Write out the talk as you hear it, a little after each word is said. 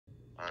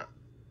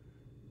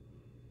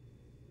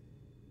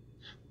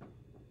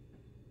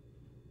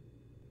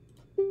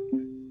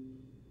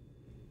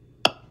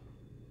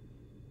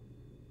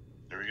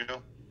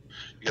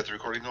the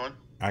recording going?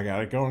 I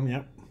got it going,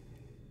 yep.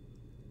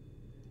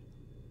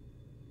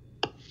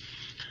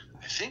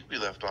 I think we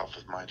left off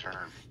with my turn.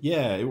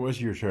 Yeah, it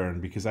was your turn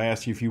because I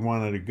asked you if you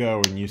wanted to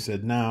go and you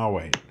said, "No, I'll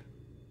wait."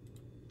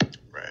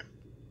 Right.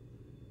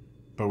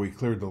 But we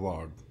cleared the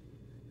log.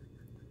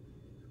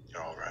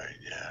 All right.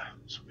 Yeah.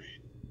 Sweet.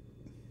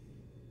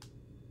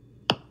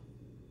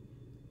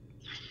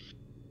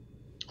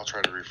 I'll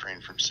try to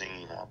refrain from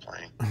singing while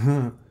playing.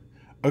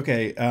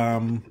 Okay.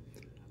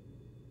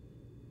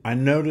 I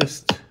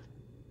noticed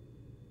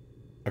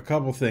a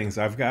couple things.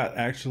 I've got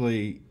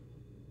actually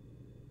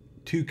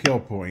 2 kill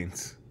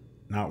points,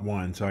 not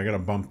 1, so I got to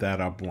bump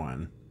that up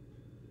 1.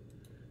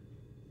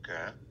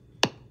 Okay.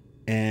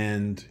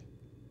 And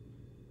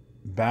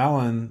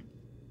Balin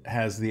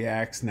has the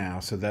axe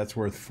now, so that's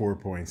worth 4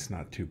 points,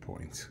 not 2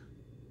 points.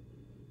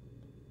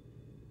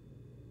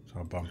 So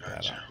I'll bump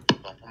that up.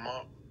 Bump them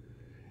up.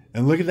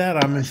 And look at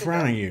that, I'm in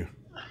front of you.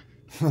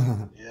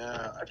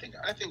 Yeah, I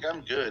think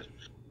I'm good.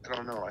 I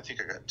don't know. I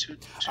think I got two.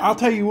 I'll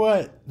tell you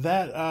what,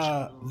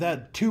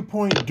 that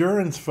 2-point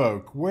Durance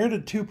folk, where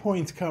did 2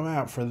 points come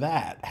out for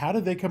that? How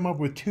did they come up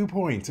with 2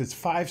 points? It's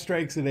 5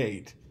 strikes at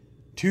 8.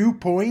 2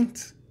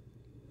 points?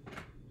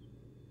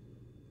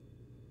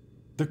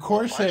 The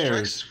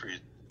Corsairs.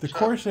 The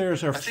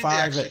Corsairs are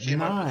 5 at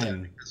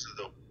 9.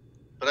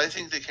 But I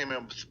think they came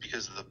up with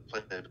because of the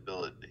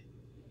playability.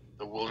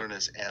 The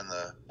wilderness and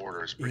the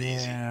border is pretty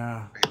easy.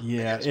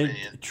 Yeah.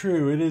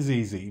 True, it is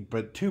easy,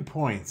 but 2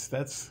 points.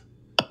 That's.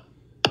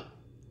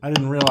 I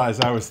didn't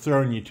realize I was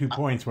throwing you 2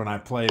 points when I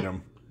played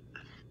them.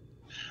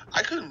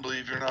 I couldn't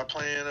believe you're not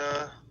playing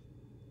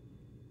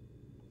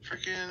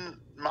freaking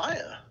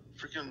Maya.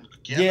 Freaking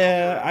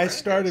yeah, I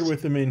started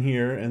with them in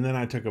here and then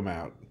I took them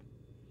out.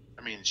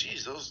 I mean,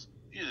 geez, those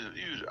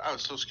I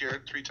was so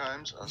scared 3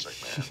 times. I was like,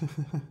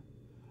 man.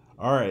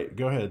 All right,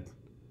 go ahead.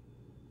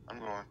 I'm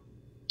going.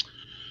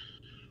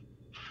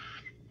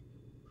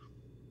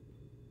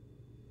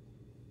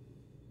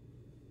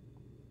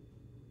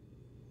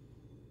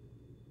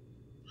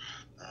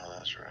 Oh,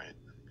 that's right.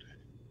 Okay.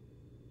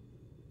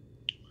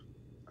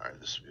 All right,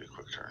 this will be a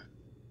quick turn.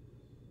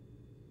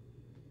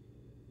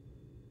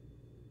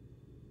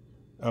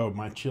 Oh,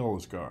 my chill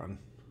is gone.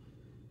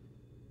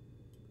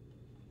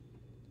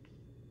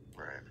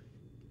 Right.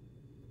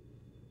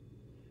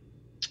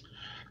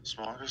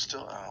 Smog is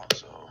still out,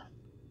 so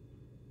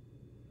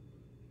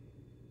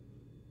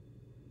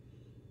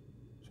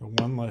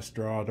 1 less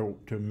draw to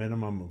a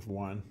minimum of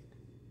 1.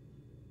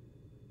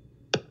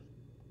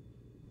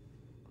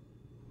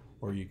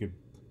 Or you could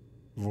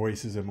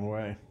voices him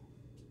away.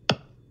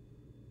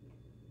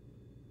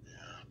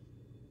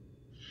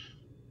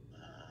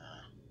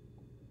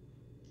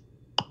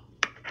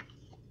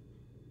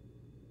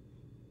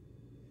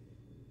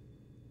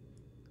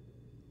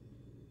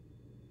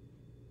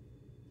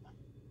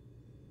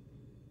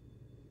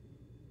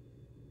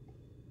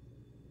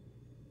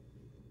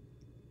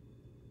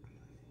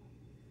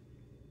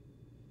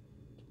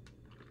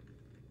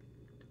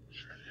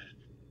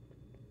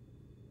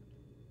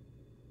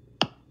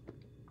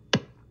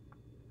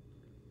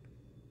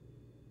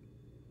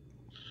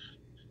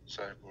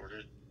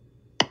 sideboarded.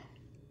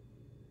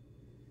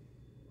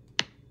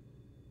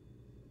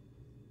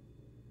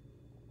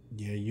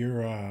 Yeah,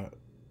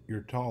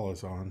 your tall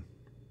is on.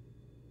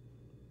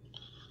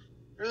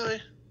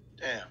 Really?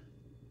 Damn.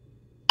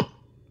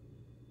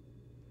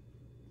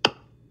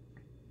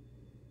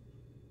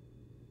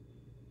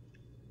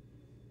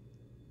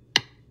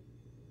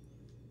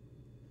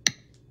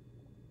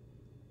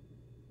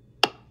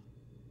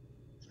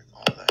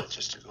 All that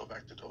just to go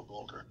back to Dol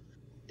Guldur.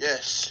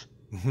 Yes.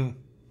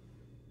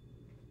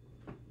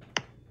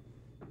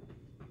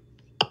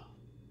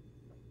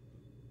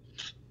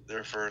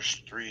 Their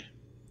first 3.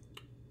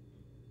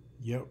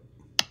 Yep.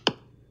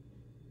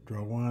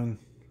 Draw 1.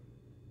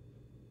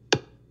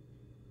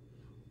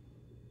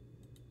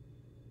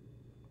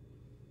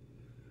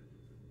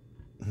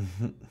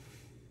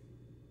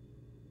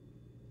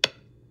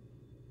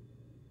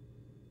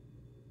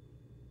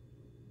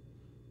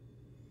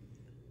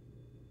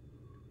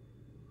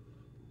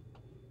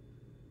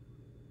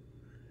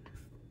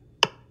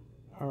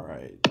 All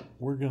right,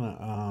 we're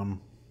gonna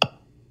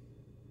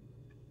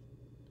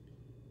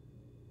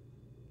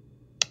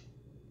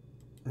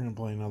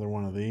play another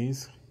one of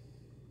these.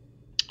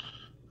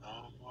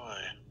 Oh boy!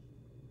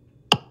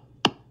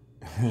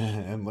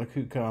 And look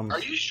who comes. Are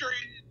you sure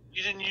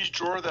you didn't use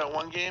drawer that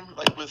one game?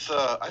 Like with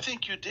I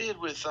think you did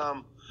with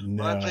no, when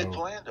I played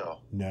Palando.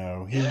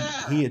 No,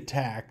 he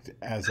attacked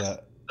as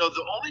a. No,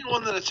 the only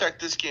one that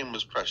attacked this game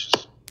was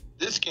Precious.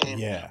 This game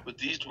with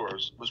these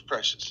dwarves was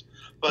Precious.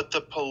 But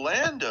the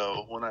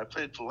Palando, when I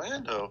played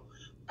Palando,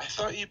 I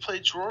thought you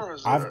played drawer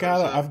as I've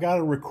got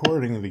a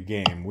recording of the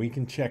game. We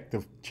can check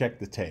the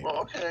tape.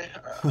 Well, okay.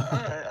 All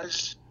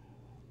right.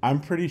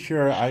 I'm pretty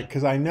sure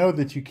because I know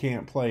that you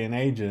can't play an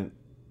agent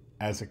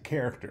as a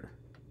character.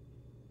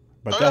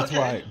 But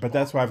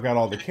that's why I've got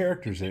all the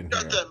characters in here.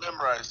 If you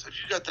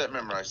got that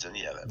memorized, then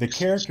yeah.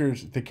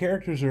 The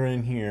characters are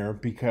in here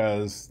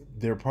because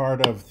they're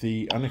part of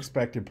the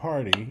unexpected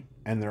party,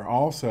 and they're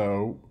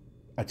also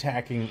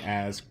attacking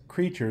as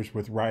creatures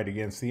with right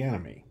against the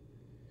enemy.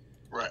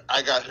 Right.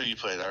 I got who you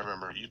played. I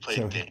remember. You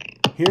played Dane.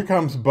 Here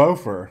comes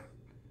Bofer.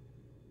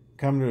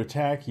 Come to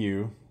attack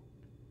you.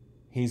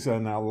 He's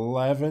an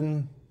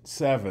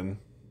 11-7,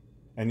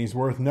 and he's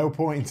worth no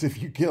points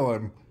if you kill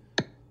him.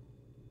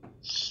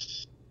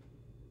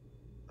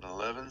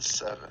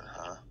 11-7,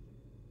 huh?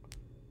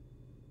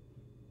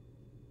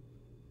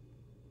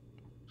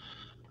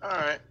 All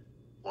right.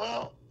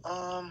 Well,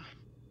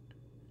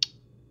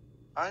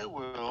 I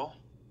will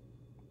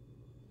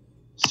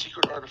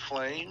Secret Art of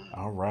Flame.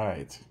 All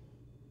right.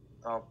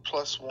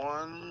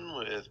 +1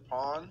 with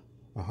Pawn.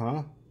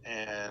 Uh-huh.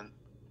 And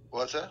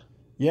what's that?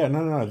 Yeah,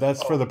 no.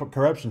 That's for the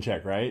corruption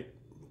check, right?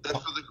 That's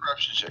for the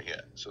corruption check,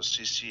 yeah. So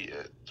CC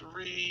at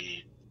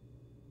 3.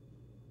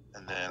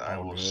 And then I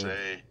will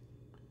say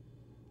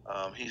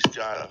he's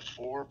got a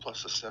 4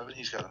 plus a 7.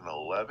 He's got an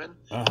 11.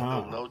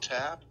 No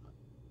tap.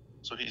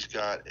 So he's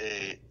got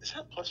a... Is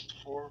that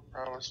 +4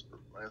 prowess?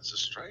 That's a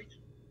strike?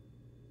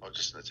 Oh,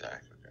 just an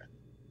attack. Okay.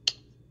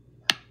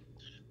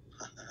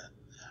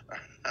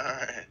 All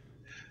right.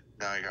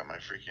 Now I got my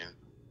freaking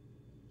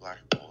Black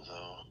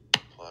Bulldo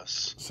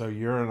plus... So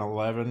you're an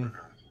 11?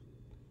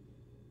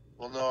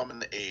 Well, no, I'm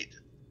an 8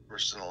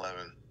 versus an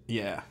 11.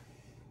 Yeah.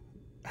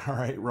 All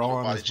right, roll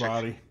on his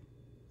body.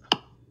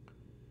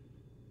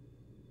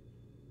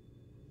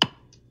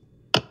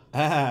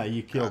 Ah,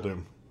 you killed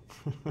him.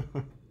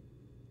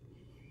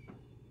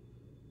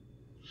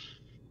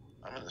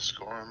 I'm going to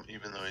score him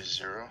even though he's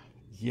 0.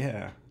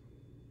 Yeah.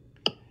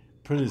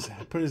 Put his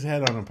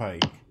head on a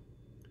pike.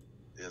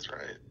 That's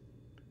right.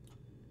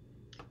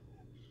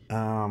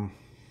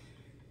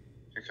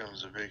 Here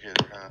comes a big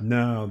hitter, huh?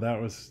 No,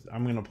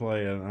 I'm going to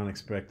play an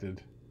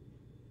unexpected.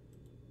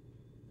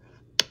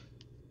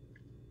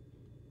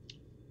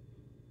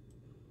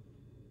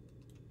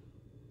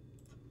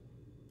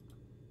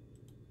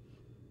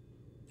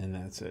 And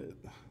that's it.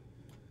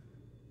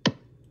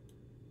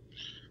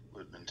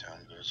 Woodman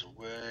Town goes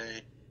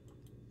away.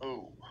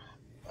 Oh.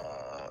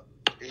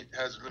 8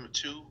 hazard limit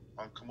 2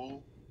 on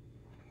Camus.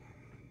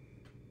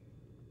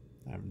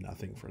 I have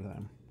nothing for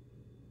them.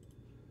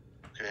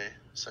 Okay.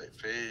 Sight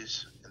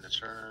phase in the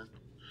turn.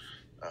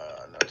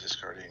 No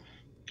discarding.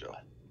 Go.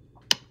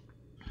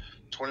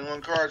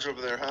 21 cards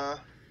over there, huh?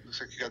 Looks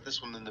like you got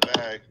this one in the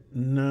bag.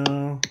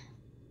 No.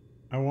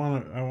 I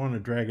want to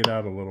drag it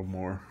out a little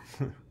more.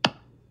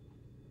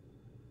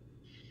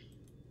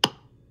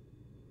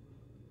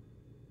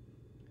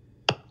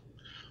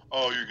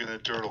 Oh, you're going to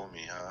dirtle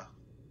me, huh?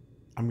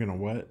 I'm going to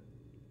what?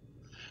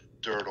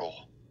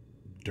 Dirtle.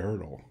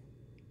 Dirtle?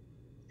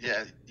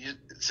 Yeah,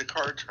 it's a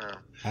card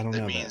term. I don't know.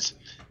 That means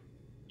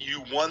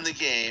you won the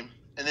game,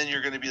 and then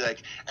you're going to be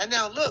like, and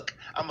now look,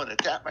 I'm going to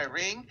tap my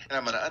ring, and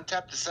I'm going to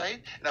untap the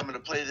site, and I'm going to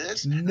play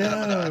this, and then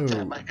I'm going to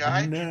untap my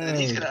guy, and then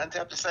he's going to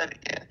untap the site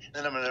again, and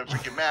then I'm going to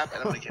freaking map, and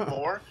I'm going to get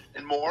more,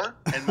 and more,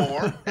 and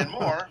more, and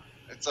more.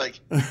 It's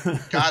like,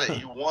 got it.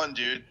 You won,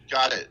 dude.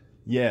 Got it.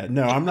 Yeah,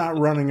 no, I'm not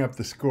running up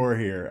the score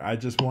here. I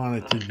just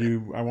wanted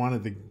to I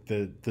wanted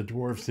the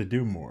dwarves to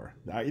do more.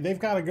 They've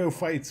got to go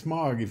fight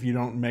Smog if you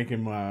don't make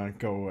him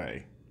go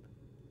away.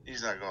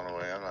 He's not going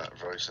away. I'm not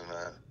voicing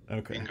that.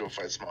 Okay. You can go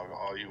fight Smog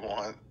all you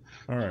want.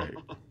 All right.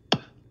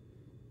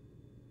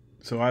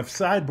 So I've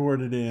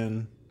sideboarded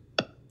in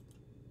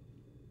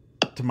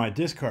to my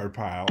discard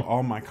pile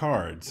all my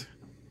cards.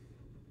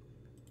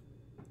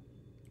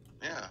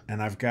 Yeah.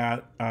 And I've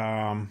got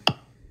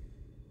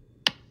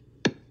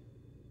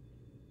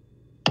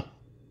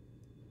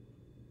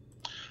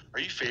Are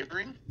you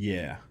favoring?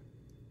 Yeah.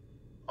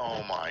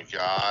 Oh my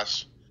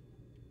gosh.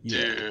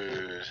 Yeah.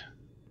 Dude.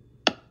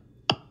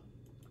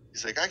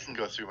 He's like, I can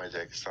go through my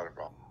deck. It's not a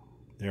problem.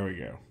 There we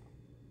go.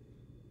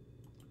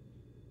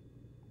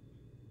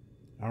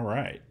 All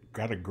right.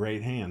 Got a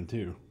great hand,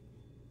 too.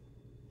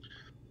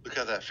 Look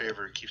how that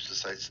favor keeps the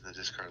sights in the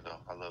discard, though.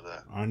 I love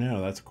that. I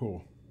know. That's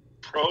cool.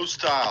 Pro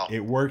style.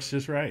 It works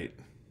just right.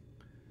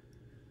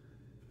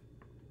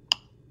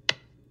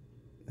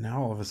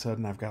 Now all of a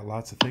sudden I've got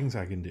lots of things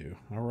I can do.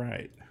 All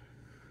right.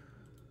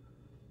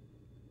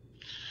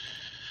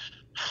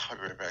 I'll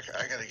be right back.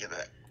 I gotta get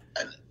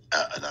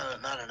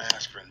not an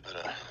aspirin,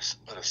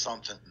 but a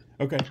something.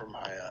 Okay. For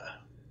my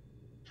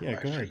go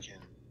ahead.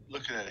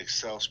 Looking at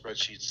Excel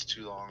spreadsheets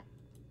too long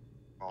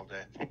all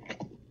day.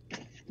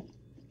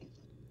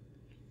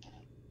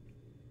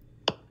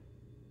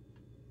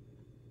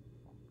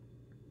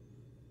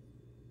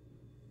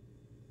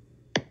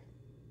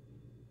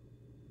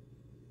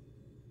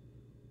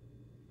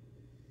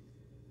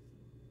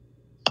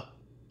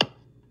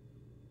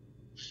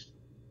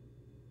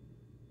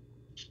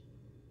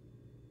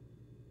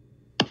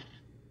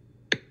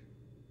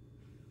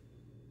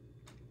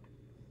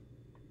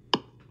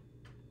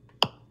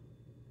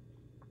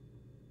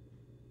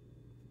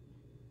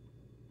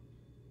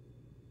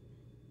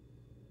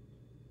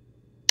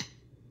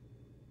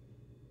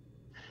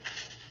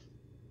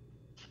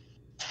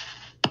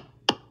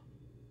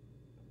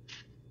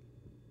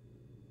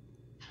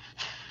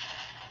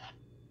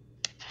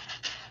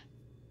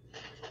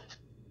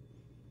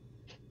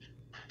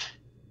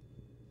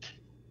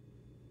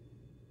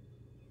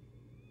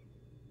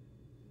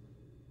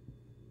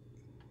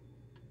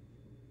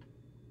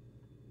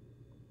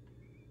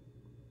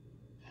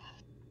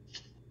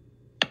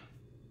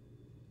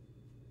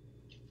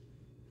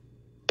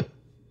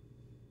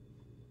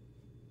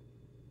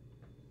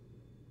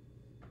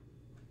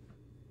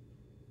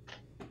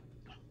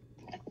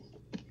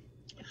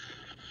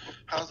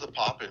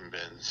 popping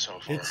been so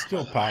far? It's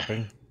still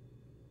popping.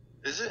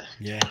 Is it?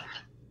 Yeah. Damn.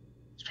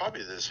 It's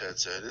probably this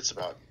headset. It's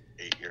about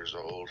 8 years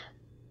old.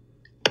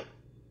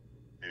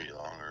 Maybe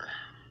longer.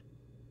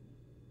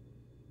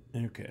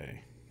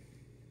 Okay.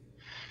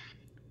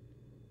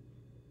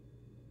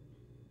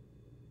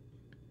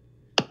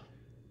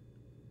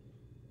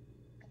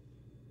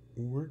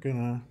 We're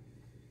gonna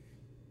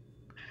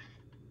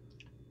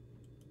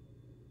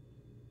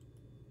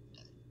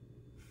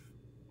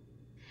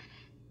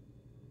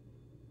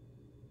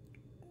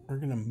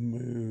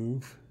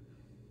move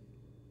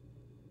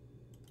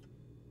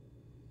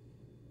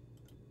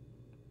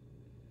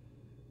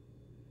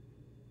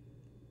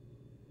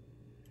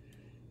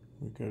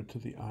we go to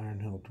the Iron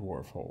Hill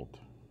Dwarf Hold.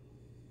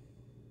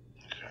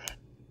 Okay.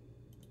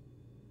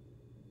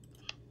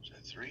 Is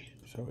that 3?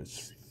 So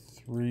it's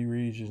 3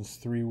 regions,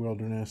 3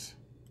 wilderness.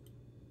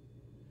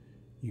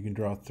 You can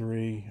draw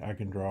 3. I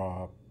can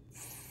draw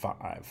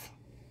 5.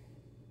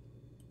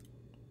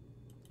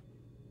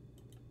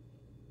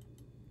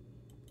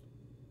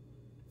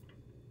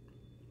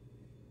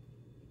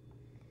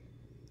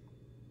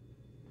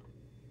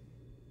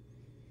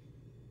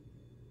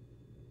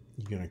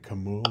 You gonna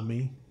Kamul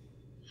me?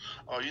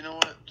 Oh, you know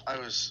what? I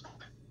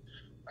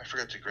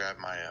forgot to grab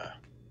my,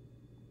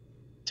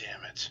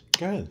 damn it.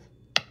 Go ahead.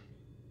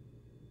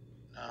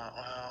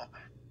 Well.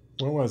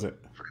 What was it?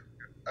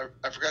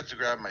 I forgot to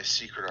grab my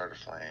Secret Art of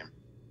Flame.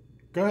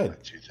 Go ahead.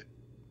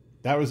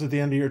 That was at the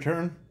end of your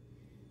turn?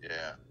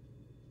 Yeah.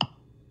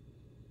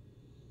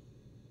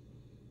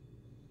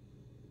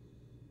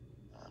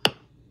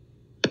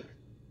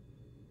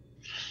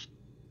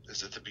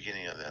 It's at the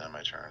beginning of the end of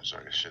my turn, so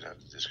I should have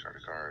to discard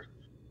a card,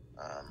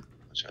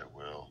 which I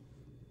will.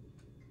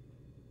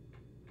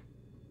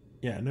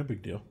 Yeah, no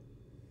big deal.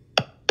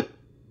 Okay.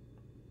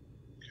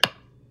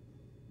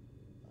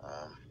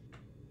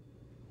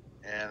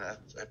 And I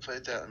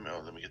played that.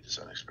 Let me get this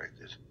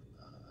unexpected.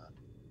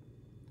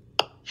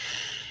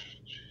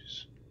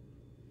 Jeez.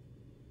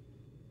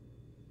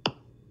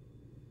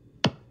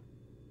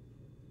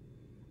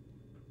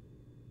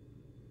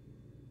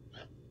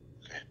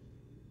 Okay.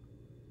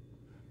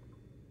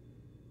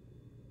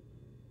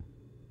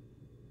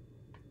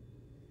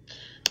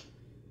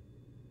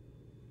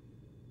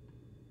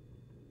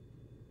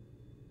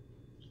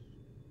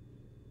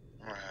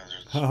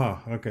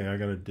 Okay, I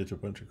gotta ditch a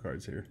bunch of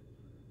cards here.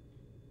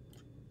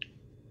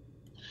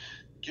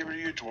 Get rid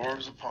of your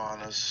dwarves upon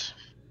us.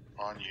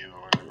 On you,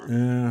 or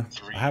whatever.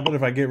 How about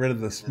if I get rid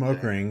of the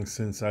smoke rings,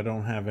 since I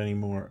don't have any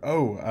more?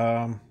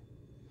 Oh,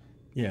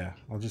 yeah,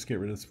 I'll just get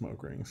rid of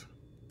smoke rings.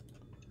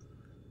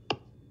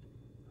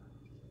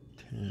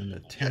 10 to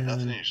 10. You got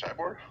nothing in your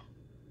sideboard?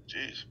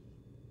 Jeez.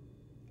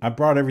 I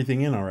brought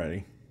everything in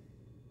already.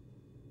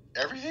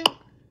 Everything?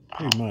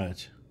 Pretty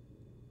much.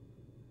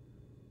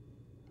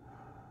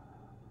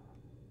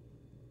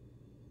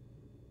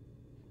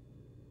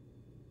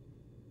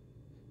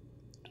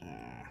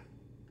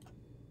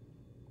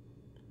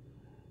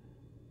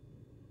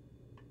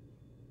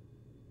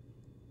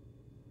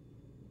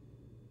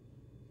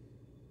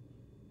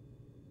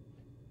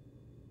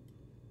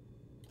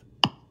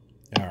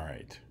 All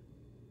right.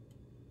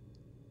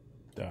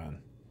 Done.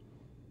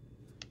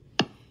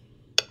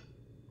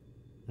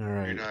 All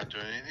right. You're not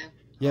doing anything?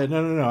 Yeah,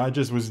 no. I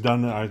just was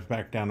done. I was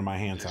back down to my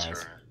hand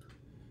size.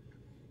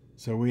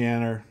 So we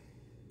enter.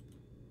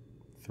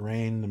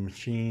 Thrain the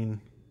machine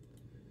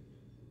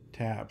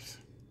taps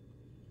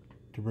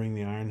to bring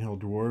the Iron Hill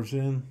Dwarves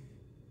in.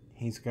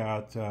 He's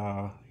got,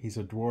 he's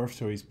a dwarf,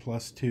 so he's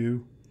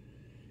 +2.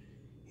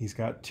 He's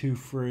got 2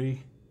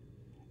 free.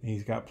 And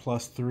he's got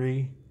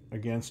 +3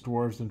 against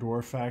dwarves and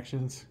dwarf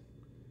factions.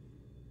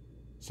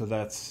 So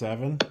that's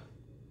 7.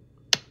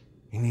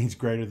 He needs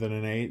greater than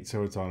an 8,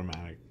 so it's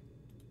automatic.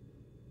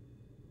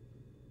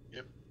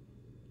 Yep.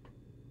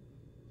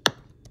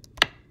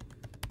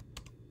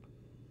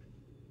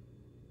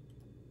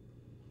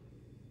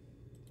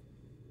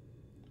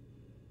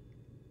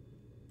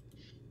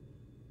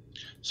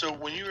 So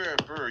when you were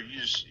at Burr, you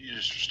just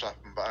were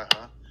stopping by,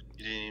 huh?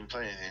 You didn't even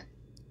play anything.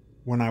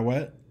 When I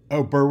what?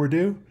 Oh,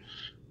 Burwood?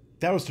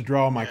 That was to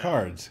draw all my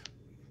cards.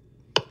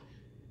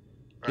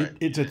 Right.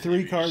 It's a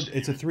 3-card.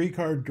 It's a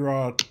 3-card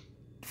draw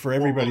for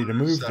everybody to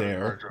move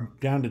there,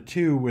 down to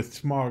 2 with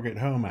Smog at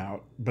home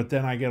out. But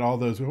then I get all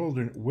those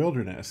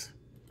wilderness.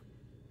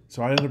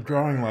 So I end up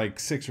drawing like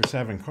 6 or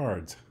 7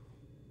 cards.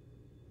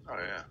 Oh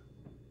yeah,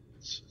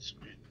 it's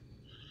sweet.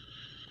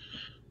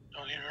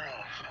 Don't get me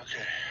wrong.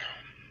 Okay.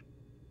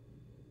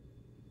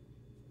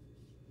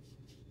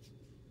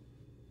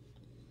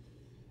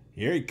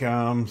 Here he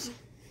comes.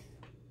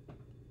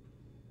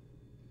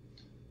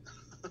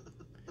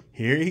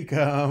 Here he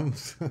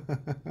comes.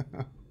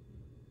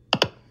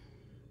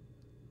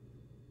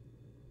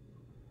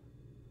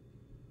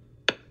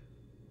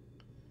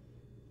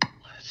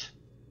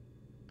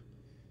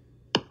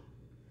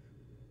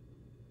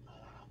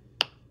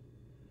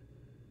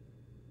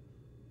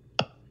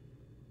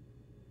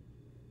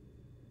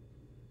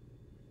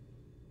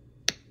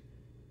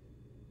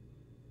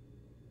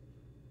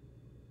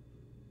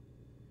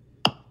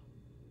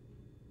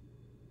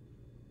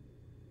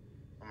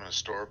 to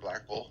store a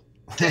Black Bull?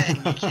 Dang,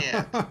 you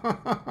can't. No,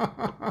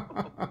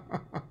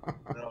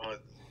 I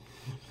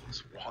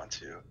just want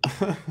to.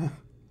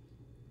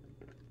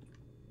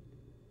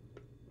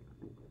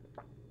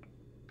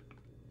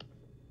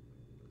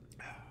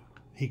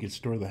 He could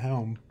store the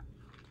helm.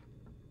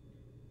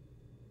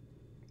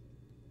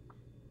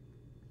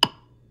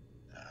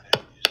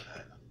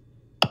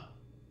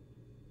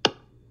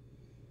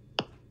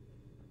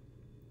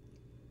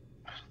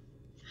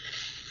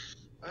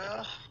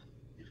 Well,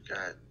 you've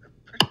got a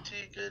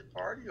pretty good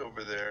party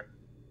over there.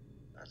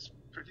 That's a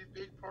pretty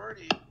big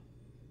party.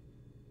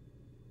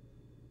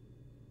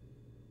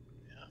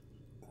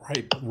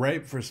 Yeah.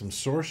 Ripe for some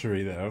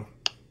sorcery, though.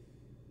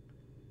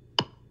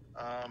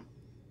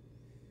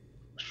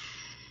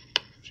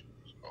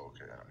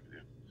 Okay.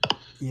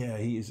 Yeah,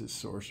 he uses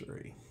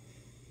sorcery.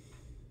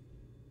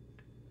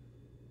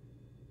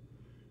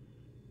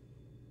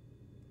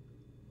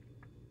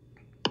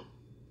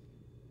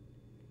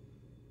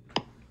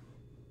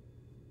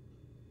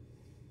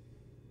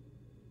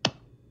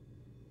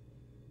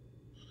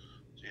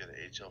 So you got an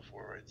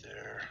HL4 right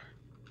there.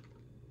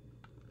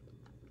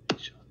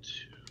 HL2.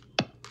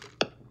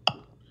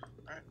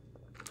 Alright.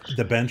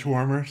 The bench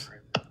warmers?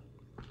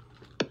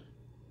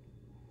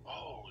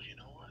 Oh, you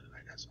know what?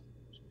 I got some.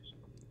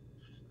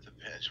 The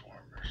bench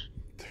warmers.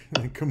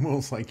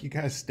 Kamul's like, you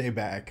guys stay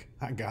back.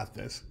 I got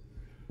this.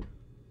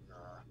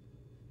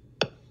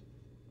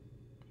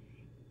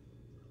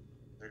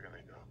 They're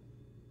gonna go.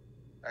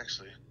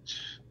 Actually,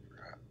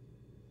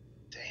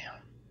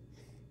 damn.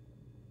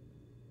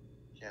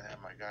 Can't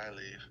have my guy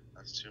leave.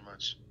 That's too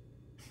much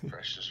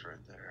precious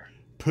right there.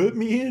 Put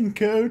me in,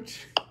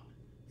 coach.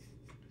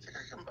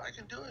 I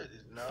can do it.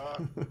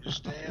 No, you're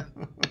staying.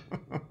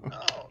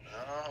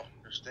 No,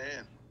 you're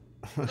staying.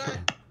 Okay.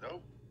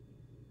 Nope.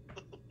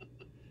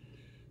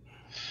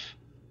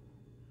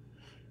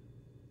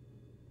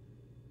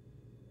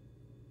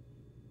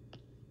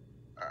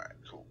 Alright,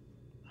 cool.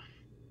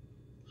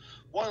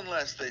 One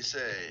less, they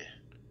say.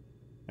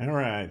 All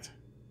right.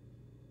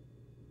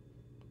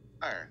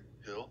 Iron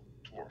Hill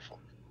Dwarfle.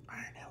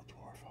 Iron Hill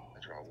Dwarfle. I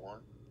draw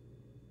one.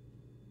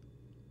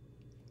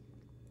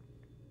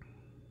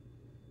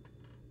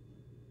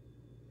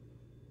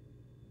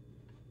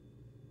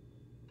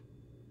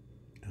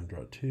 I'll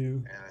draw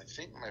two. And I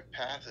think my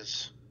path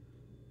is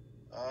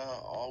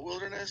all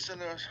wilderness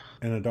and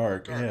a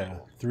dark. dark Yeah.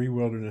 hold. 3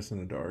 wilderness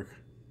and a dark.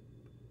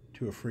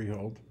 2 a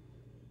freehold.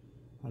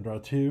 I'll draw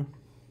 2.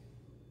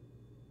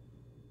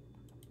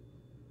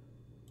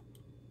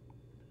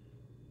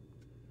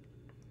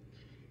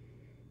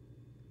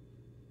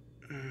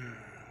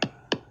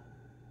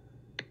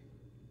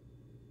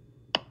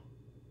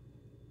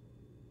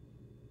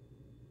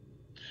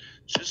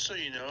 Just so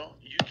you know,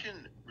 you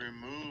can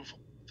remove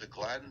the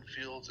Gladden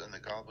Fields and the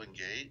Goblin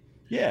Gate.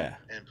 Yeah.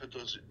 And put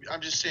those.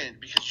 I'm just saying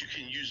because you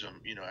can use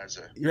them, as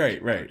a.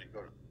 Right.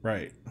 Go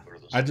to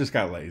I just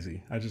got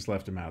lazy. I just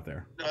left him out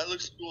there. No, it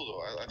looks cool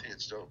though. I think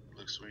it's dope. It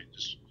looks sweet.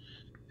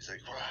 He's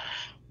like, wow,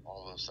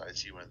 all those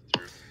sites he went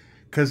through.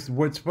 Because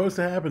what's supposed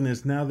to happen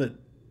is now that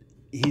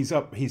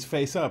he's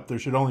face up, there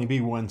should only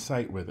be one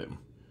site with him.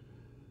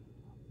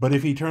 But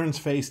if he turns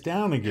face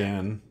down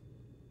again,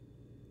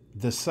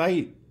 the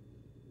site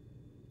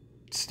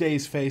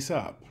stays face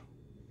up.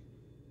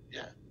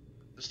 Yeah.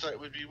 The site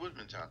would be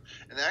Woodmantown.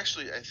 And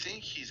actually, I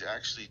think he's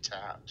actually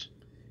tapped.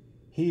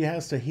 He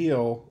has to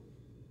heal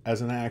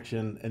as an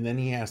action, and then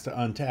he has to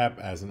untap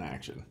as an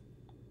action.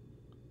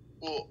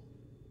 Well,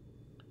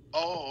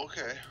 oh,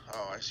 okay.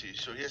 Oh, I see.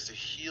 So he has to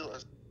heal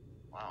as...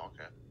 Wow,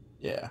 okay.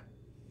 Yeah.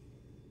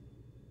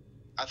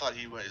 I thought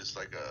he was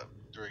like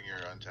during your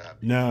untap.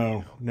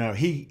 No.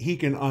 He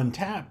can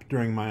untap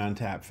during my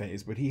untap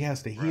phase, but he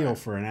has to heal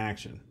for an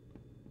action.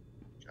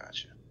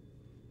 Gotcha.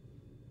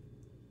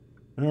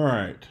 All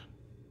right.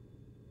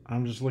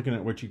 I'm just looking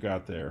at what you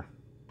got there.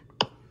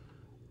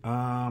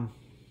 Yeah,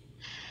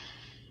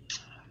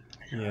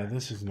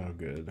 this is no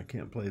good. I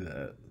can't play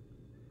that.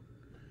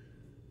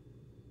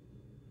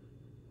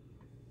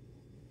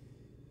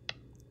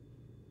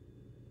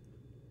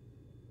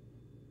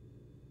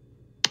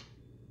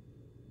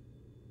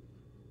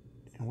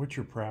 And what's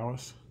your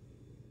prowess?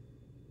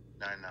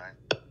 9/9.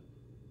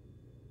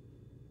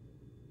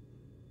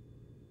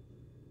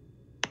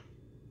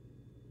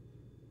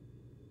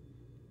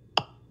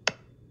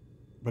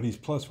 But he's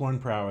 +1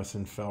 prowess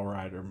in Fell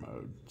Rider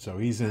mode, so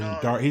he's in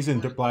He's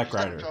in Black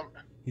Rider.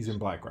 He's in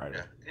Black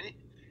Rider. Yeah.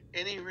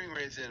 Any ring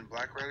rates in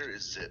Black Rider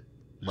is zip.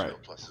 Right. No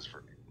pluses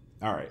for me.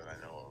 All right. That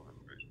I know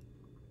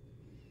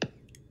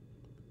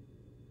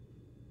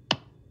of.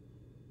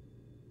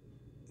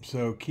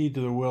 So key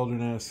to the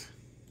wilderness.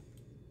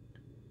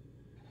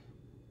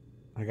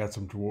 I got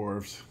some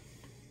dwarves.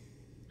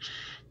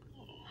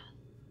 Ooh,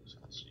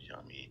 sounds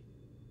yummy.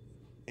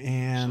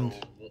 And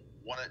so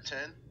 1 at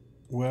 10.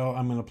 Well,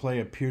 I'm going to play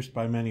a Pierced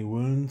by Many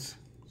Wounds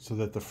so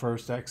that the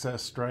first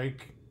excess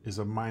strike is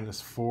a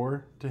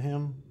 -4 to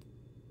him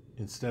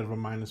instead of a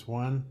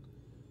 -1.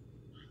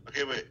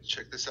 Okay, wait.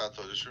 Check this out,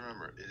 though. Just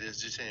remember, it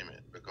is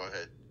detainment, but go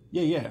ahead.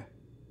 Yeah.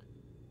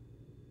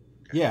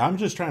 Yeah, I'm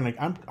just trying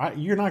to.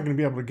 You're not going to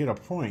be able to get a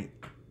point.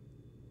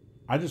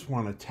 I just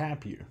want to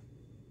tap you.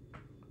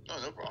 Oh,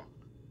 no problem.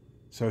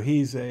 So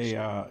he's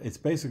a. It's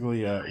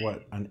basically a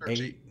what? An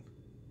 13. 8.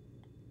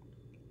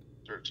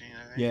 13,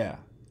 I think. Yeah.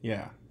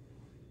 Yeah.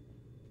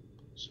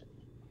 So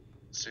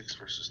 6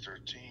 versus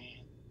 13.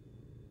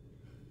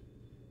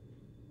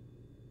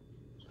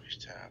 So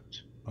he's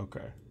tapped.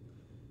 Okay.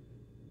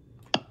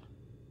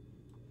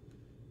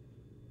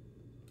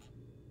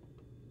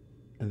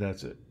 And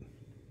that's it.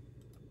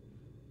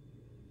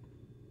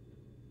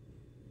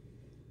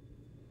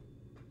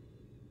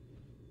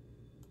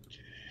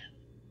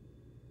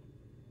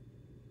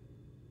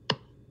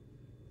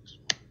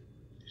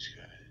 These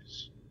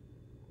guys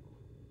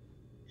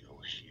go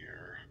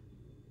here.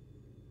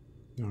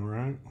 All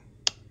right.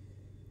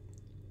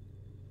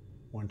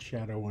 One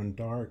shadow, one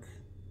dark.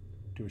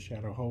 Do a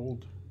shadow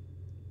hold.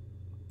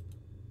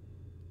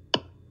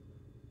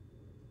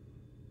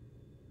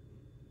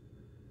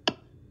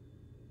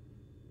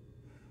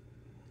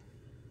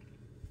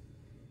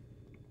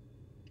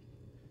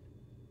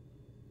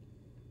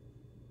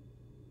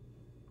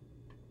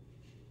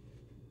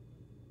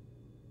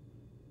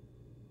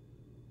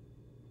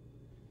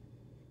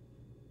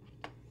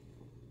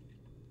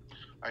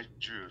 I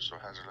drew, so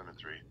hazard limit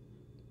 3.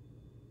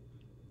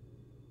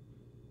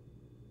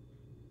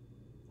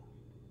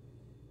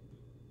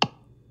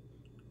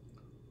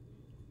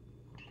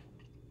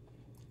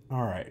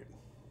 All right.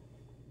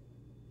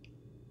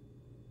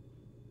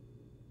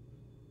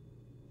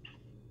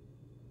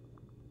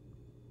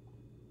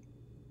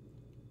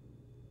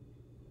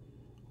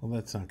 Well,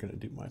 that's not going to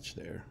do much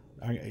there.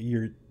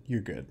 You're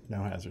good.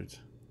 No hazards.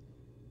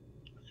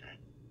 Okay.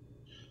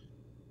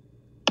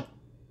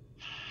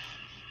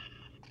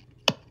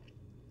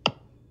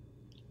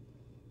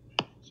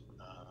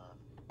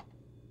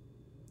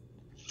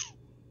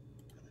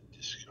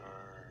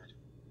 Discard.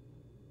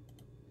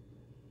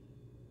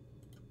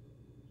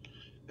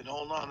 Been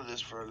holding on to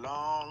this for a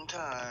long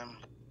time.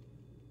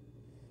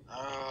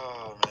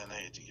 Oh man, I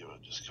hate to give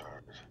up this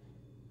card.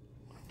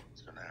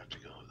 It's gonna have to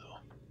go though.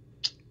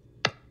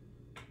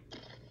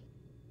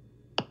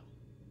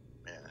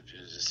 Man, if you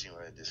just seen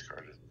what I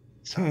discarded,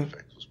 the sound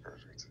effect was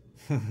perfect.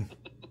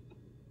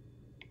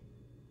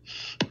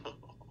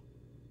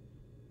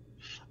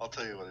 I'll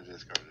tell you what I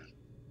discarded.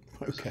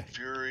 Okay.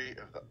 Fury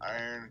of the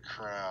Iron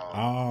Crown.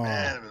 Oh.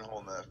 Man, I've been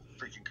holding that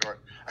freaking card.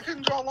 I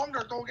couldn't draw a long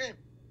dark the whole game.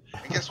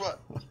 And guess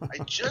what? I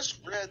just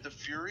read the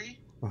Fury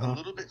a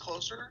little bit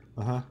closer.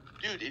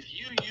 Dude, if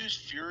you use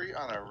Fury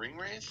on a Ring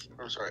Wraith,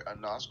 or sorry, a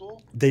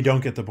Nazgul, they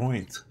don't get the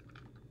points.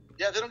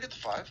 Yeah, they don't get the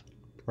 5.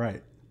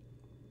 Right.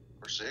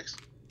 Or 6.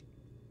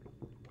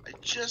 I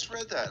just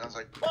read that, and I was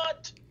like,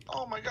 what?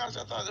 Oh my gosh,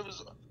 I thought it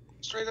was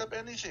straight up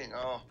anything.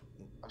 Oh,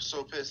 I'm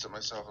so pissed at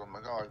myself. I'm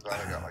like, oh, I'm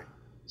glad I got like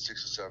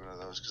 6 or 7 of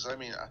those. Because, I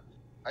mean,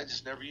 I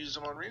just never used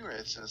them on Ring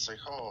Wraiths, and it's like,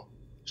 oh,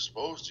 you're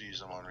supposed to use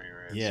them on Ring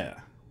Wraiths. Yeah.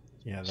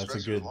 Yeah, that's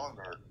especially a good. Long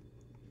Dark.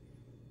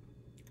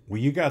 Well,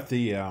 you got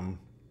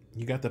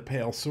the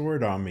pale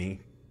sword on me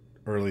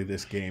early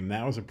this game.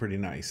 That was a pretty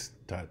nice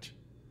touch.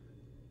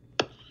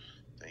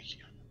 Thank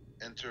you.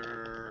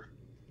 Enter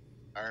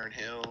Iron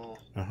Hill.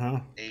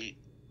 8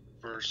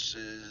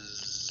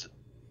 versus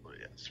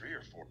 3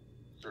 or 4.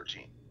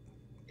 13.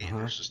 8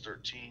 versus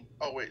 13.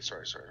 Oh wait,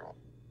 sorry. Hold on.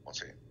 1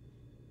 second.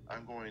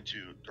 I'm going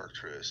to Dark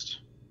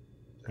Trist.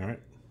 All right.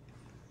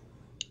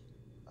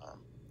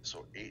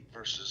 So 8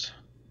 versus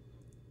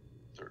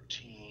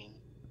 13.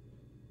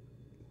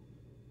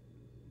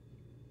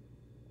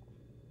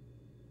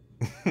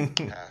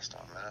 Passed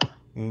on that.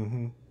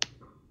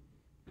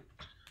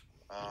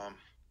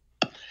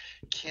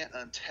 Can't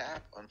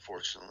untap,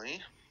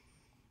 unfortunately.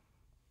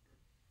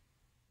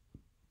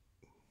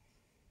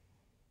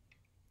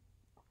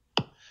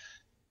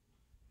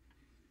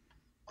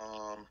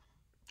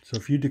 So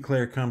if you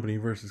declare company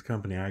versus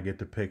company, I get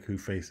to pick who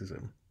faces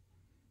him.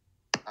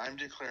 I'm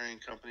declaring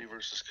company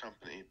versus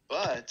company,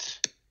 but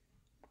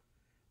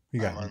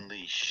I'm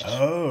unleashed.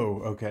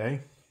 Oh, okay.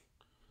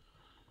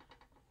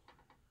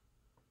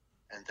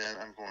 And then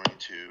I'm going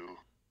to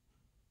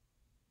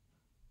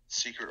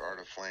Secret Art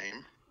of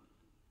Flame.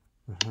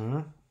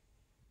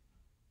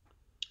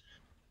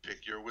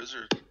 Pick your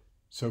wizard.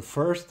 So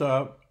first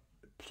up,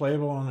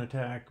 playable on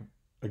attack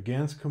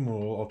against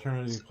Kamul,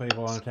 alternatively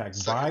playable on attack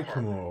by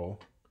Kamul.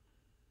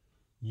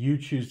 You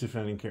choose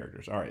defending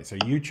characters. All right, so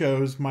you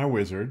chose my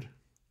wizard.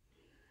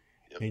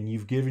 Yep. And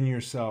you've given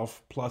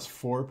yourself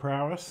 +4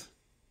 prowess?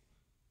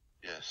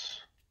 Yes.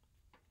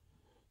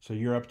 So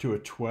you're up to a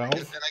 12? And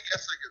I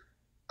guess I could...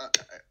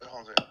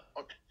 hold on.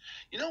 Okay.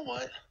 You know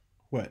what?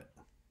 What?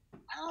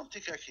 I don't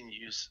think I can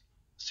use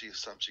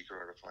some Secret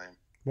Art of Flame.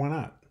 Why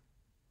not?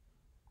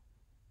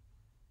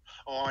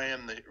 Oh, I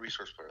am the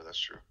resource player. That's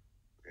true.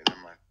 Okay,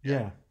 never mind.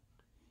 Yeah.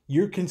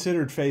 You're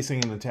considered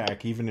facing an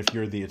attack even if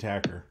you're the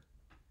attacker.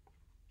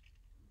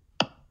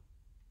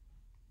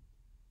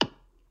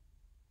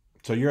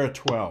 So you're a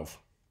 12.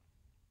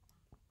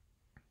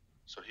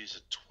 So he's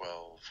a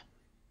 12.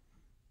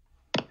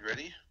 You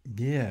ready?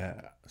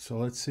 Yeah. So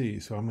let's see.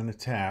 So I'm going to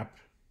tap.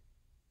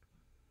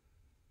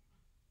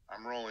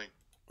 I'm rolling.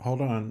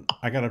 Hold on.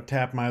 I got to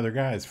tap my other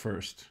guys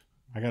first.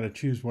 I got to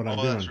choose what I'm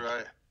doing. That's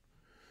right.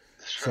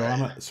 That's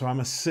so right. I'm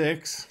a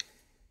 6,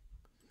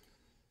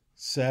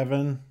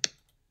 7,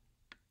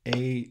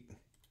 8,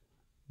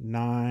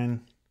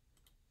 9,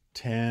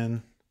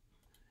 10,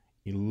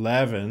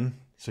 11.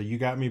 So you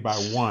got me by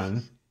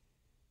 1.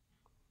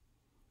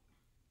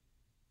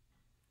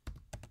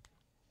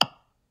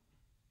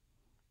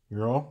 You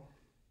roll?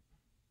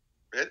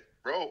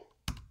 Roll.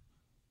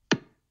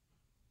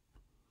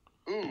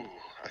 Ooh,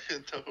 I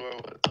couldn't tell who I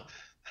was.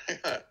 I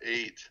got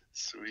 8.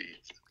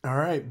 Sweet. All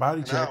right,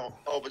 body check. Now,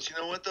 but you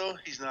know what though?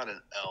 He's not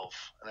an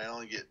elf, and I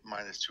only get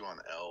 -2 on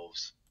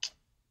elves.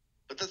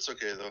 But that's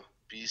okay though.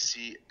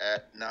 BC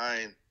at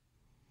 9.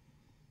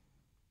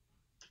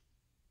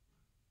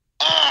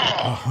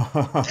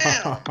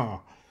 Oh,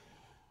 damn!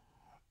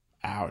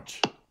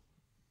 Ouch.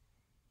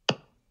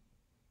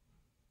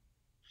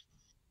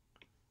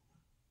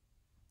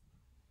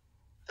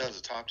 That was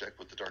a top deck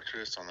with the Dark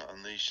Twist on the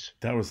Unleashed.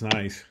 That was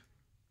nice.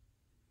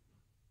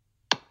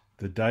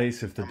 The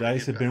dice, if the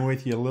dice had been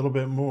with you a little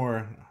bit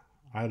more,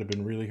 I'd have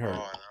been really hurt.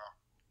 Oh, I know.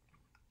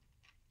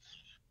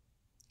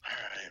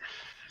 Alright.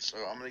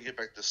 So I'm going to get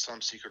back to some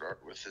secret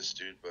art with this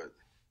dude, but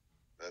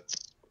that's...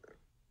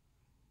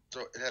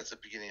 So it has the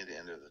beginning and the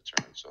end of the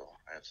turn, so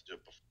I have to do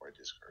it before I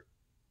discard.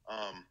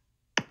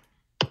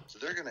 So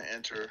they're going to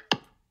enter...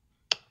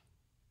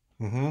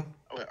 Mm-hmm.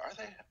 Oh, wait,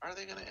 are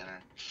they going to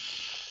enter?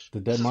 The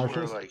Dead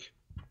Marshals?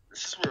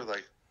 This is where,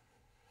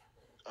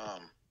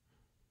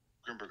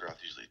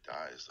 Grimbergoth usually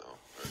dies, though.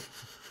 But,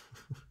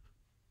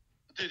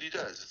 dude, he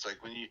does. It's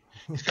like when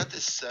he's got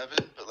this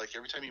 7, but,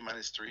 every time you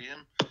 -3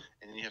 him, and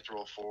then you have to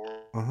roll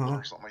 4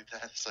 or something like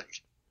that, it's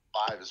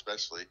 5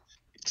 especially.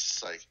 It's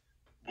just,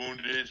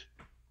 wounded.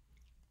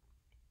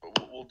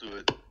 But we'll do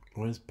it.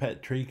 Well, his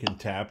pt2 can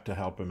tap to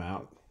help him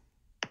out.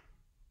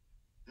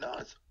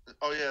 No,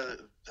 oh, yeah,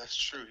 that's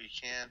true. He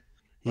can.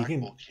 He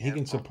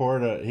can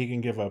support he can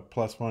give a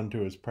 +1 to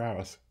his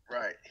prowess.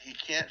 Right. He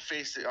can't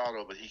face the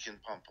auto, but he can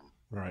pump him.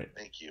 Right.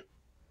 Thank you.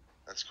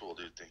 That's cool,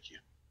 dude. Thank you.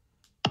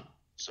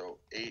 So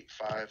 8,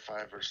 5,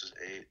 5 versus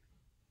 8.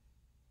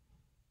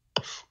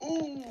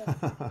 Ooh.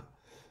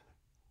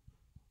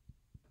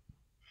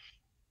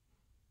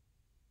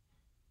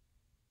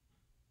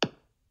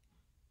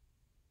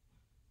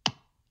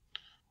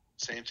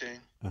 Same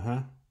thing.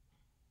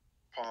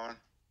 Pawn.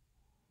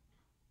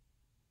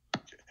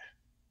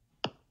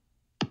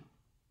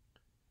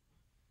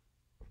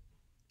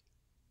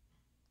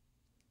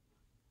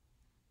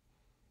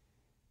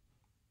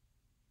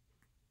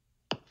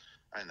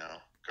 I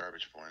know,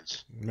 garbage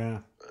points.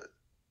 Yeah. But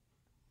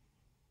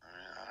I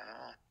don't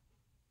know.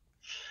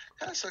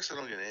 Kind of sucks I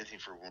don't get anything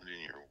for wounding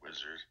your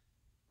wizard.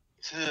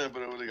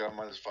 But I would have got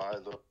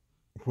 -5 though.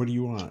 What do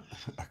you want?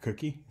 A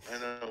cookie? I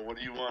know. What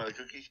do you want? A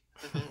cookie?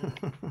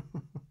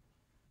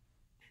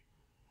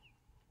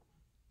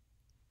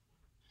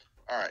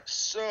 All right.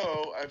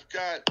 So I've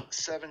got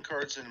 7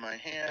 cards in my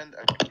hand.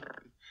 I've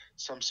turned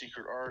some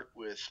secret art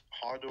with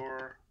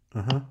Hodor.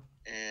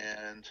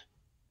 And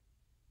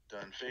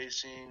done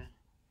facing.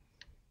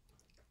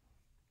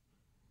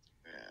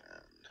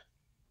 And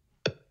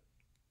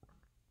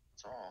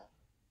that's all.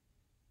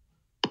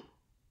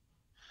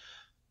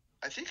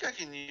 I think I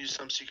can use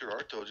some secret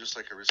art though, just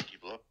like a risky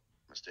blow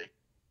mistake.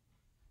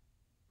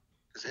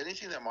 Because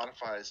anything that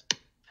modifies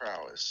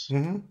prowess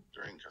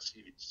during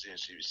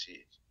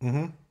CVC.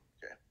 Okay.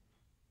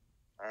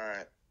 All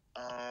right.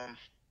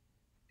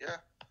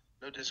 Yeah.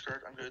 No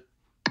discard. I'm good.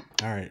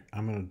 All right.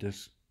 I'm gonna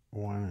disc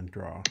 1 and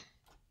draw.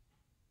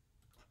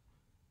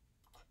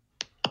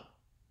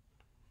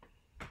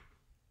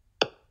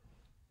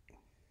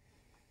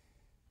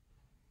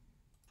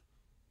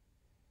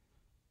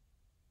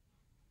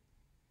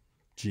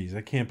 Jeez,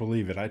 I can't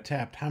believe it. I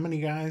tapped how many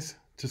guys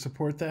to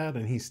support that,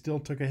 and he still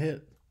took a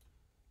hit.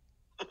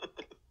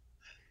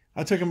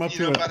 I took him up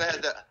to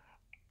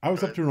I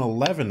was up to an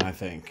 11, I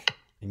think,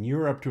 and you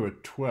were up to a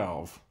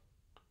 12,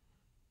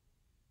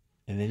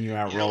 and then you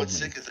outrolled me. You know what's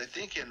sick is I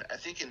think in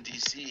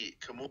DC,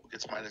 Kamul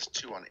gets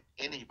 -2 on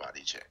any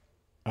body check.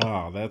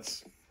 Oh,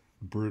 that's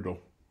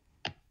brutal.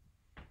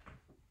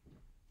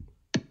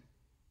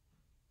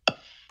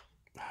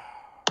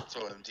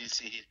 So in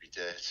DC, he'd be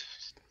dead.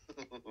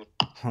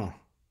 Huh.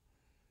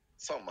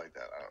 Something like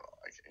that. I don't know.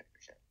 I can't.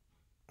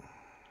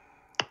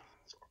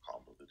 It's all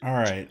convoluted. All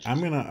right. I'm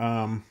going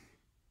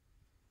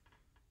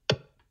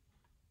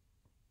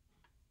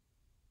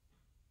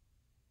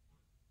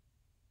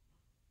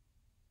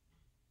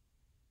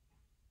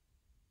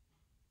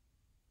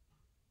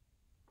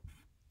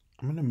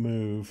to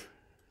move.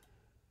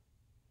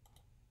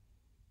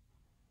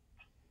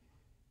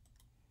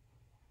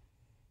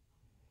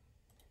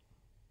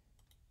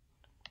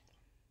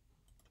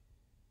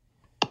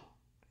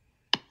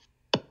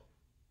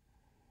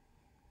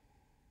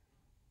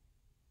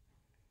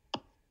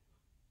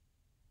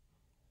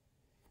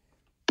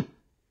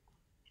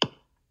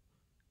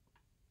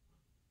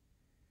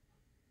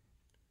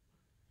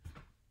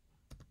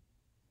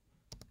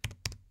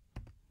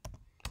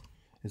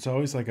 It's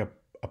always like a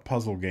a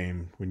puzzle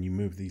game when you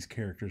move these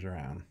characters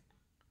around.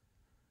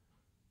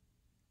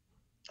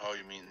 Oh,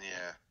 you mean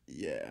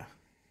Yeah.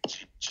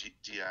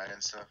 GI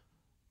and stuff?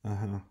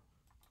 Uh-huh.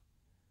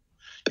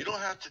 You don't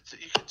have to.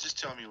 You can just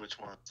tell me which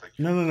one. It's like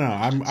No.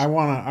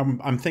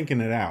 I'm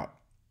thinking it out.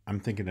 I'm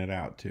thinking it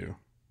out too.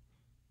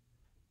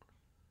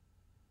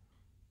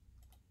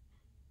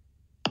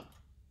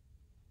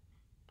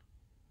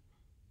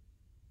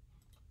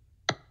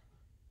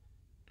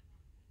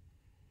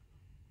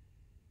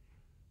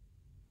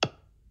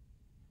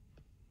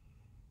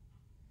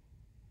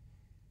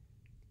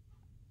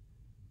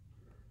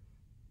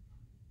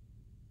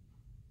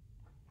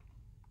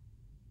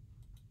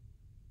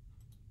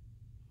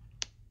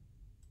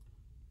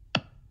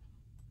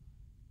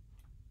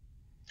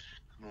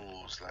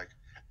 moves like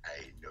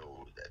I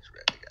know that's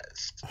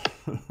Radagast.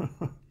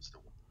 It's the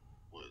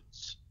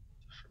woods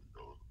from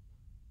those.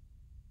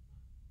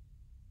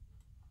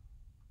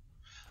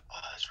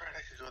 Oh, that's right.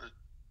 I could go to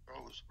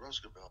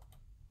Rosgabel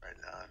right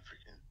now and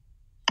freaking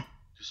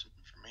do some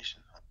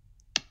information on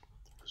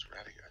those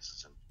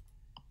Radagast and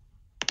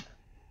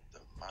the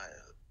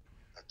Maya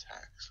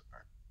attacks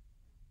are.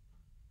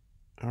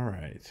 All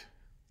right.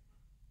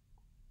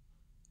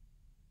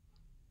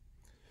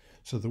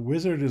 So the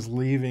wizard is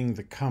leaving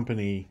the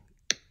company,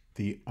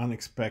 the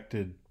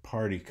unexpected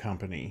party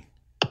company,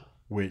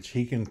 which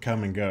he can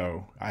come and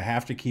go. I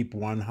have to keep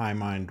one high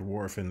mind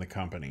dwarf in the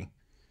company,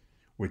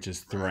 which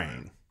is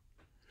Thrain.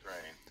 Right.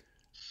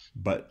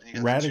 But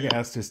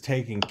Radagast is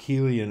taking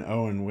Keely and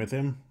Owen with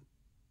him,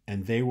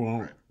 and they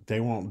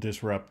won't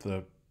disrupt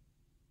the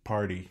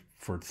party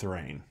for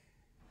Thrain.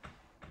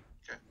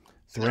 Okay.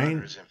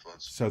 Thrain.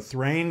 So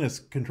Thrain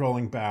is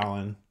controlling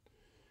Balin.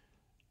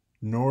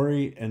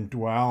 Nori and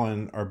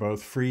Dwalin are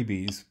both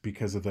freebies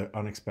because of the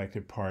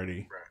unexpected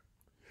party.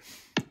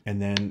 Right.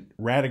 And then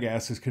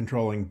Radagast is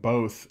controlling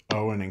both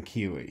Owen and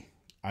Keely.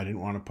 I didn't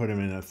want to put him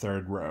in a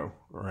third row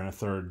or in a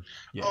third.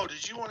 Yeah. Oh,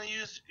 did you want to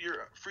use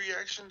your free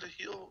action to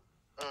heal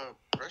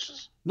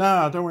Precious?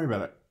 No, don't worry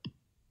about it.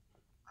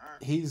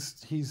 Right.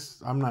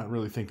 He's. I'm not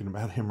really thinking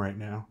about him right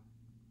now.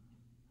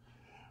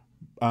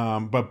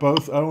 But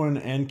both Owen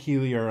and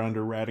Keely are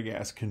under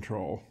Radagast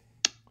control.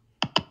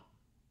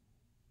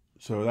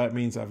 So that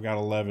means I've got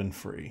 11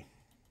 free.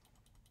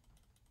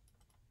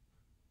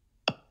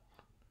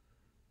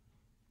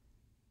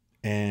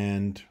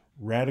 And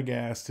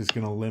Radagast is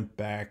going to limp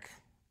back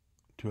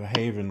to a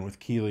haven with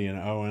Keely and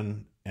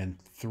Owen, and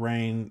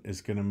Thrain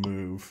is going to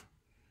move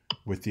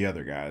with the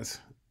other guys.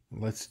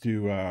 Let's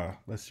do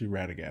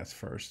Radagast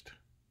first.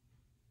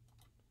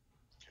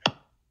 Okay.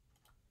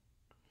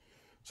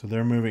 So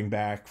they're moving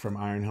back from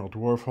Ironhill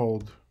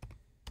Dwarfhold.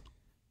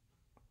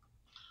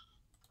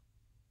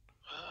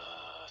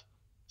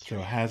 So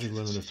a hazard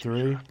limit of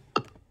 3.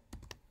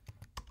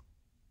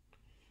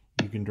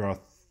 You can draw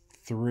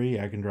 3.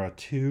 I can draw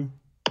 2.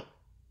 Okay.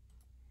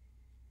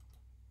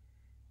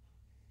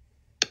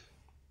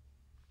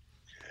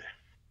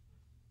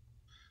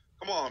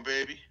 Come on,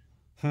 baby.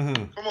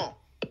 Come on.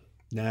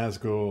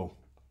 Nazgul.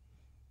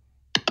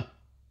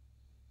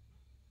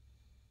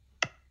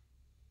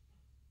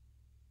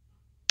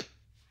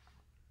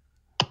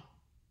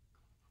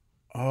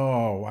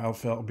 Oh,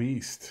 Wildfell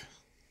Beast.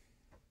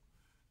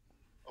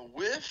 A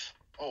whiff?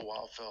 Oh,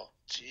 Wildfell.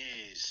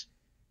 Jeez.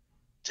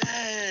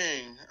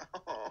 Dang.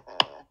 Oh.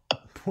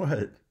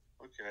 What?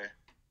 Okay.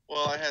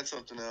 Well, I had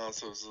something else,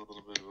 so it was a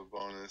little bit of a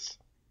bonus.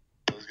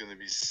 I was going to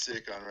be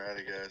sick on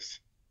Radagast.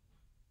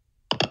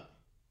 I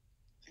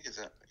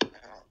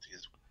don't think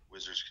his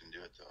wizards can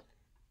do it, though.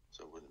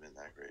 So it wouldn't have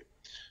been that great.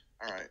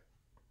 All right.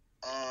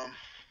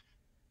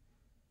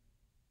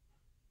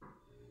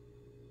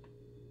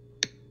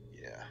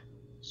 Yeah.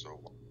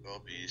 So,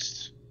 Wildfell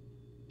Beast.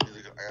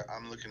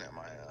 I'm looking at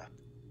my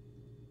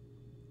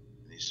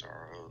Many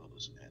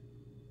Sorrows and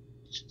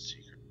Ancient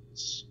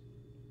Secrets.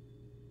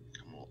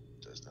 Come on,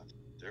 does nothing.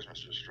 There's my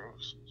Swiss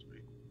Strokes.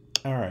 Sweet.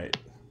 All right.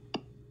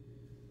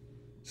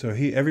 So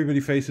everybody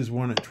faces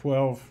one at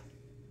 12.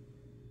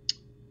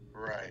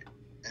 Right,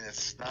 and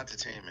it's not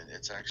detainment;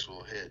 it's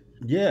actual hit.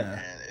 Yeah.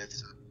 And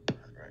it's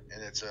right,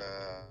 and it's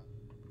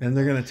And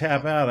they're gonna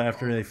tap out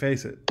after they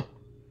face it.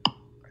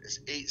 It's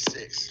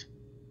 8/6.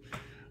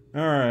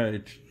 All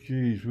right.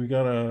 Jeez, we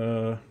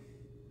gotta.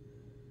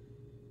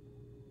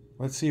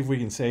 Let's see if we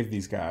can save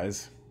these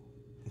guys.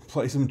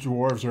 Play some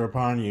dwarves are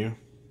upon you.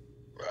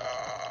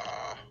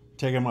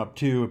 Take them up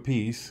 2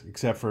 apiece,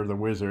 except for the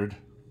wizard.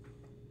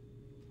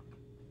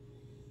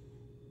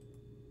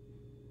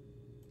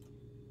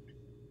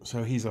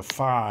 So he's a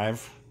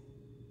 5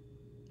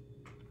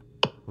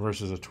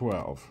 versus a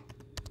 12.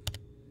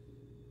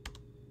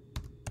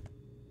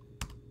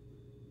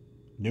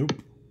 Nope.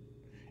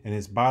 And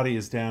his body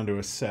is down to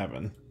a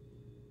 7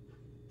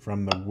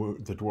 from the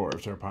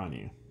dwarves are upon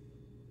you.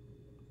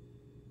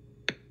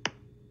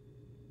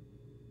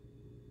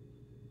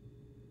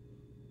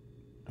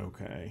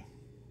 Okay.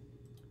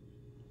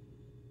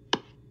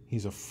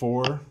 He's a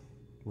 4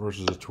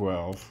 versus a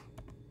 12.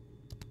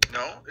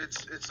 No,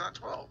 it's not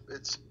 12.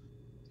 It's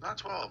not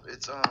 12.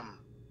 It's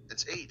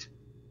 8.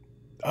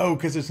 Oh,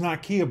 because it's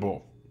not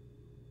keyable.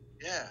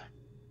 Yeah.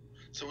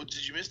 So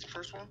did you miss the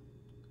first one?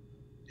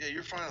 Yeah,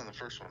 you're fine on the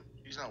first one.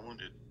 He's not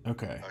wounded.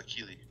 Okay.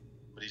 Keely,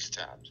 but he's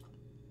tapped.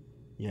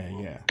 Yeah,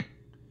 yeah.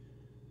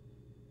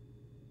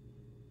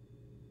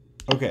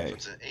 Okay. So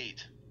it's an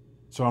 8.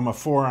 So I'm a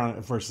 4 on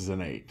it versus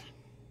an 8.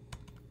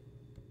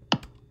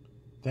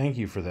 Thank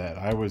you for that.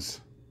 I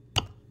was...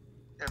 Yeah,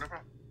 no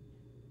problem.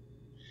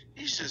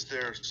 He's just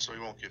there so he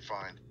won't get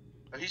fined.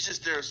 He's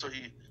just there so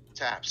he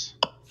taps.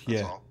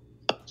 That's all.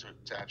 So it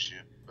taps you,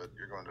 but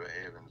you're going to a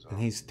haven. So. And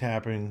he's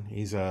tapping.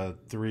 He's a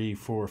 3,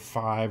 4,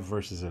 5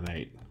 versus an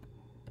 8.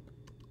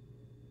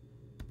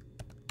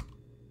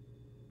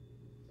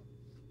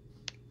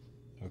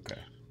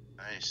 Okay.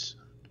 Nice.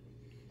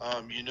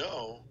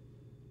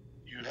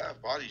 You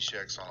have body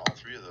checks on all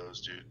 3 of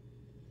those, dude,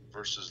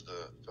 versus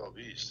the Fell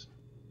Beast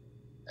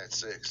at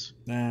 6.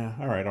 Nah,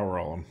 all right, I'll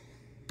roll them.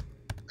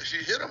 If you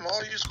hit them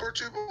all, you score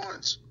 2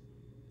 points.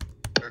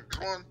 There's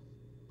 1.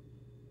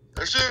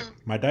 There's 2.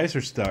 My dice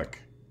are stuck.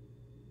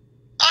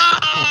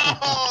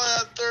 Oh,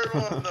 that third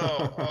one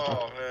though.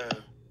 Oh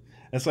man.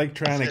 It's like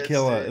trying to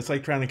kill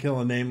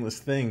a nameless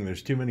thing.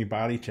 There's too many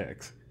body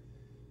checks.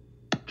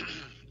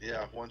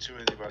 Yeah, one too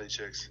many body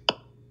checks.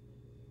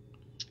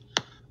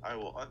 I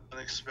will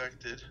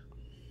unexpected.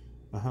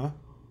 Uh-huh.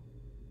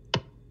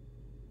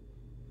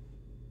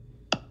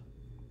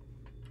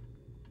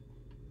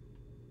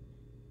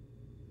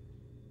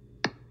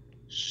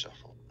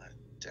 Shuffle that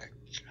deck.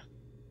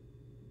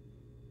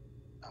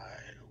 I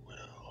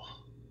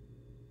will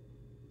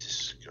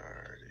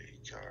discard a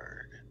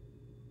card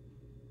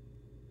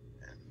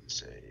and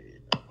say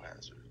no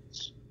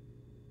hazards.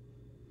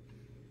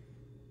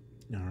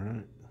 All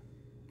right.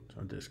 So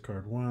I'll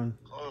discard 1.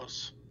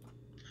 Close.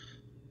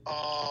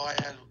 Oh, I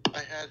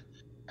had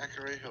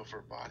Acarejo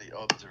for body.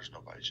 Oh, but there's no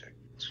body check.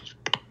 Excuse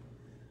me.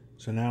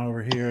 So now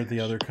over here,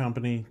 the other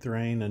company,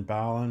 Thrain and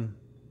Balin,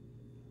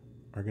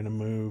 are going to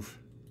move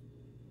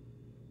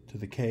to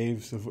the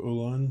caves of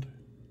Ulund.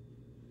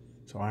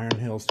 So Iron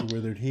Hills to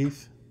Withered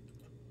Heath.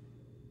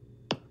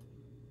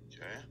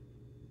 Okay.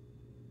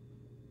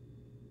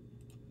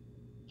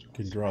 I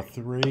can draw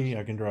 3.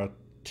 I can draw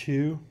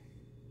 2.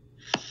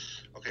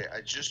 Okay,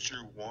 I just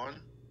drew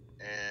 1,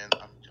 and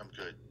I'm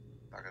good.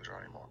 Not gonna draw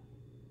anymore.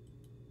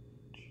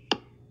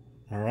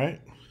 All right.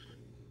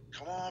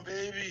 Come on,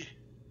 baby.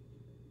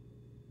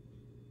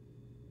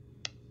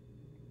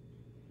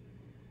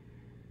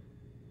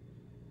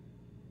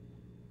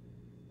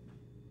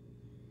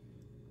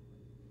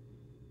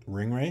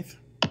 Ringwraith.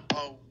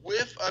 A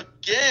whiff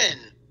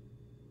again.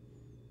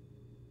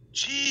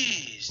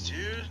 Jeez,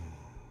 dude.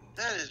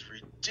 That is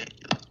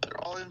ridiculous. They're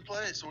all in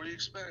place. So what do you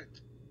expect?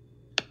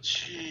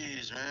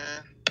 Jeez,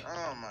 man.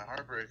 Oh, my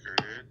heartbreaker,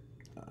 dude.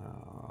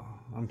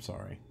 I'm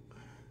sorry.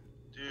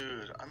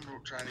 Dude, I'm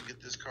trying to get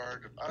this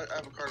card. I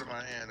have a card in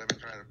my hand. I've been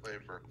trying to play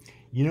it for.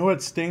 You know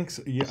what stinks?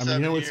 I mean, you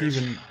know what's years.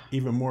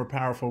 even more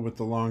powerful with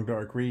the Long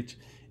Dark Reach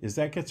is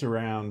that gets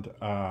around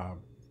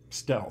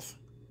stealth.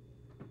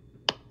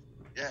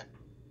 Yeah.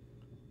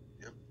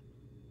 Yep.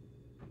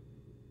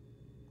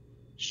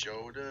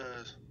 Sure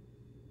does.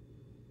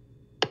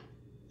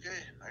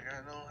 Okay, I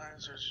got no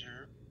hazards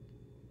here.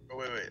 Oh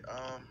wait.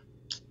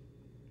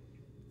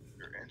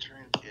 You're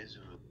entering caves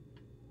of.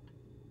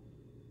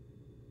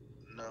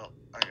 No,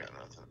 I got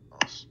nothing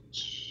else.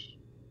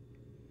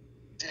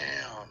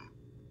 Damn.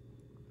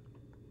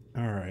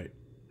 All right.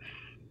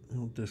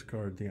 We'll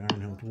discard the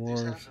Iron Hill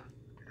Dwarves.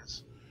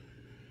 Yes.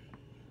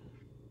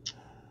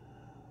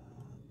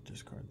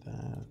 Discard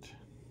that.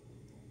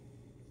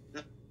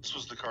 This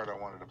was the card I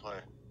wanted to play.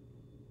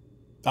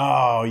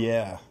 Oh,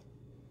 yeah.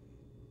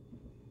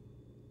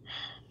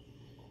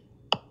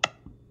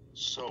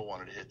 So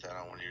wanted to hit that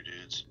on one of your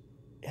dudes.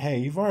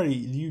 Hey,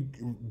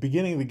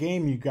 beginning of the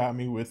game, you got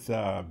me with,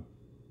 it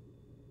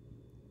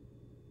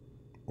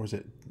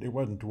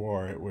wasn't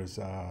Dwar, it was,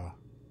 I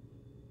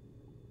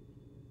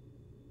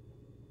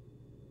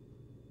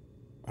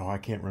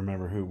can't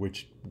remember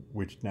which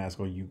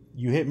Nazgul.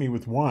 You hit me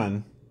with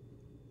 1.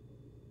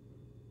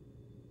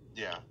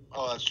 Yeah.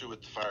 Oh, that's true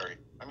with the fiery.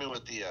 I mean,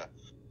 with the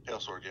Pale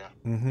Sword, yeah.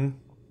 Mm-hmm.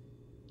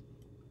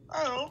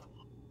 I don't know.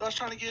 I was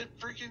trying to get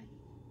freaking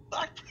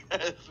Black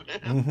Breath, man.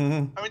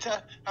 Mm-hmm. How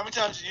many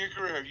times in your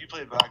career have you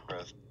played Black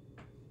Breath?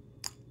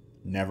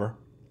 Never.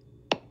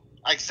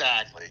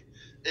 Exactly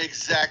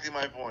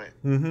my point.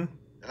 Mm-hmm.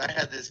 And I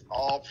had this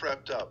all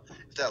prepped up.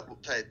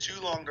 If I had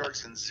 2 long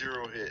darks and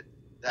 0 hit,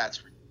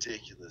 that's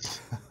ridiculous.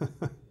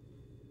 Are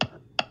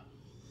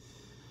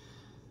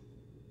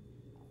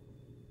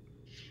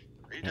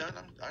you done?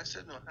 I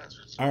said no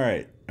hazards. All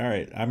right.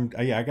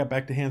 I got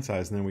back to hand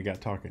size, and then we got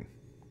talking.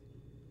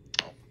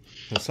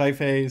 So side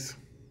phase.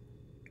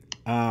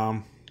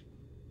 We're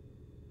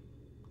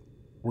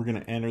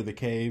gonna enter the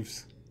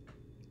caves.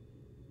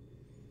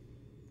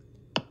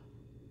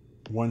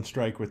 1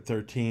 strike with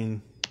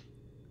 13.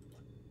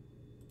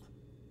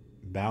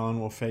 Balin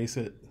will face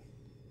it.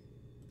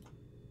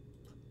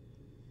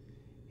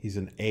 He's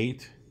an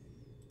 8.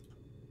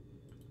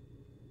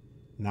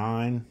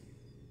 9.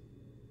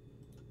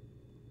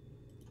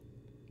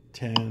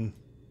 10.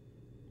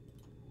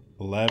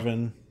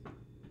 11.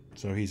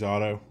 So he's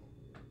auto.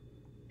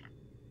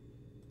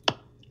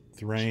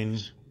 Thrain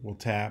will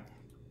tap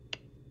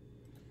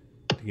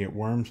to get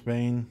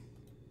Wormsbane.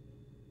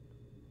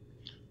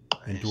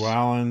 Nice. And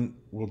Dwalin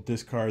will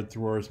discard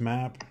Thror's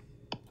map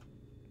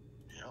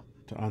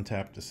to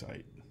untap the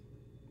site.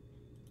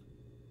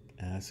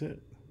 And that's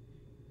it.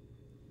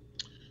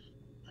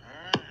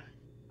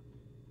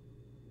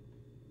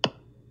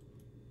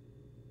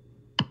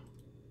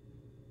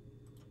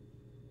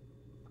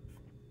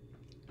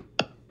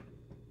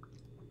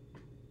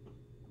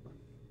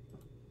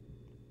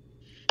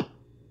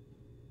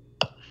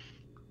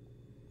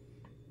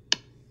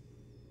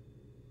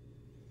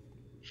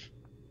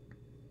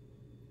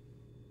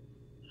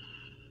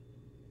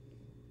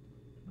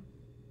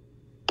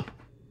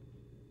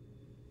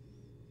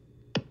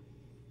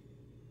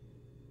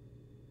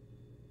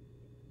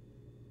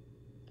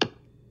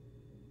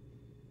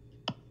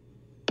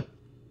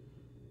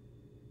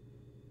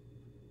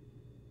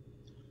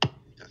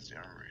 That's the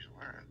armor he's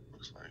wearing.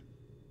 Looks like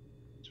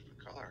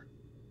different color.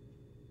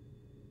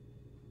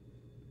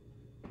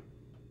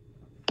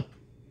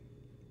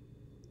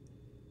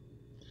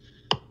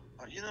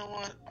 You know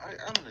what?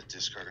 I'm gonna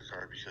discard a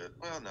card because,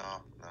 well, no.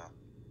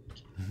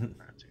 I'm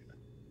not doing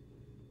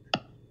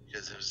that.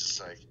 Because it was just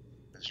like,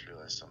 I just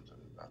realized something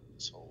about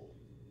this whole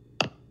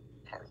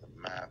part of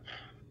the map.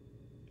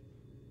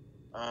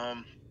 Yeah.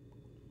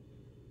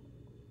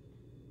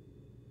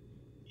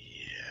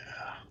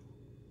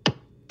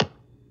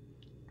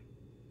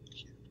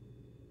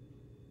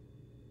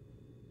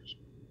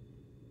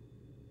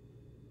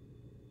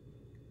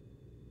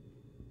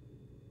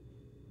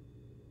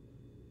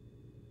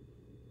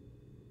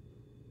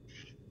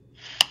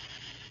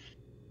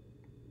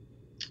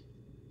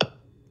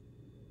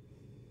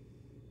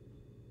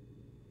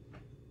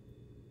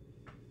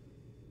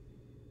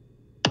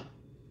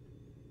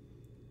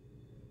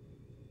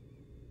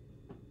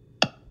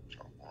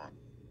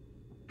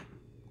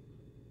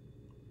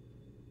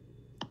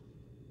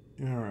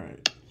 All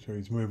right, so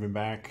he's moving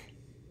back.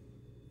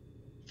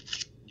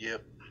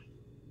 Yep.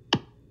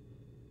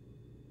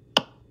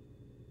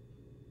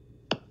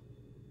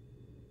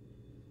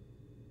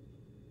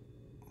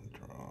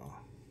 Draw.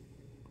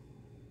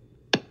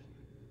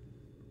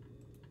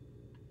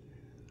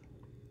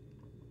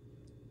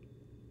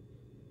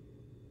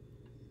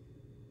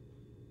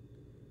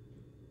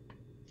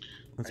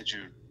 I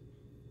drew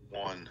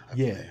one. I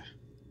yeah. believe.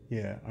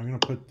 Yeah, I'm going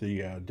to put the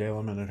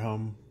Dalaman at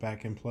home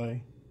back in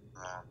play.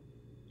 Oh,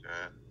 good.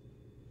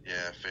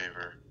 Yeah,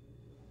 favor.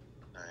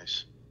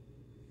 Nice.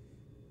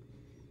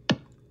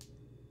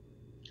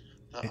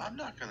 I'm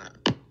not going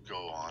to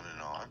go on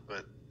and on,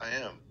 but I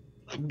am.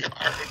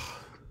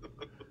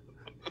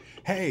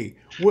 Hey,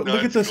 look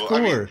at the score.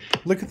 I mean,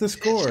 look at the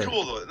score. It's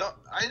cool, though. No,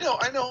 I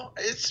know.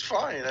 It's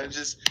fine.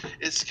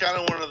 It's kind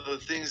of one of the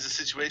things, the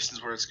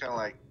situations where it's kind of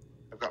like,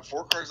 I've got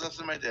 4 cards left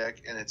in my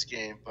deck, and it's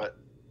game, but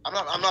I'm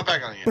not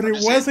back on you. But it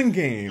wasn't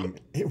game.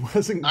 It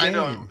wasn't game. I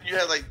know. You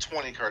had like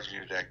 20 cards in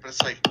your deck, but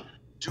it's like,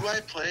 do I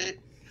play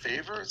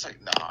favor? It's like,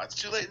 nah, it's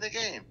too late in the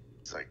game.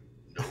 It's like,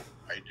 no,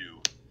 I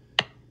do.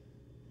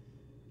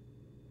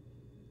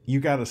 You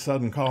got a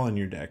sudden call in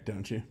your deck,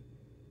 don't you?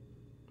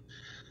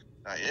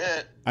 Not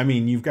yet. I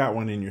mean, you've got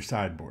one in your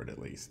sideboard at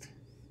least.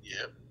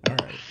 Yep. All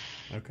right.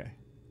 Okay.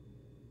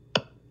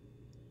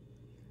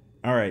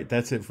 All right,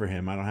 that's it for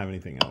him. I don't have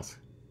anything else.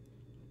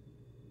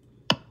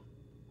 What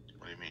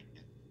do you mean?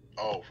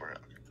 Oh, for him.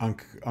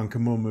 On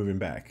Kamul moving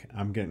back,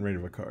 I'm getting rid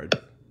of a card.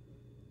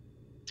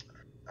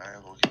 I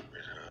will get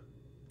rid of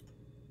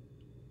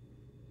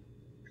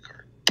a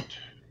card. Okay.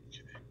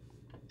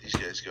 These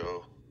guys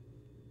go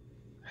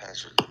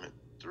hazard limit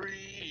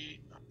 3.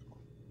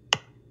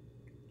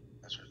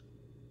 Hazard.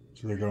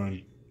 So they're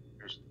going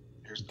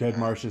here's Dead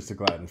Marshes to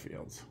Gladden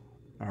Fields.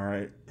 All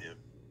right. Yep.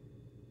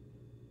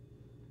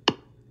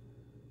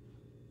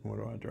 What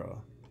do I draw?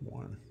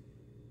 1.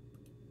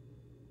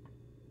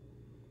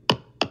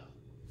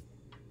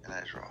 And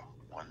I draw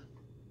 1.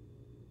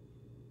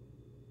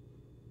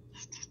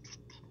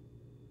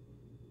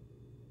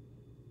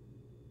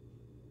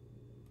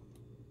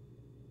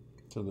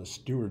 So the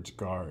Steward's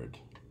Guard.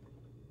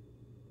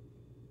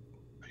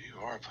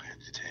 You are playing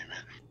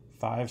Detainment.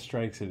 5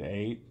 strikes at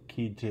 8,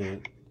 keyed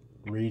to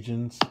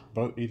regions,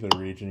 either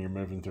region you're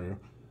moving through,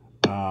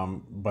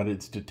 but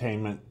it's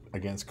Detainment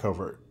against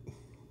Covert.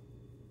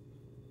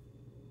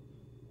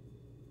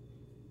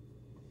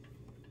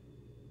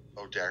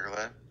 Oh,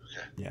 Daggerland?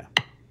 Okay. Yeah.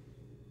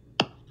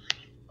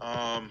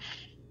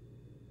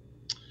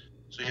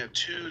 So you have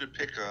 2 to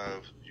pick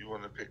of. You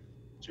want to pick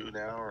 2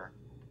 now, or?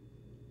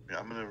 Yeah,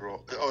 I'm gonna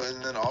roll. Oh,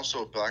 and then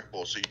also Black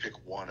Bolt. So you pick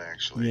 1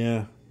 actually.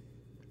 Yeah.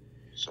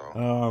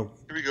 So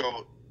here we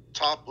go.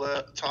 Top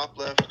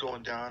left,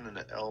 going down in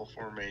the L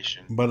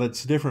formation. But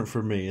it's different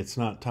for me. It's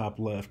not top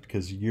left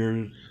because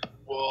you're.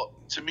 Well,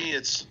 to me,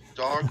 it's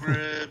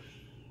Dogrib.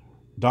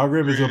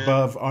 Dogrib is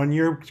above on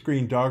your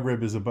screen.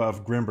 Dogrib is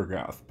above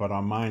Grimbergoth, but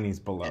on mine he's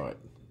below it.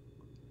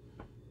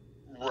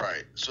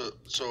 Right. So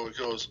it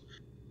goes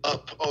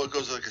up. Oh, it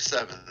goes like a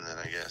 7 then,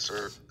 I guess,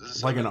 or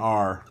like an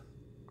R.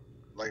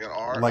 Like an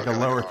R? Like okay,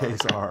 a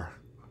lowercase R.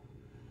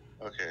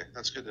 Okay,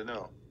 that's good to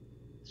know.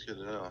 It's good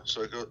to know.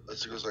 So it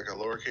goes like a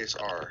lowercase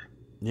R.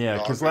 Yeah,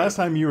 because last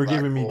time you were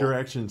giving me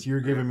directions, you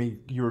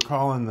were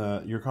calling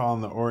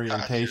the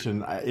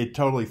orientation. It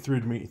totally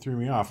threw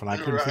me off, and I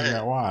couldn't figure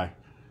out why.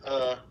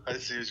 I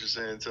see what you're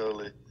saying.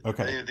 Totally.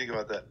 Okay. I didn't even think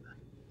about that.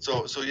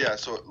 So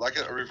like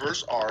a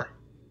reverse R,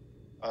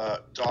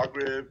 dog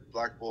rib,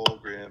 black bull,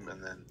 grim,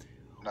 and then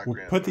not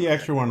grim. Put the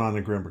extra one on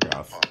the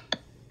Grimbergoth.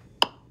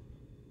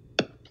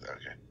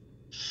 Okay.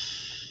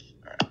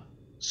 All right.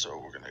 So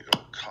we're gonna go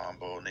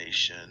combo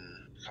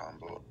nation,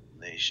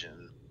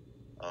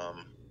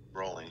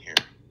 rolling here.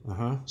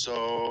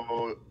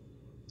 So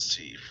let's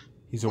see.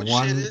 He's a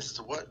 1. Shit is? It's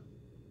a what?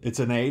 It's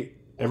an 8.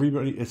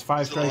 Everybody, it's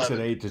 5 strikes at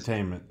 8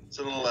 detainment. It's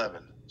an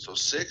 11. So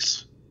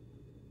 6.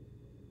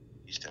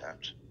 He's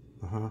tapped.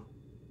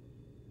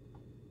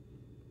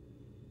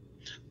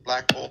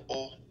 Black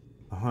bull.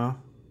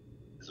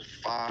 Is a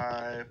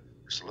 5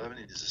 versus 11.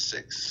 He does a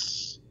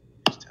 6.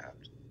 He's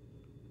tapped.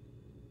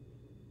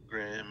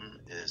 Grim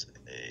is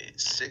a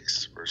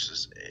 6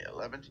 versus a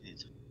 11. He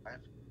needs a 5.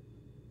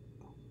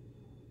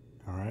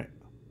 All right.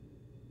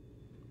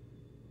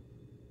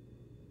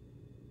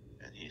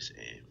 And he's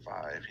a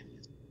 5. He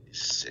needs a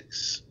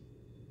 6.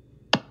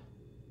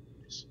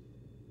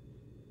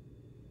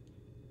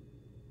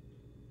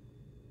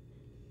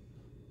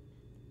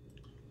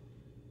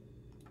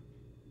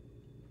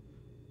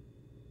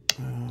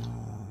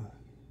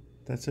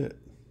 That's it.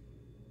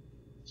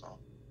 That's all.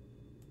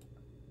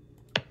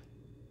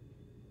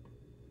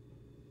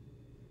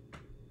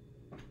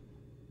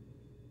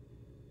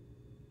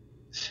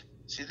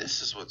 See,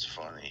 this is what's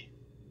funny.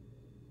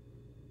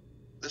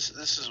 This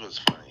is what's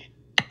funny.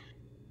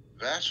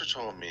 Vassar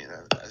told me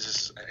that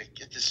I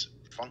get this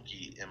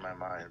funky in my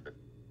mind, but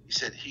he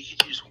said he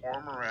could use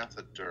Hormorath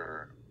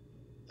Dur,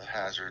 the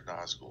Hazard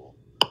Nazgul,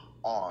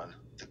 on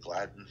the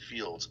Gladden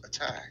Fields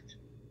attack.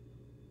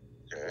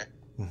 Okay.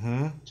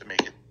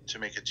 To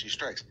make it 2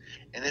 strikes,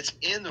 and it's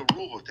in the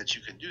rulebook that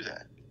you can do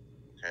that.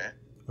 Okay.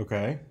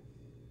 Okay.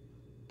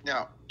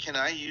 Now, can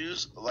I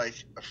use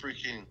like a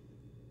freaking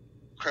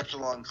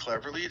Kreptalon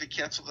Cleverly to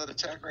cancel that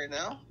attack right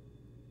now?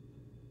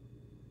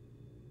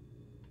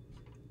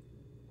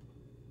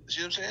 See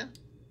what I'm saying?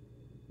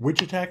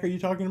 Which attack are you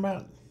talking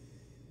about?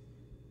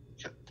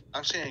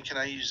 I'm saying, can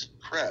I use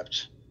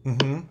Krept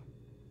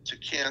to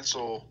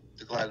cancel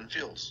the Gladden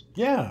Fields?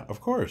 Yeah, of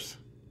course.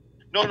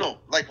 No,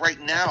 like right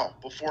now,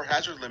 before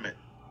hazard limit.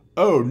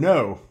 Oh,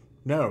 no,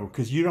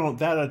 because you don't.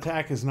 That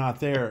attack is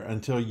not there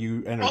until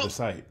you enter the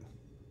site.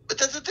 But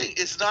that's the thing;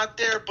 it's not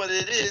there, but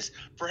it is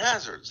for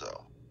hazards,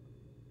 though.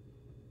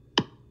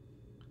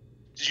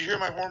 Did you hear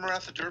my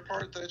Hormorath Dur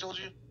part that I told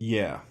you?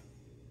 Yeah.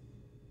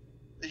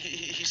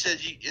 He said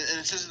and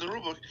it says in the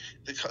rulebook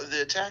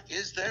the attack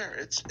is there.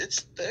 It's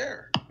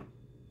there.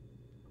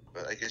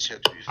 But I guess you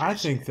have to be.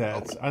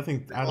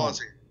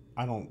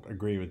 I don't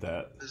agree with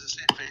that. Does it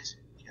say face?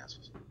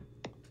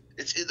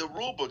 It's in the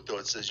rule book, though.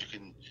 It says you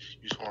can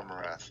use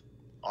Hormorath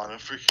on a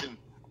freaking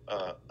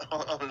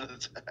on an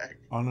attack.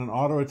 On an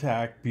auto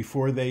attack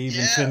before they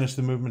even finish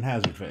the movement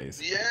hazard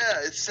phase. Yeah,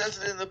 it says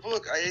it in the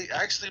book. I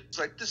actually was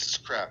like, this is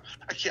crap.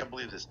 I can't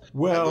believe this.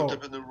 Well, I looked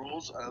up in the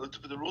rules, and it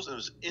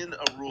was in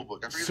a rule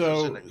book. I forget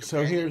so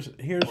if it was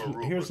in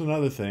a here's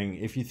another thing.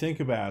 If you think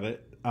about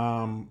it,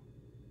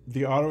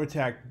 the auto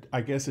attack,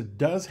 I guess it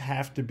does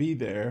have to be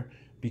there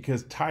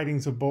because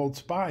Tidings of Bold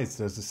Spies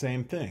does the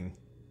same thing.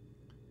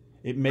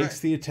 It makes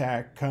the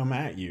attack come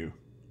at you.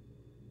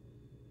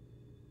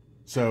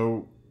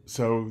 So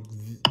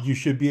you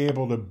should be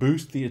able to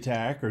boost the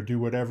attack or do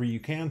whatever you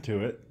can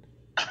to it.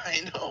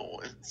 I know.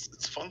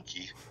 It's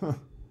funky. All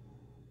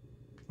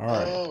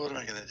right. Oh, what am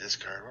I going to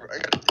discard? I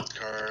got to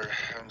discard.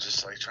 I'm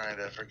just like trying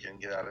to freaking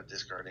get out of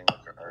discarding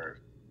a card.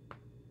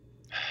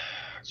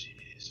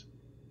 Jeez.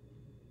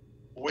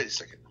 Wait a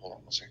second. Hold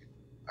on 1 second.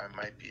 I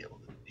might be able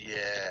to.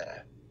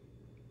 Yeah.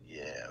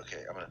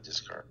 Okay. I'm going to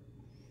discard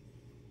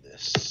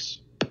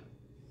this.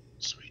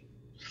 Sweet.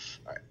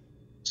 All right.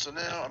 So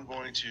now I'm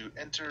going to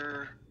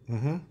enter.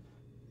 And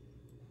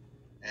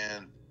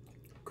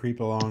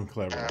creep along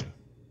cleverly.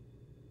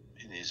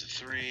 He needs a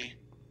 3.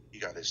 He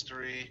got his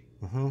 3.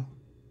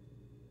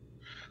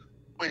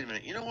 Wait a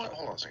minute. You know what?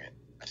 Hold on a second.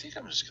 I think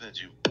I'm just going to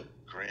do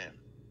Grim.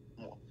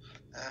 Hold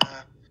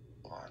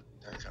on.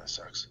 That kind of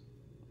sucks.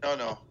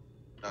 No.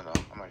 I'm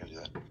not going to do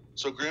that.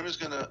 So Grim is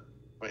going to.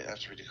 Wait, I have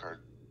to read the card.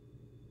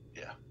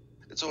 Yeah.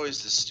 It's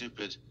always this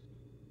stupid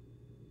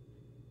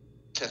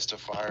test of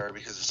fire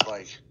because it's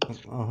like.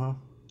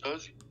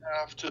 Does he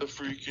have to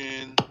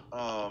freaking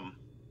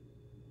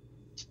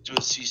do a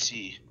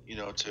CC,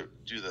 to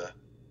do the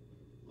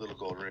little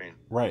gold ring?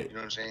 Right. You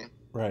know what I'm saying?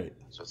 Right.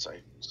 So it's like,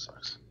 it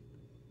sucks.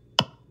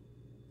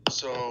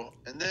 So,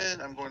 and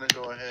then I'm going to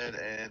go ahead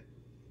and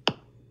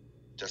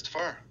test of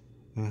fire.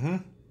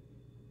 And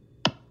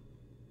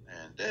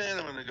then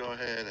I'm going to go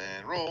ahead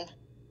and roll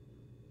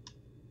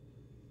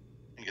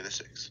and get a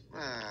 6.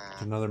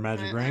 Another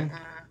magic ring?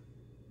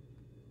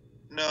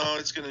 No,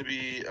 it's going to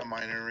be a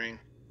minor ring.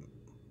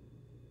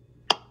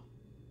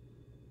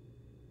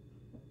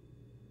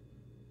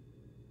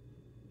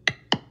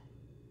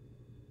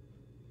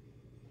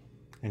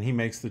 And he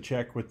makes the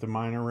check with the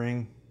minor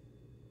ring.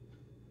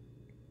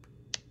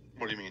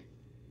 What do you mean?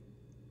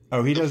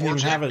 Oh, he doesn't even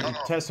have it. No.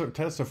 Test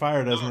of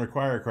fire doesn't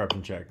require a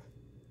corruption check.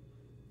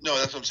 No,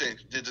 that's what I'm saying.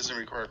 It doesn't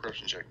require a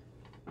corruption check.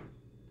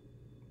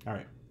 All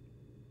right.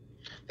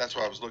 That's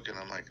why I was looking.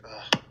 I'm like,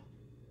 ugh.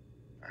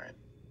 All right.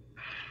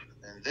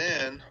 And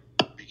then,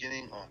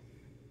 beginning on...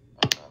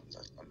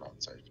 I'm not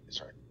inside.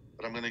 Sorry.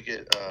 But I'm going to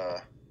get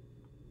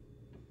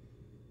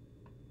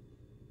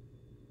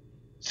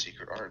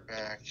secret art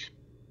back.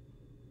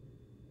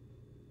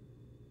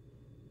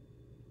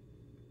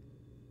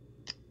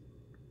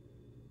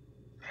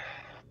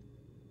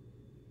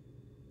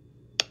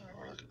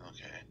 We're looking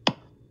okay.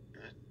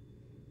 Good.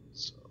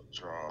 So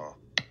draw.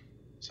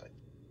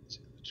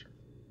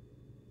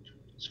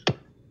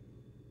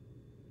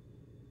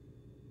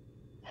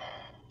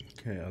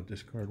 Okay, I'll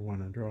discard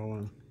one and draw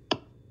one.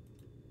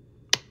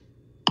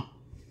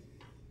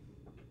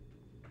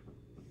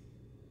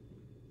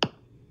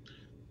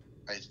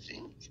 I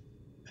think.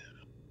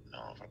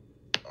 No.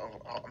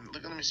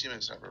 Let me see my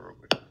number real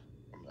quick.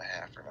 I'm a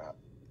half or not.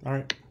 All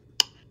right.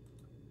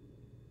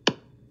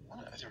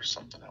 There was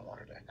something I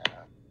wanted to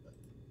have.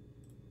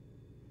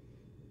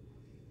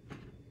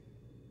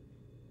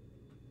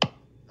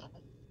 No.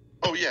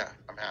 Oh yeah,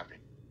 I'm happy.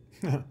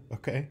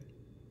 Okay.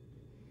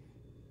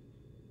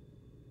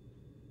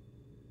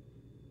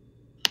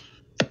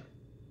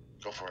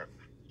 Go for it.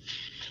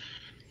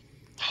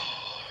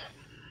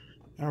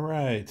 All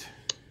right.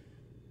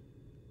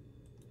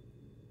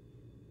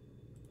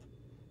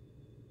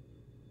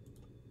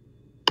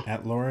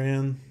 At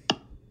Lorien,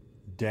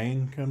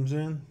 Dane comes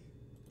in.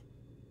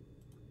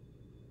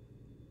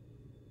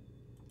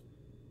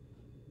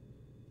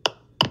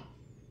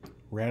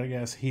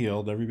 Radagast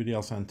healed. Everybody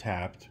else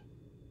untapped.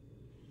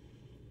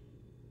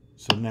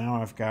 So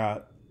now I've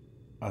got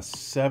a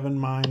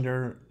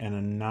 7-minder and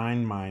a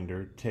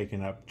 9-minder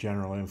taking up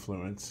general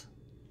influence.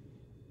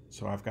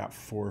 So I've got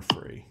 4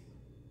 free.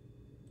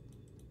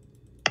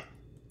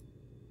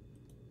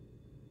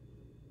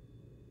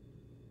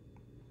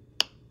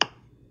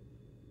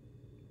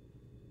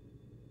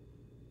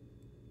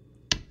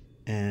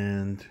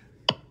 And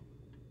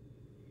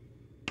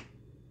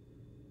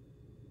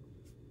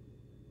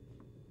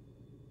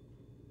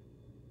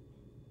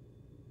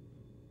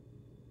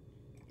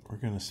we're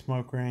going to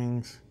smoke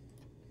rings.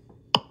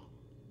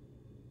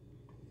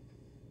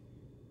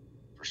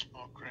 For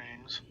smoke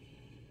rings.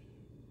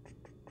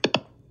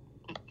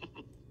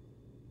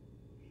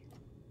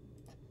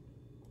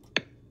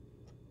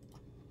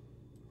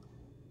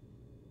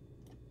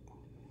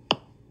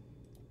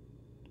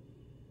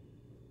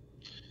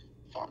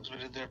 Fog's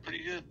been in there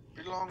pretty good,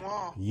 pretty long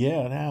while.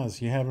 Yeah, it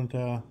has. You haven't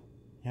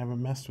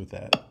messed with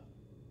that.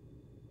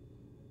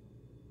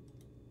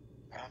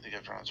 I don't think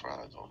I've drawn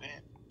Twilight the whole game.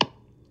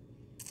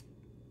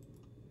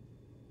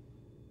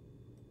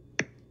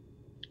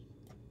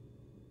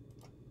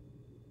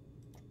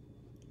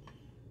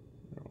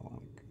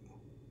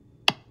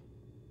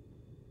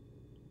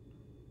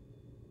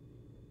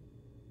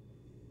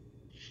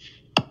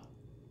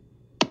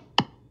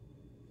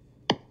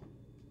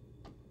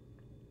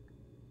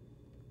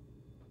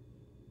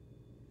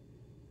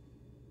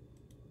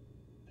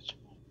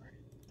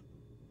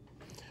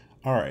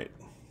 All right.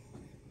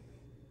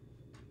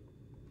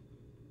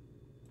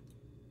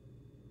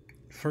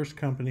 First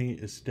company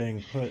is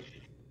staying put.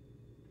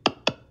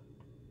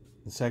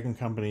 The second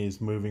company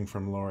is moving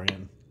from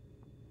Lorien.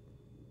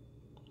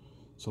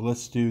 So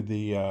let's do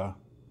the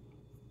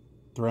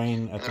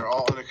Thrain. They're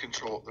all under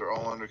control. They're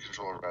all under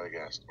control of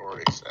Radagast, or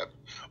except,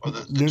 or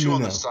the two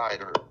on the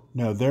side are.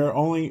 No, they're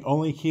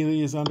only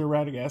Keeley is under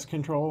Radagast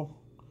control.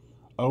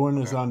 Owen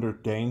is under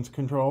Dane's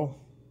control.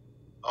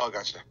 Oh,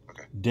 gotcha.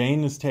 Okay.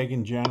 Dane is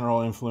taking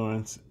general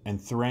influence, and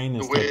Thrain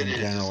is taking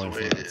general influence.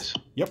 The way it is.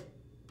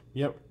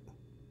 Yep.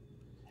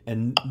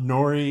 And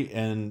Nori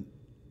and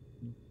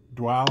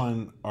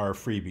Dwalin are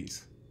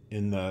freebies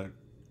in the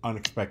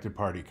unexpected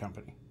party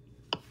company.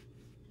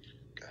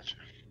 Gotcha.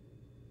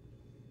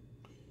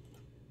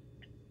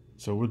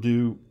 So we'll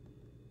do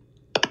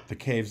the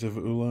Caves of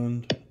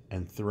Ulund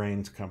and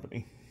Thrain's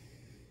company.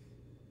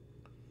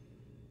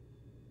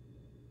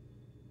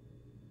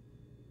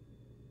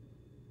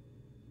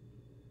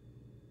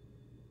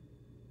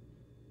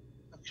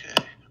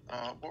 Okay.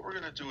 What we're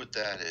going to do with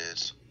that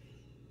is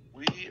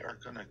we are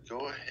going to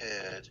go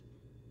ahead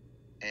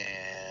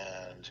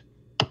and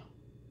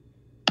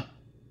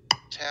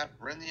tap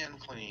Rend the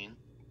Unclean.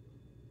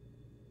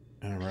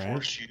 All right.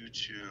 Force you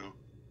to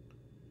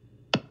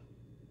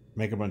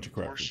make a bunch of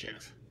corruption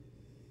checks.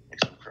 Make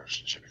some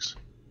corruption checks.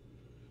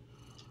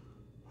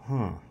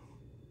 Huh.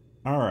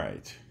 All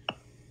right.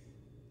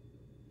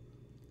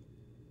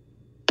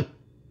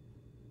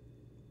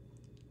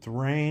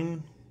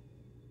 Thrain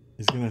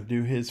is going to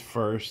do his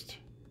first.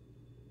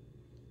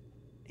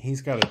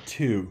 He's got a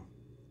 2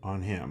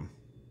 on him.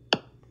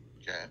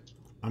 Okay.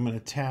 I'm going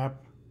to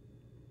tap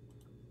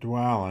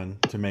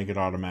Dwalin to make it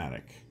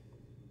automatic.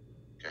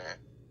 Okay.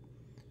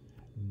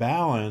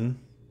 Balin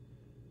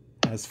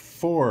has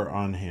 4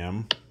 on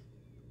him.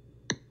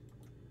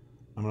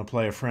 I'm going to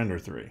play a friend or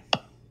 3.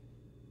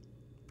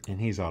 And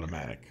he's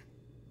automatic.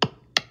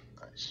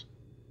 Nice.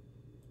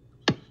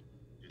 Good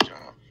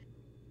job.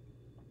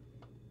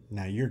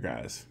 Now your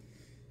guys.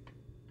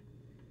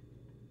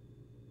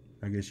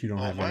 I guess you don't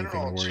have anything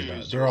to worry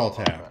about. They're all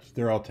tapped.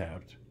 They're all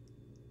tapped.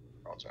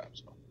 All tapped.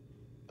 So.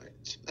 Okay.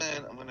 So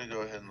then I'm going to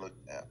go ahead and look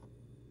at.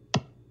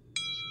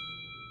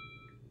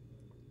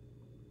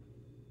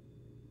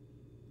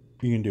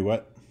 You can do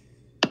what?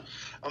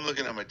 I'm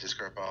looking at my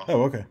discard pile.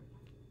 Oh, okay.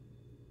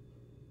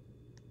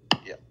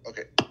 Yeah,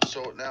 okay.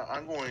 So now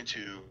I'm going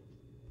to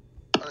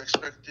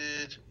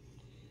unexpected.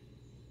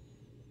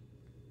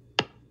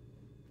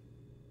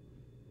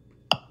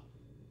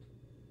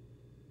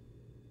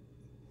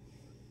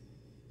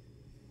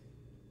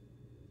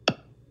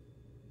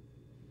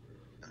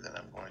 And then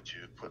I'm going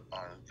to put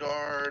on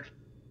guard.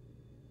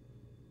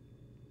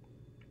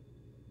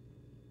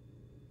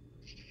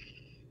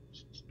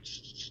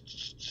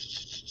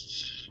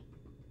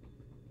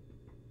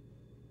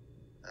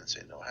 And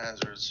say no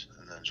hazards,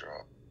 and then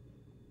draw.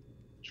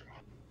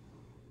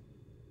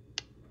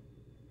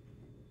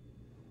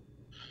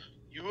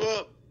 You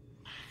up?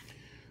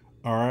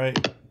 All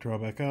right, draw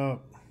back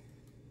up.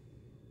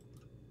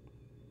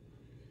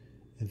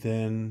 And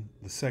then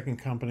the second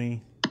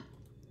company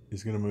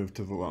is going to move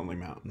to the Lonely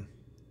Mountain.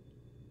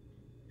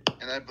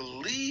 And I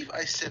believe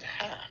I said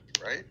half,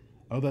 right?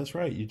 Oh, that's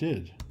right, you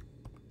did.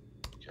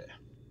 Okay.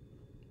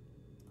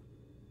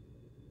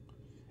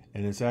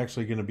 And it's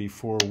actually going to be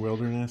 4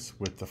 wilderness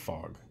with the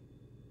fog.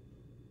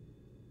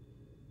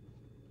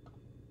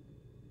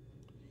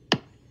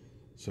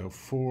 So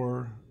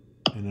 4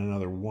 and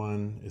another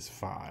 1 is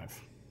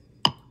 5.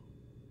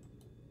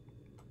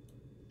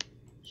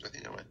 So I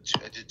think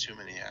I did too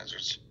many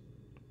hazards.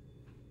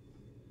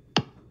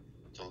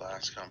 The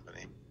last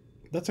company.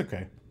 That's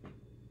okay.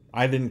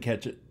 I didn't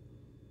catch it.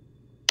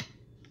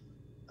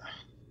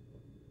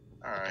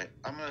 All right,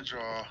 I'm gonna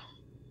draw.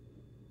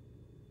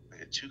 I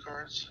get 2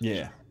 cards.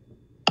 Yeah.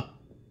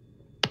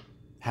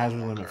 Hazard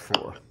limit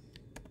 4.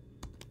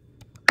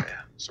 Okay,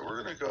 so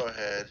we're gonna go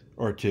ahead.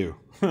 Or 2.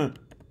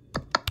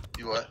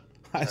 You what?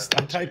 I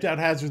typed out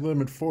hazard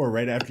limit 4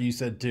 right after you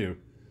said 2.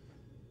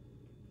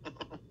 All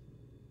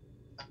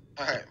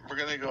right, we're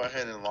gonna go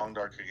ahead and long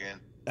dark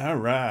again. All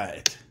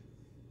right.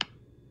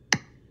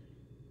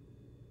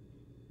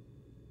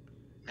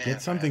 Man,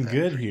 get something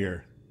good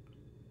here.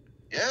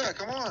 Yeah,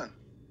 come on.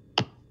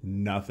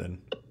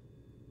 Nothing.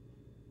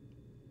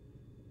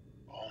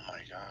 Oh my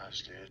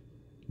gosh, dude.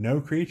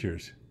 No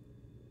creatures.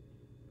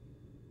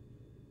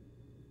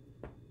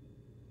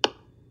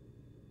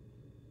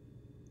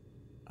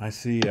 I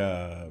see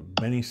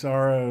Many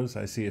Sorrows.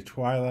 I see a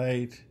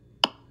Twilight.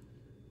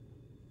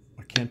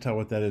 I can't tell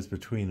what that is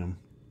between them.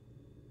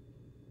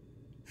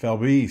 Fell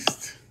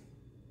Beast.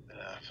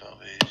 Yeah, Fell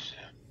Beast.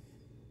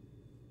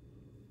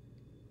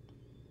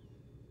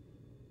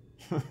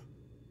 Yeah.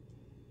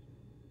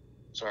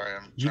 Sorry,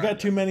 You got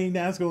too many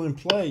Nazgul in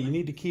play. You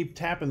need to keep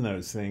tapping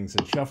those things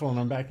and shuffling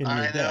them back into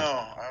your deck. I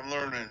know. I'm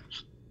learning.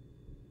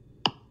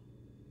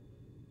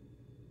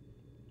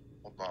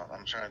 Hold on.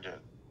 I'm trying to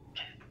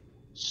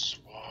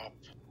swap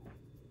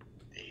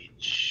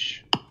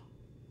H.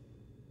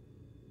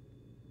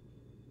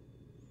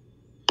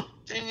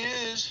 Thing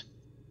is,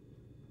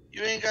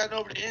 you ain't got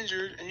nobody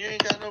injured, and you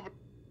ain't got nobody.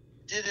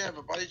 Did have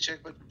a body check,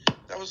 but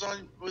that was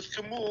on with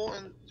Kamul,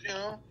 and you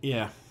know.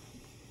 Yeah.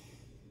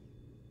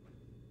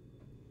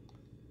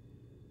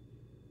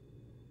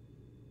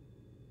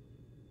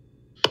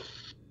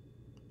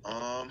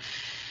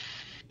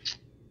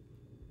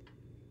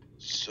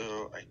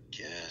 So I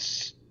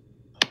guess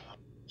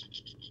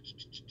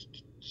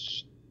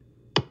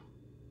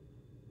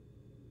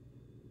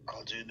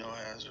I'll do no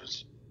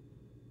hazards.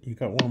 You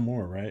got one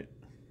more, right?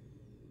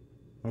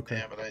 Okay.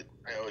 Yeah, but I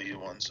owe you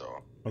one,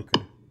 so.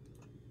 Okay.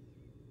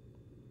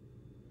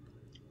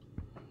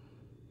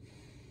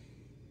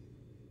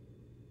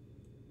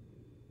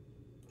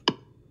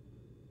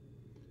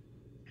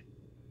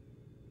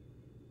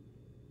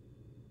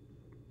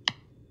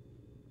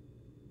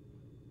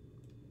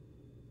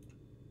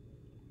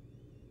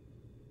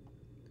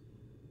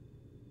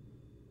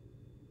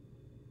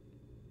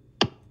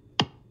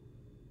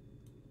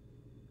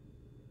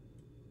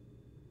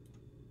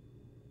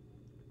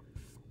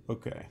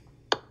 Okay.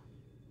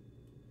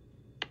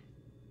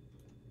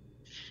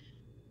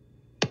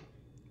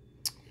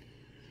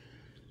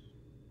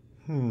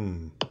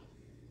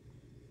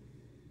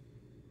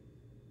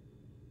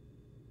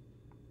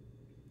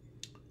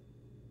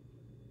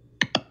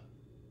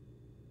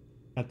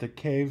 At the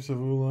Caves of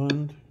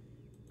Ulund,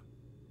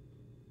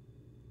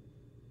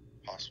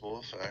 Possible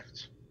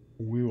effect.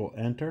 we will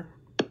enter.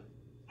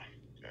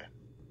 Okay.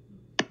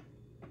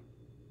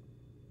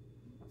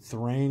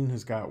 Thrain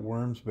has got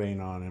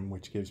Wormsbane on him,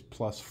 which gives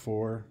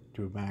 +4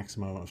 to a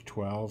maximum of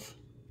 12.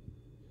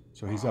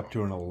 So he's up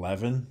to an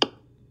 11. Dude,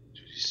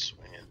 he's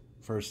swinging.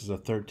 Versus a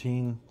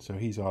 13, so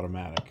he's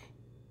automatic.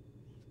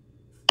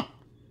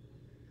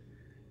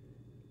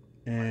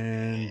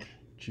 And,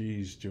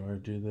 geez, do I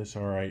do this?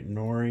 All right,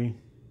 Nori.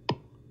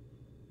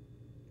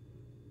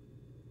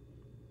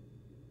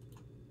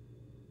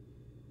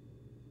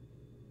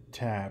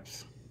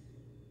 taps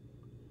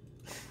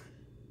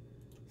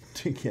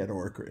to get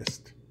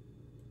Orcrist.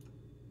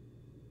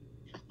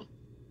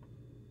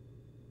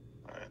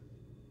 Alright.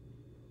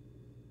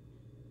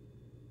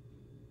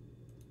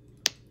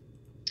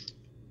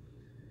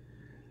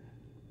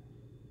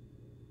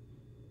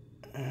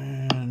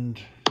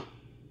 And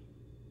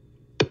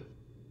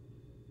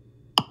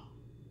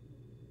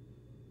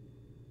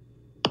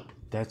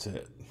that's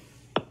it.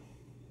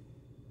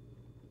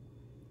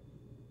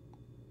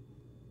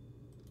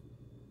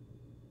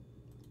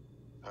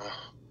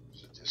 Oh,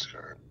 it's a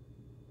discard.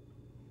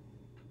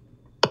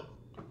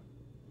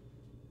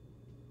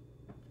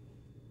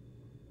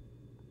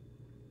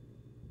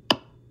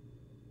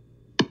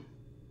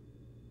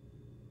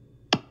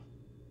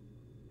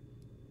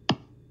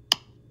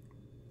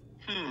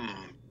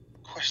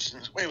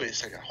 Questions. Wait a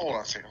second. Hold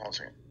on a second.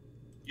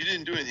 You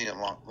didn't do anything at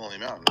Lonely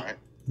Mountain, right?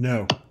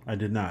 No, I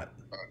did not.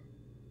 Okay.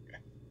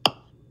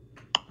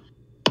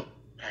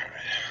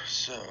 Alright,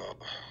 so.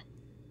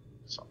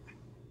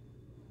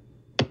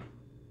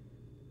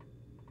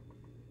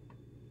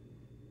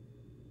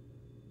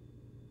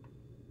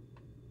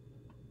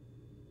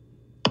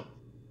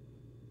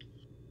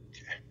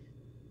 Okay.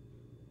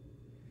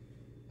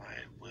 I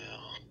will.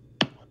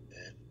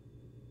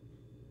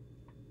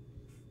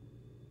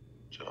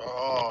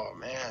 Oh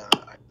man,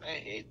 I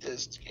hate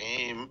this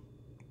game.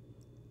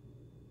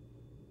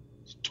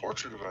 It's a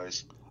torture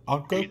device. I'll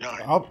go.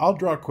 I'll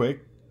draw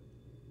quick.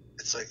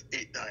 It's like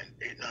 8-9,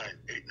 8-9,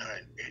 8-9,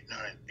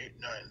 8-9,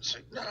 8-9. It's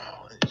like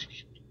no.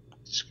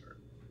 Discard.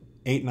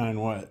 8-9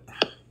 what?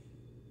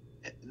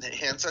 The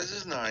hand size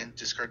is 9.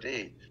 Discard to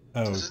 8.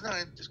 Oh. This is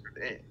 9. Discard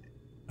to 8.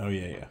 Oh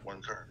yeah.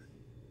 One card.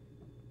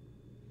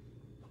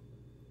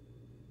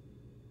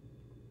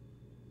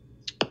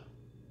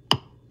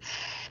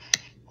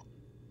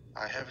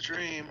 I have a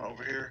dream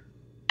over here.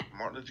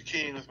 Martin Luther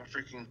King with my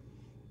freaking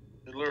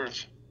Middle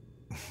Earth.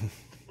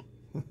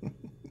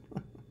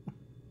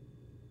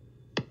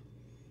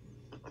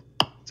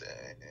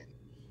 Dang.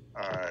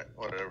 Alright,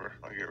 whatever.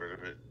 I'll get rid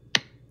of it.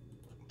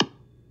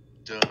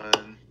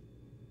 Done.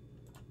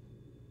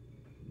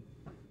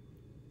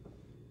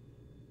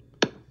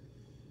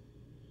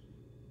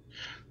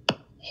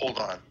 Hold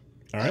on.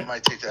 Alright. I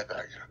might take that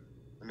back.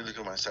 Let me look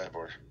at my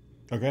sideboard.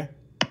 Okay.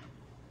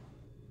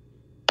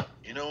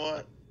 You know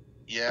what?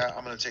 Yeah,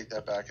 I'm going to take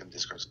that back and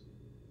discard.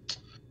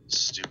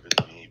 Stupid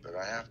me, but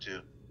I have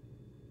to.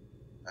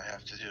 I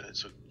have to do it.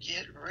 So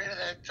get rid of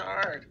that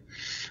card.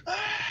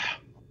 Ah!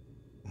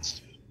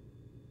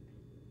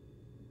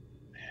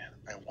 Man,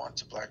 I want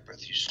to Black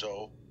Breath you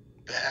so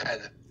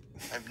bad.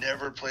 I've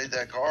never played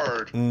that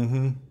card.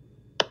 Mm-hmm.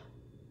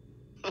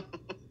 Oh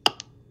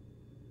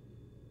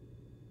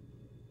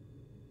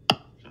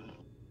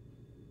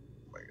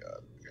my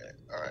god. Okay.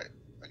 Alright.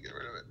 I'll get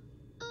rid of it.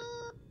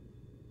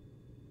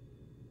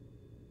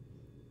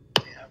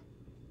 Damn.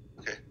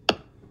 Okay.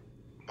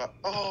 But,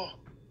 oh.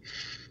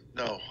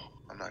 No.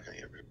 I'm not going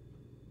to get rid of it.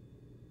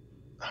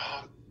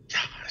 Oh,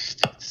 gosh.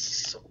 Dude, this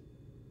is so...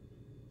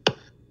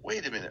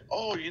 Wait a minute.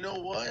 Oh, you know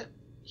what?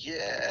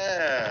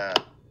 Yeah.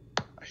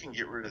 I can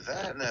get rid of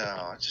that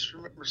now. I just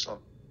remember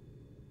something.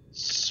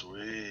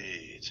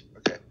 Sweet.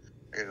 Okay.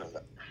 I gotta know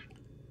that.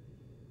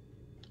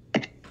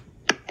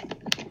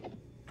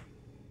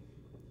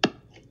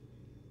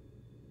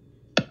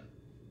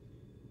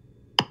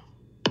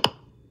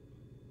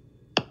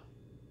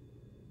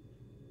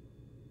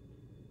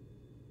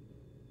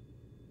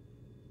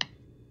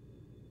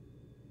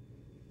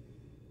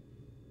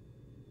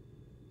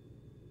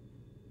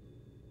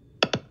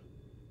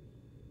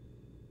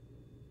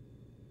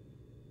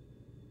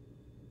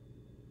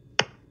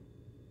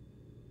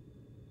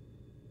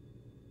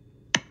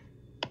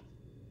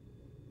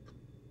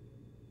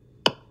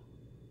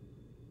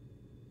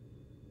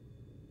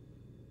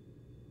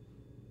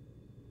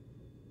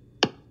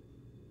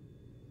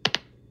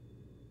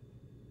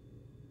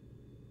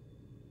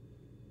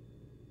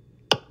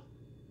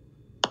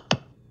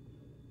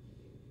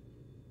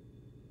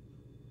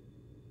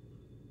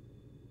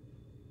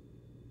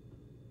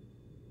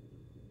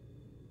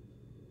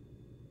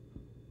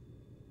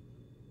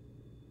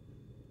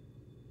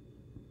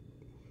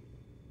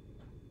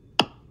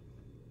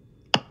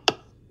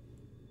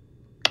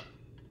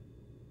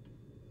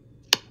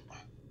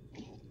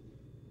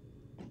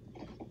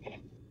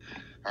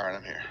 All right,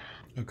 I'm here.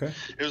 Okay.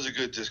 It was a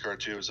good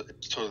discard too. It was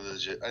totally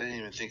legit. I didn't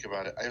even think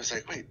about it. I was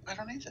like, wait, I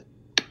don't need it.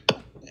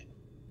 Okay.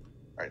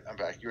 All right, I'm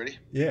back. You ready?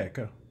 Yeah,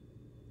 go.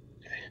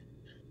 Okay.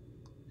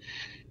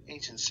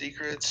 Ancient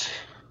Secrets.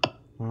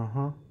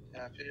 Uh-huh.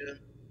 Tap in.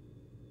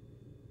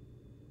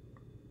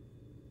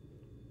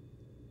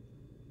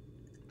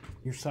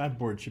 Your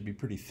sideboard should be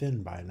pretty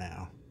thin by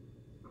now.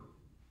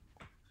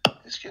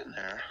 It's getting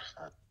there.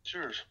 It's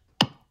yours.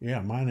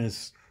 Yeah, mine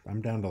is.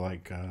 I'm down to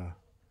like. I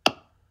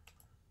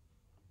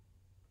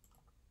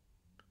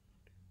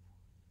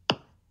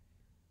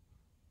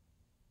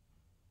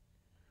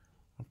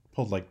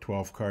pulled like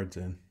 12 cards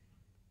in.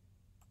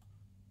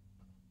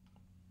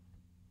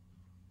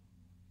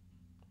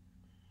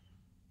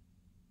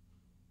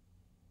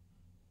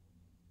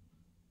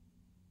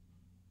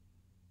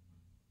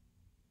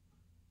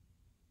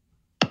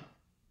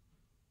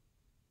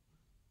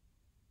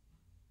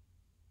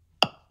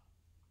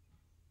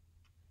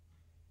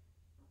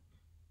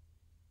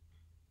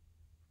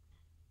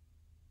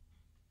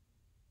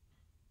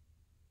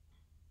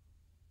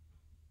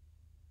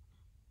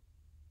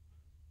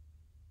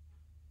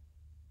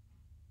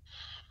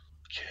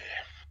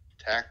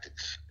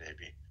 Tactics,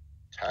 baby.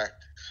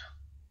 Tactics.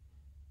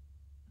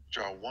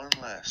 Draw one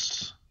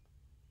less.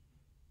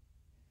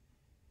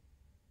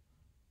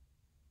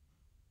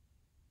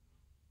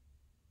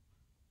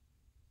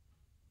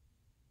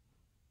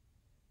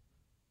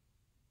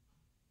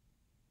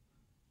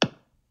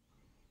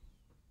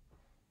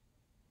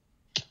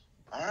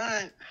 All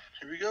right,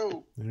 here we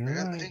go.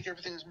 I think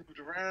everything's moved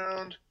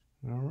around.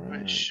 All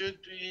right. It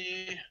should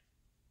be.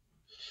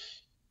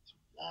 It's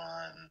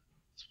 1.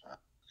 It's 5.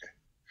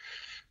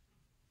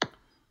 Okay.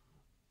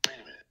 Wait a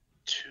minute.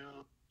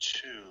 2,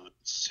 2,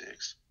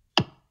 6.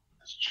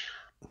 That's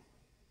true.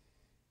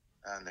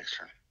 Next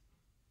turn.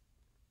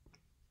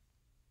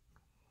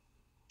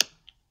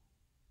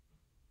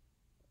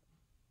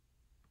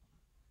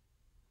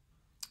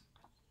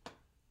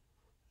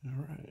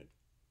 All right.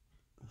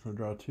 So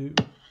draw 2.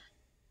 I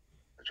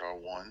draw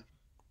 1.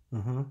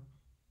 Uh-huh.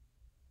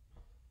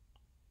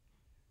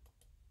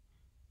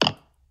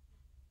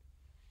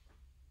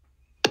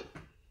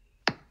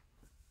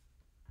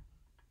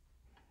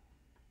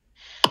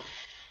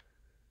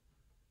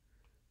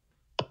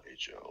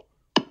 H.O.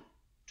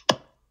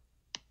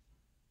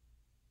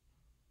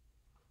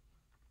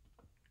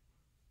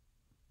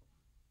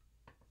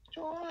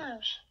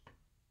 Yours.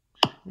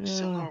 Yeah.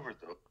 Still over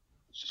though.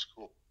 It's just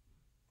cool.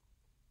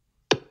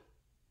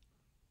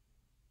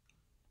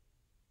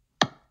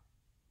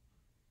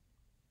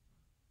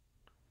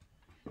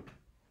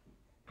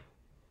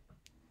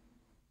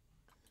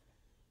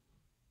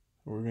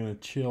 We're going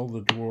to chill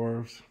the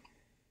dwarves.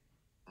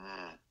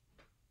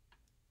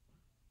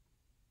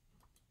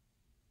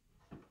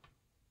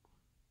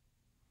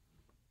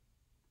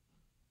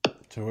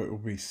 So it will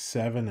be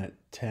 7 at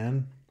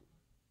 10.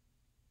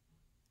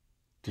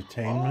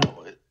 Detainment.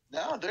 Oh,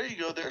 now there you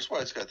go. There's why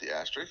it's got the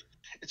asterisk.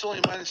 It's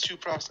only -2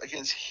 props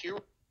against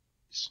heroes.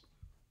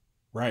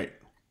 Right.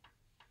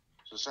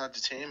 So it's not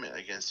detainment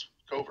against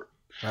covert.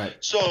 Right.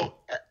 So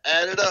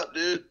add it up,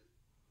 dude.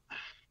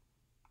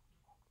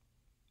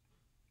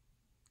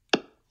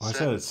 Well, I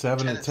said it's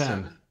 7 at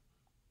 10.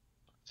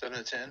 7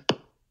 at 10?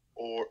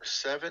 Or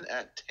 7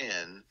 at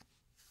 10.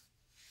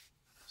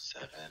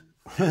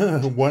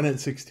 7. 1 at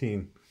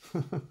 16.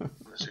 1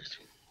 at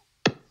 16.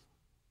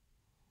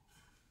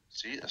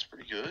 See, that's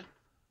pretty good.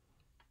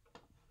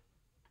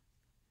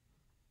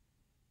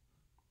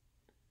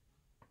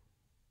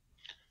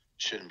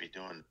 Shouldn't be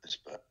doing this,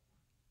 but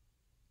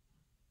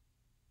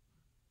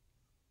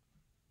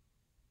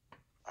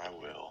I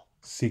will.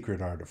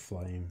 Secret Art of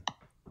Flame.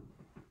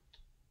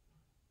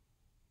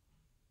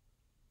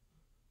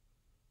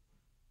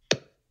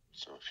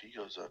 So if he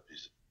goes up, you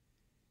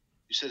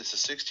said it's a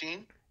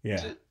 16?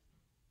 Yeah.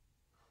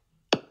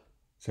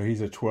 So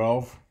he's a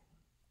 12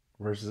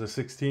 versus a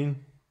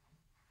 16?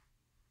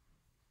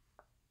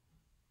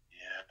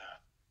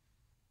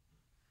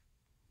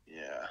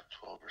 Yeah,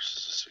 12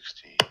 versus a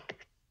 16.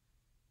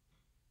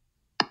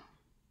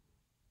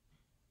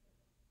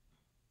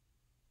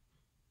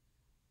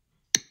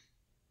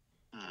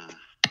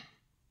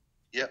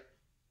 Yep.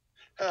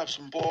 Have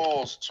some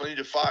balls. So I need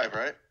a 5,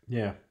 right?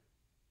 Yeah.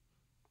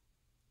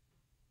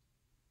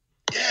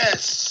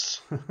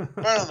 Yes!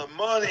 Right on the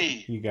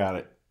money. You got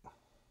it.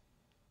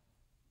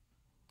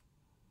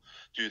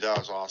 Dude, that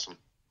was awesome.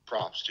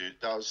 Props, dude.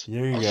 That was,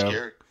 there you go.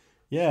 Scared.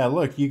 Yeah,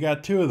 look, you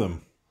got 2 of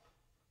them.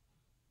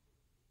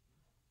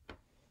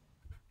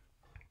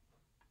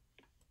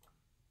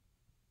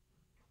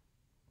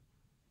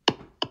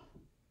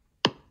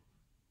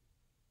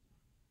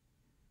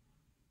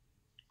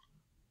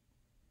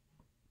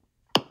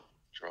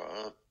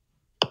 Draw up.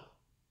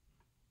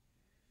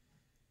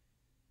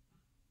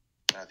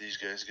 Now these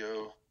guys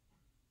go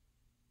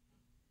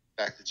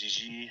back to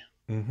GG.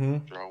 Mm-hmm.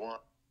 Draw 1.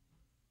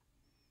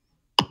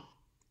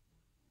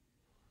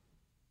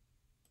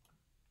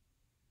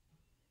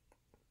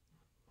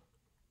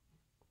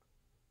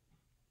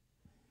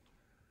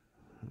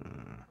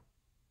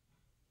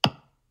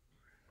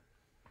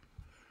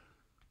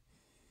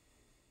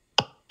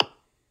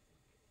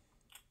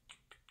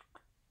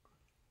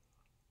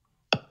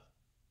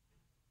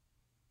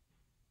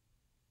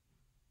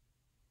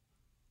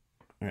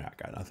 Yeah, I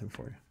got nothing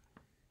for you.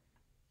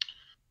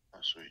 Oh,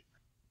 sweet.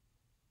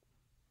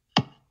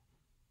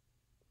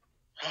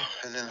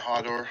 And then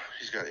Hodor,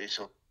 he's got 8.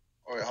 So,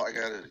 oh, I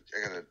gotta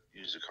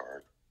use the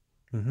card.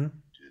 Mm-hmm.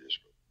 Do this.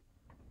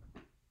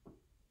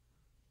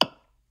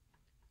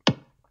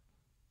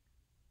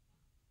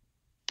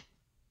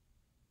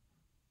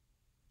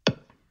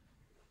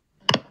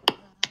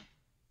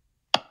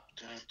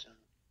 Dun, dun.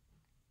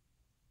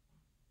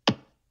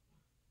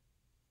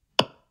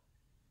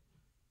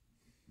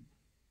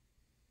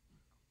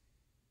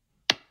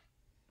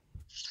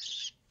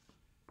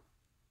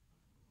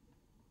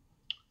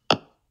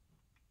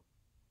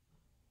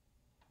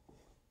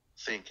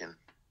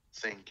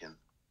 Thinking.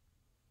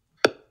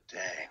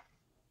 Dang.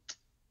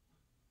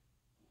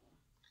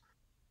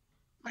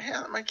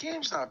 My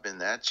game's not been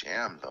that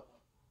jammed though.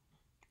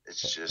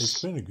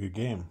 It's been a good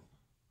game.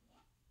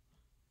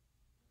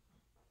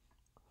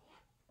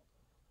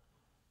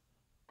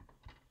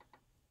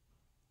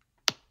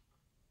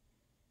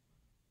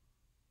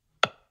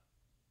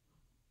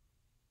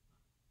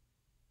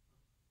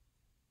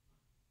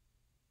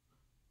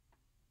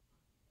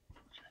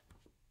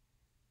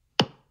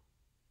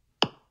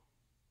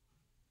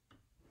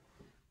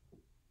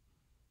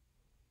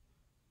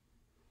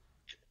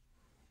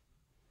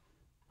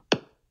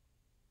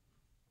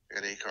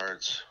 got 8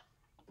 cards.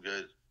 I'm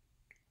good.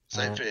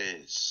 Side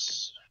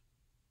phase.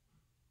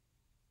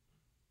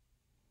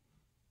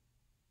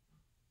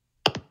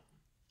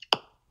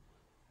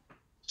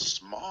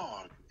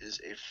 Smog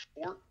is a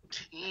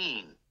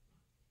 14.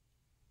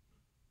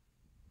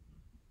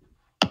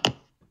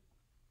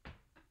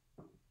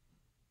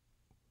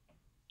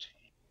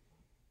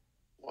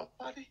 What,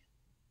 buddy?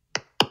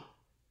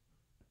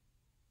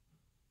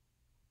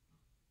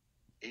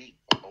 8.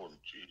 Oh,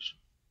 jeez.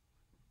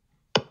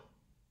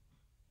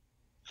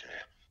 Okay.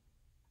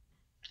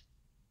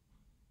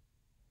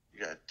 You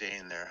got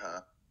Dane there,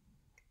 huh?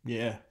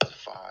 Yeah.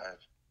 5.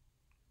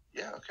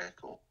 Yeah, okay,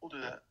 cool. We'll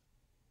do that.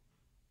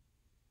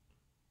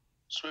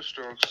 Swift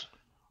strokes.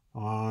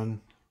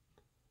 On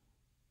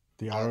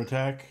the auto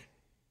attack.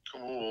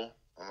 Cool.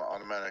 On the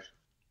automatic.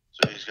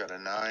 So he's got a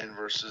 9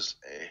 versus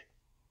a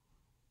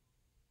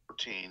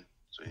 14.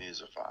 So he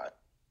needs a 5.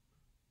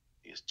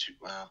 He has 2.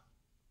 Well,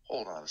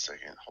 hold on a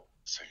second.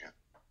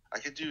 I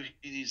could do.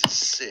 He needs a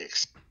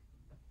 6.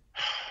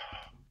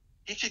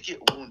 He could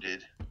get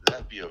wounded.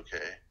 That'd be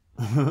okay.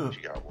 If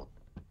he got wounded.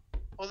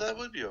 Well, that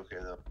would be okay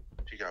though.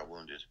 If he got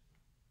wounded.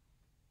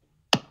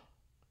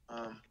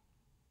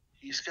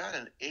 He's got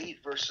an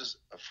 8 versus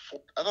a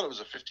 4. I thought it was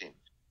a 15.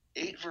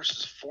 8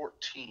 versus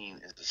 14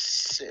 is a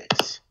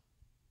 6.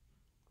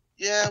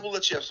 Yeah, we'll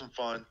let you have some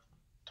fun.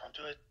 Don't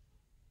do it.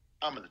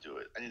 I'm gonna do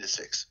it. I need a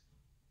 6.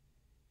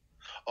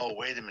 Oh,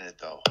 wait a minute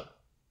though.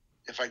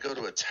 If I go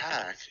to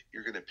attack,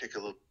 you're gonna pick a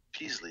little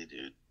Peasley,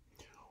 dude.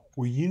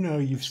 Well, you know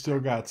you've still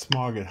got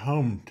Smog at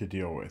home to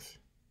deal with.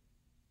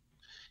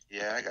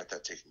 Yeah, I got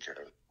that taken care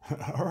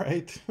of. All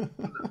right. I'm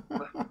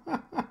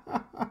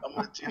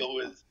gonna deal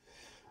with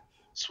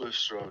Swift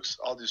strokes.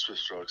 I'll do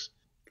Swift strokes.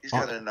 He's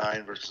got a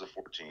 9 versus a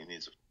 14.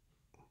 He's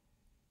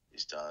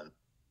done.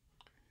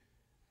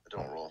 I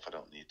don't roll if I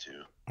don't need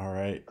to. All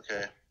right.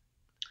 Okay.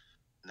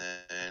 And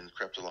then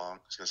crept along.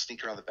 He's gonna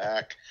sneak around the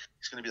back.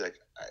 He's gonna be like,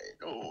 I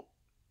know.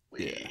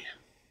 Yeah.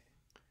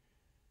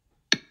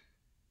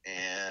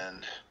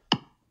 And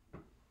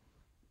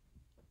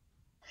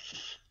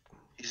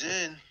he's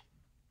in.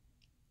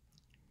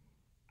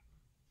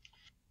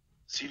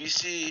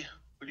 CVC,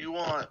 who do you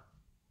want?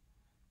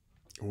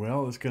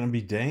 Well, it's going to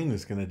be Dane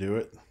who's going to do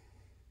it.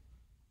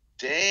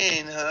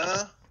 Dane,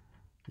 huh?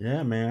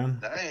 Yeah, man.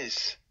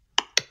 Nice.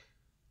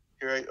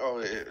 Here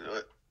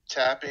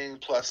tapping,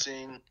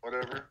 plussing,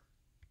 whatever.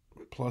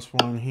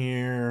 +1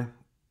 here,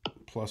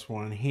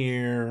 +1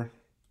 here.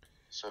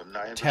 So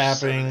 9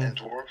 tapping and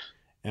dwarfs.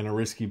 And a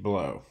risky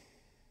blow.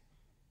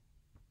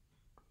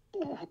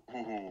 Ooh.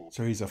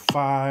 So he's a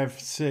 5,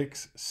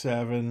 6,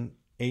 7,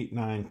 8,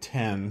 9,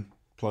 10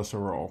 plus a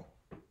roll.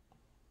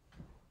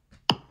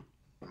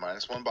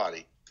 -1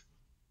 body.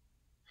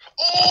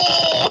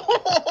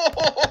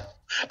 Oh!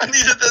 I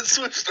needed that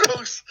Swift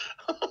strokes.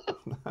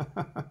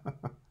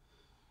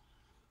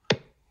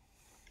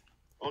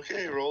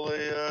 Okay, roll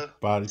a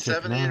body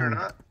 7, 8 or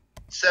not.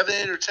 7,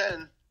 8 or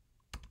 10.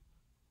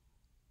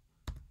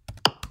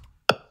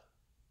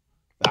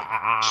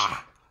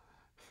 Ah!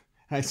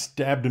 I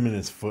stabbed him in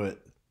his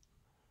foot.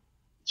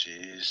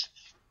 Jeez.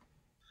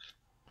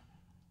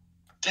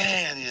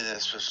 Dang, I needed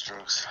that Swift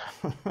strokes.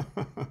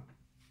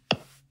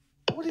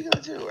 What are you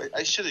going to do?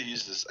 I should have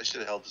used this. I should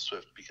have held the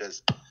Swift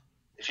because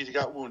if he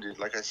got wounded,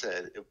 like I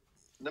said, it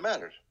wouldn't have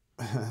mattered.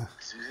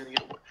 He's going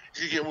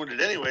to get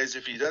wounded anyways.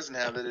 If he doesn't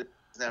have it,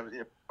 doesn't have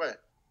it. Right.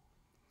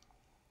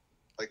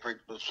 Like,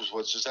 this was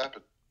what's just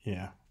happened.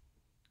 Yeah.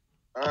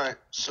 All right,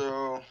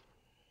 so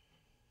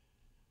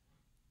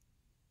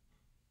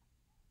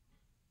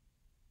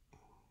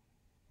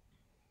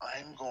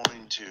I'm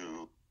going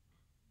to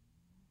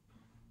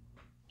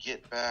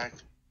get back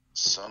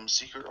some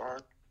secret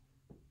art.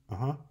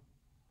 Uh-huh.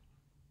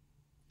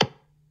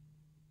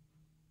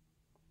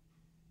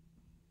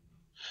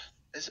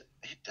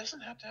 He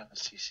doesn't have to have a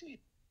CC.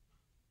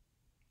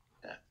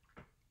 Yeah.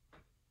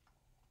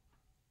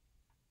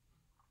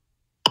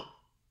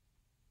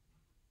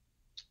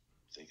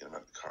 Thinking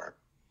about the card.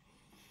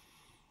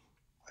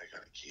 I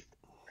gotta keep it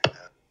right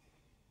now.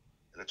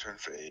 In a turn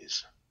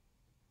phase.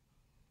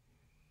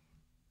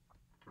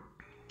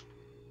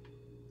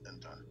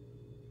 And done.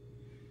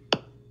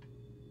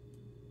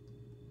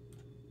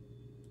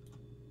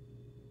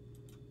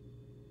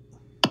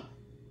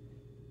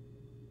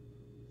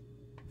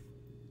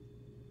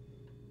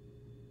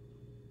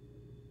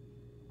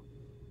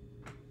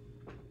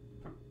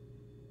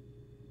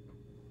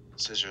 It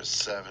says you're a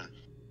 7.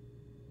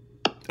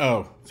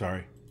 Oh,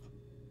 sorry.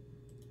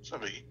 It's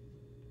not biggie.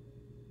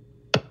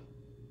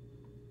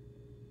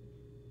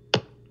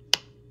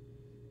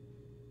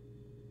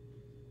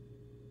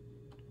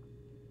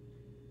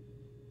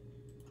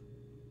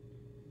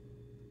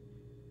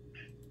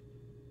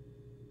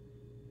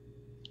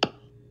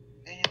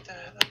 Ain't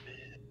that a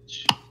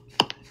bitch?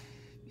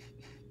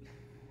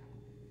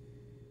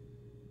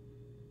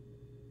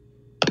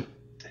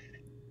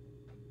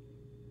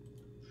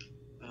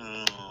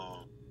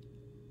 Oh.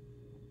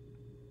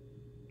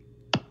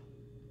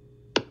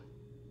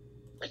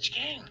 Rich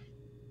King.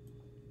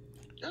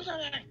 Do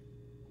something.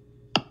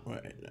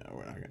 Wait, no,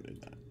 we're not going to do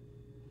that.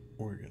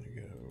 We're going to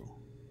go.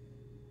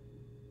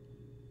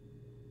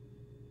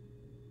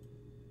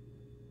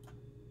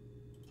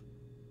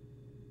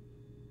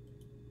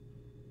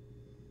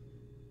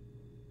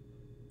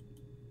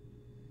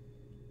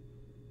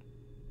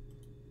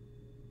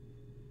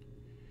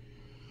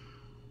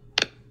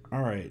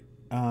 All right.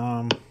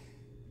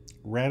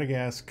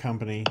 Radagast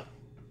Company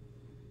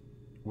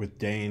with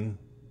Dane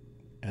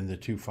and the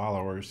 2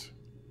 followers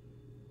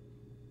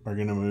are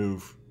going to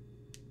move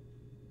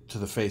to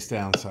the face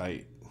down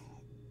site.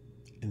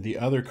 And the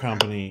other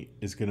company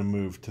is going to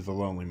move to the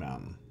Lonely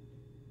Mountain.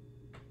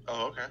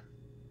 Oh, okay.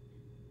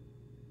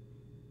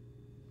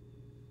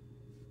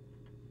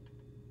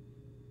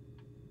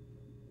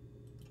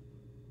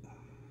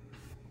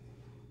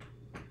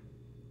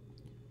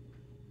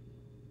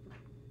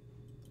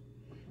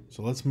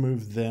 So let's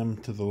move them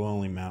to the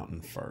Lonely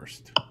Mountain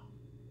first.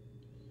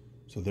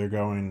 So they're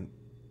going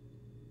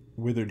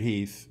Withered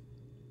Heath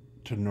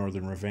to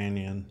Northern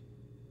Ravanian.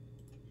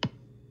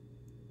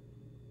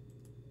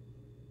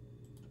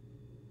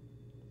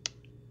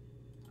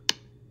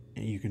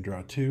 And you can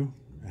draw 2.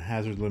 And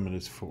hazard limit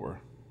is 4.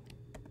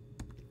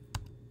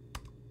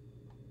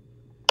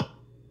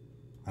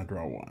 I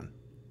draw 1.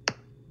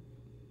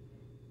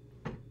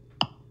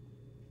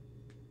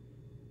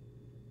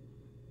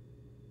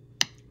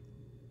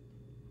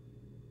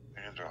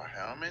 Draw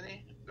how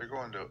many? They're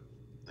going to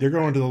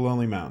the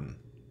Lonely Mountain.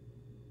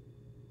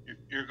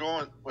 You're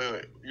going.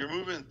 Wait. You're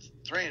moving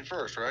Thrain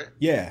first, right?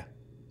 Yeah,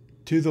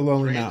 to the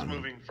Lonely Thrain's Mountain.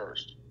 moving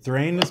first.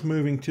 Thrain is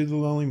moving to the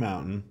Lonely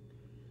Mountain.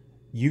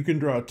 You can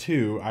draw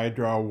 2. I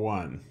draw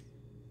 1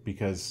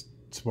 because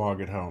Smog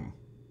at home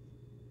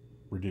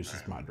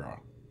reduces my draw.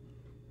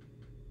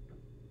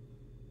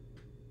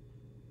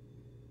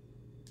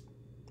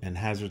 And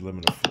hazard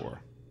limit of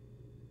 4.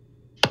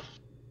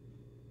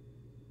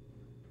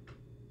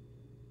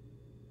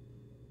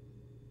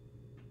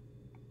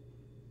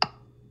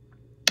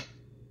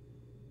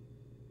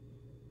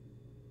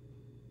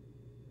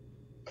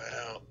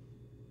 Well,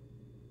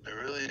 there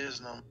really is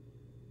no.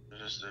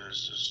 There's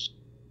just.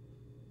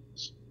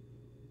 It's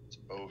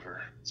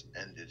over. It's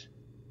ended.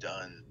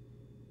 Done.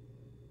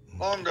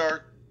 Long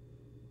dark.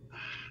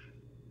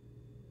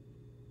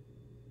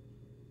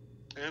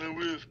 And a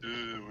whiff,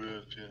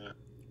 yeah.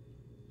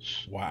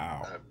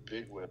 Wow. Not a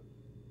big whip.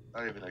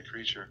 Not even a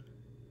creature.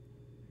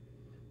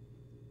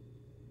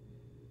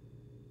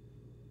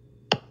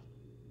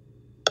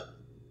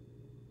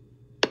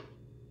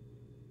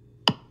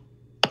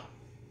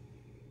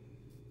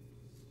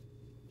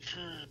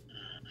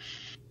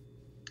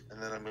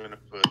 And then I'm going to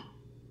put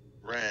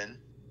Ren.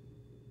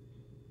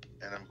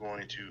 And I'm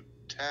going to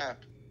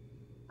tap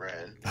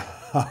Ren.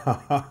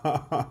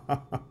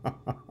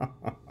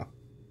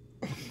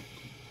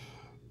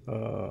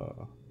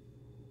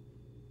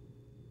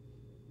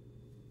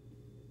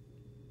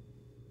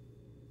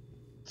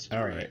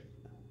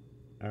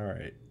 All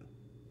right.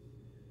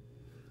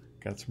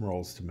 Got some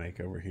rolls to make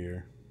over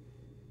here.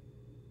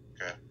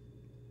 Okay.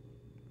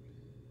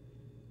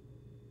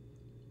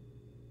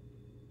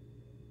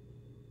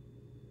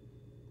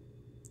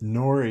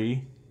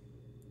 Nori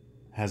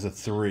has a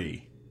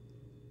 3.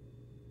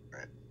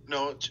 Right.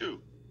 No, 2.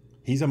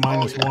 He's a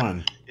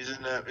 -1. He's a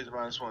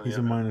 -1. He's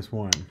a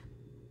 -1.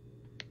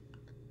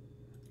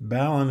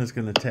 Balin is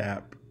going to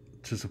tap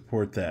to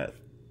support that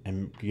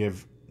and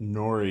give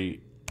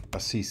Nori a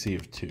CC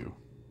of 2.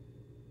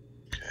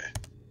 Okay.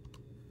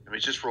 I mean,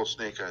 just roll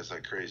snake eyes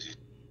like crazy.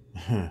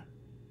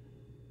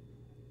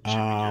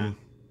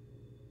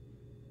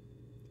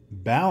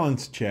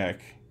 Balance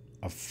check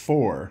of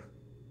 4.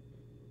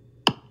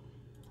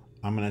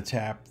 I'm going to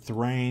tap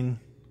Thrain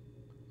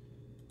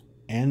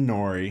and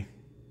Nori.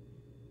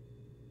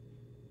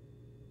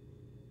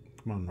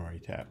 Come on,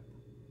 Nori, tap.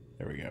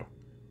 There we go.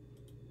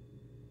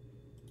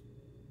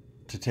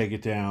 To take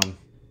it down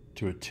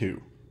to a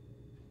 2.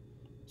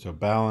 So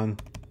Balin,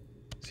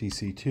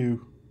 CC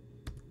 2.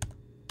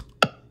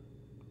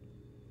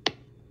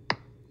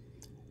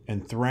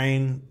 And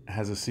Thrain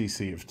has a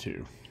CC of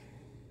 2.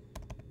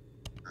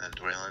 And then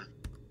Dwaylen.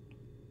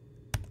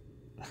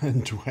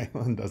 And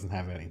Dwaylen doesn't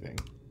have anything.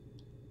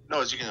 No,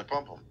 is he going to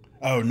bump him?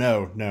 Oh,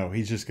 no.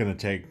 He's just going to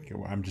take...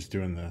 I'm just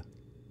doing the...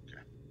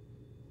 Okay.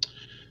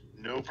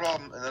 No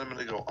problem. And then I'm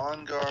going to go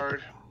on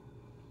guard.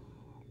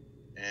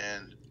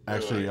 And...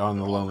 Actually, on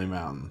the Lonely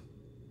Mountain.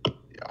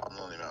 Yeah, on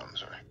the Lonely Mountain,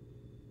 sorry.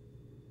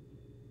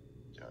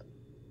 Yeah.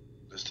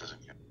 This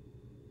doesn't count.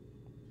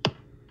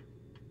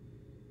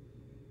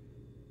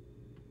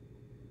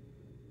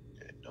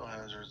 Okay, no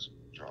hazards.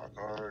 Draw a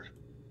card.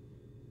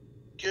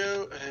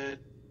 Go ahead.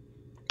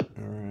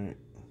 All right.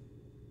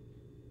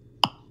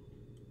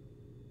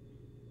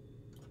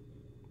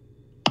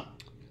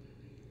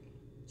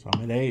 So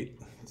I'm at 8.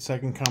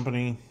 Second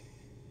company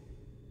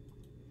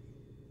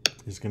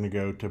is going to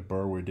go to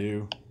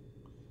Burwadu.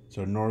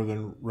 So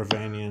Northern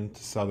Ravanian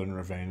to Southern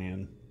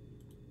Ravanian.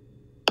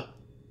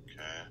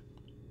 Okay.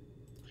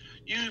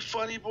 You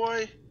funny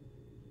boy.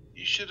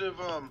 You should have,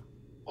 hold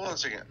on a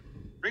second.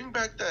 Bring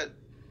back that,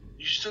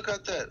 you still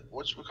got that,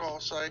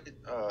 whatchamacall site?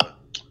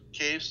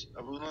 Caves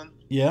of Unland?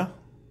 Yeah.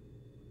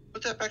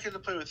 Put that back into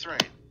play with Thrain.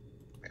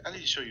 I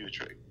need to show you a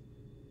trick.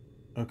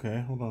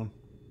 Okay, hold on.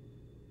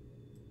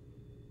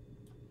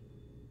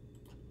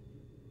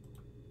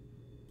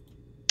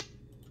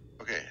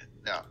 Okay,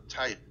 now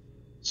type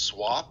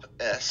swap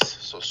S,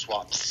 so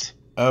swaps.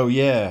 Oh,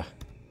 yeah.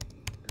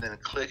 And then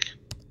click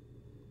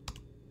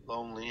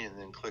Lonely, and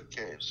then click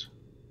Caves.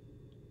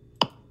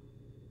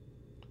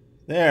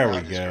 There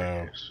we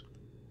go.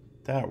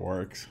 That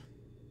works.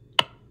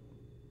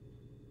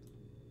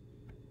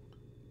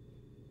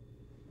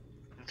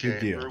 Okay, good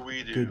deal. Where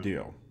we do. Good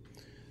deal.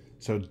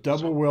 So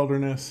double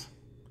wilderness.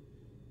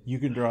 You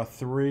can draw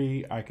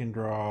 3. I can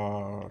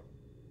draw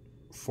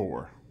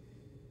 4.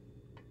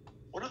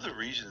 What are the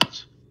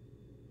reasons?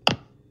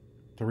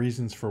 The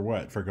reasons for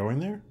what? For going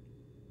there?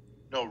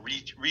 No,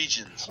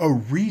 regions.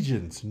 Oh,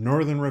 regions.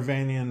 Northern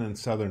Ravanian and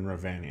Southern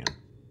Ravanian.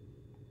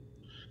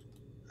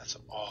 That's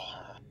all.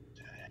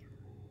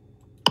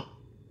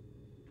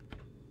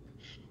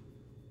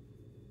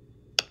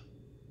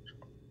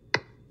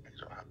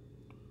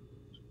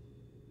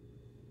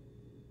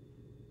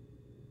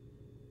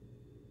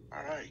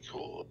 Alright,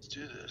 cool. Let's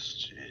do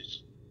this. Jeez.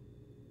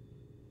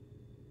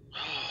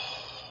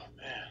 Oh,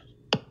 man.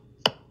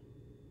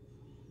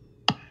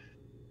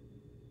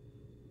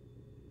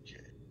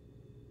 Okay.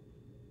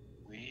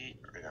 We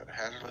got a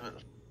hazard limit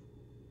of...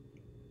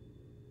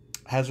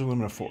 Hazard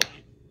limit of 4.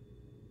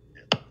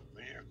 Yeah,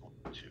 we are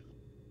going to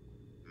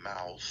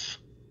mouth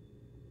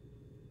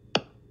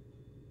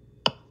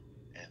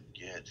and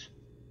get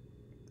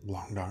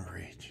Long Dark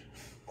Reach.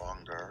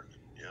 Long Dark.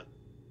 Yep.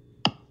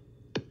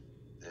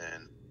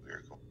 Then we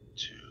are going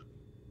to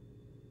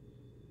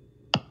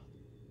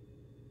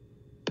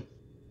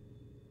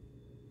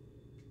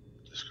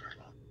discard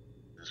one.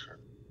 Discard.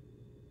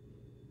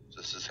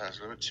 So this is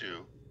hazard limit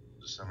 2.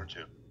 This is number 2.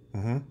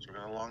 Mm-hmm. So we're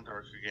gonna Long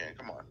Dark again.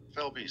 Come on,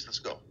 Fell Beast. Let's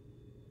go.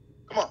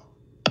 Come on.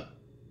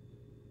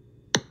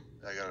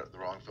 I got it, the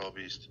wrong Fell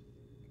Beast.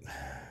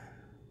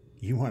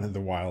 You wanted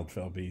the Wild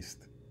Fell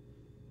Beast.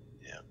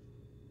 Yeah.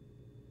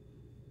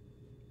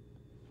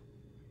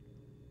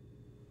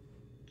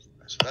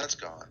 So that's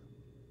gone.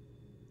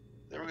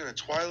 Then we're gonna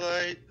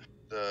Twilight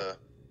the.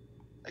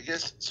 I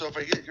guess so. If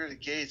I get rid of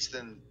Gates,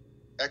 then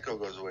Echo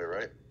goes away,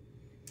 right?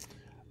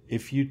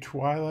 If you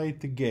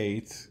Twilight the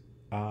Gates,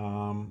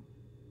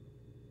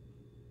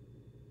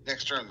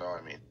 Next turn, though.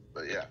 I mean,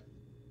 but yeah.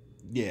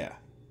 Yeah.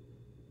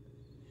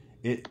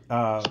 It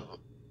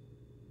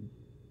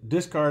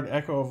discard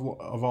Echo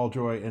of All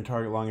Joy and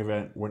target long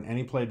event when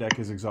any play deck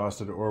is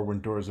exhausted or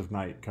when Doors of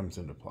Night comes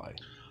into play.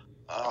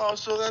 Oh,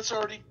 so that's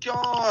already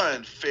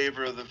gone.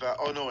 Favor of the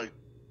Oh no, wait.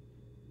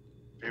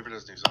 Favor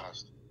doesn't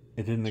exhaust.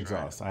 It didn't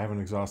exhaust. Right. I haven't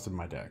exhausted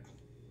my deck.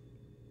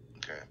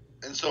 Okay,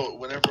 and so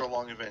whenever a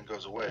long event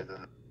goes away,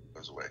 then it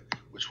goes away,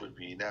 which would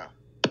be now.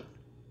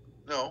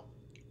 No.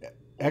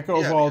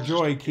 Echo of All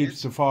Joy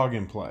keeps the fog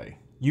in play.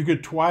 You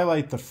could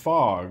Twilight the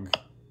fog,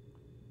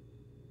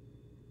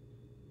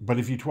 but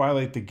if you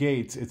Twilight the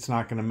Gates, it's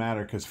not going to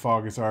matter because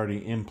fog is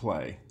already in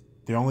play.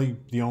 The only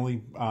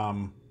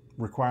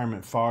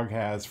requirement fog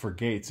has for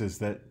Gates is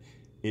that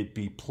it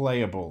be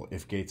playable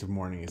if Gates of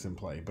Morning is in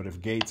play. But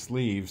if Gates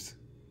leaves,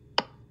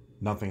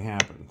 nothing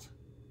happens.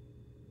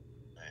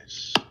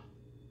 Nice.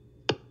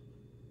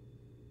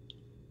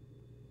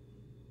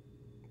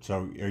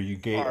 So are you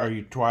Are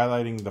you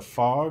Twilighting the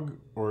fog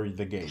or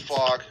the Gates? The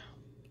fog.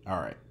 All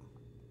right.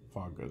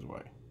 Fog goes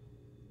away.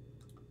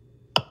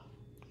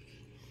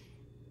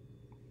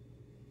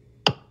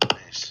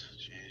 Nice.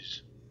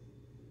 Jeez.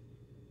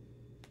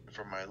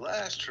 For my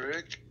last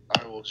trick,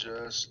 I will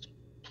just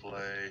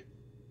play.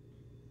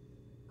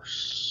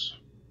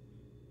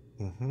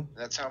 Mm-hmm.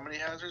 That's how many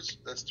hazards?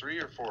 That's 3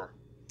 or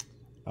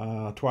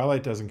 4?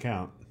 Twilight doesn't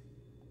count.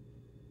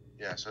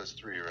 Yeah, so that's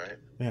 3, right?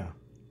 Yeah.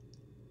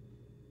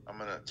 I'm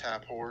gonna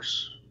tap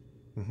horse.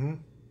 Mm-hmm.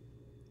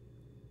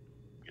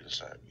 Get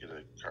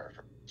a card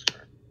from this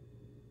card.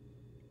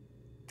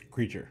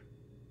 Creature.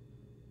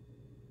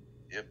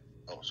 Yep.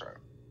 Oh, sorry.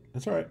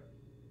 That's all right.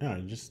 No,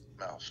 just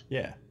Mouse.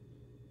 Yeah.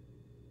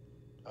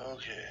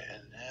 Okay,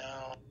 and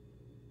now.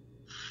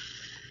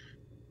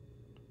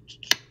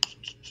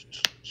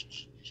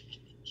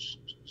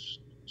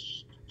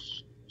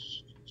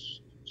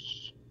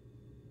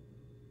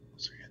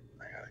 Once again,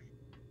 I gotta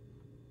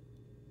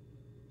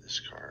this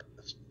card.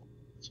 That's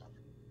on.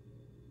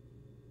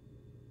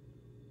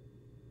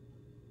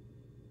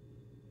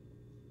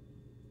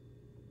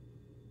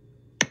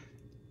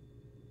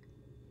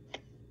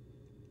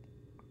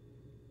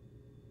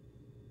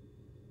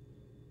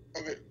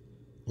 Okay.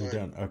 We're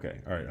done. Okay.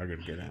 All right. I gotta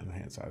get in the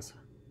hand size.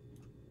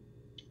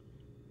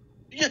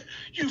 Yeah,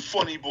 you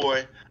funny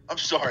boy. I'm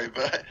sorry,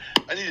 but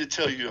I need to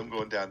tell you I'm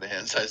going down to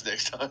hand size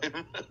next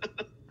time.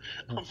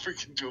 I'm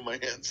freaking doing my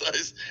hand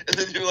size, and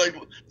then you're like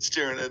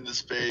staring into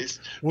space.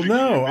 Well,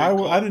 no,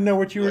 I didn't know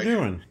what you were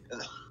doing.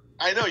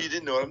 I know you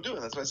didn't know what I'm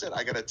doing. That's why I said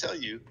I got to tell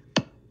you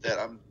that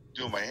I'm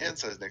doing my hand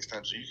size next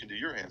time, so you can do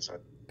your hand size.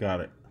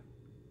 Got it.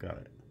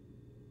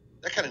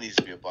 That kind of needs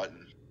to be a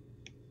button.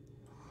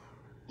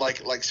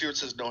 Like see where it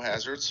says no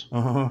hazards,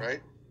 Uh-huh.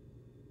 right?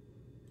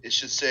 it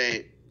should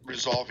say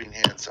resolving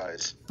hand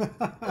size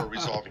or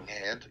resolving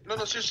hand. No,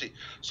 seriously.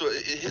 So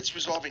it hits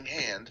resolving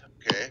hand,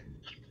 okay?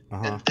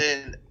 And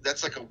then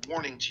that's like a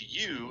warning to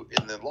you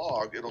in the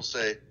log. It'll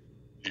say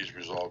he's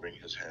resolving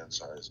his hand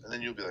size, and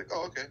then you'll be like,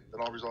 oh, okay,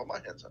 then I'll resolve my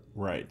hand size.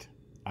 Right.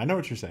 I know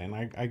what you're saying.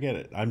 I get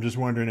it. I'm just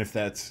wondering if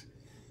that's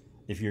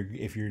if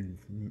you're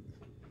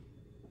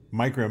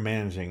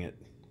micromanaging it.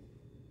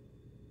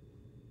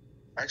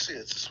 Actually,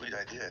 it's a sweet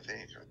idea. I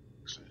think.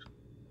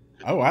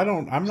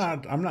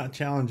 I'm not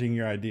challenging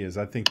your ideas.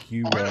 I think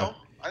you. I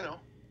know.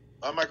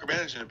 I'm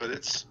micromanaging it, but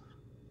it's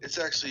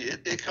actually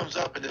it comes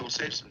up and it will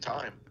save some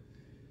time.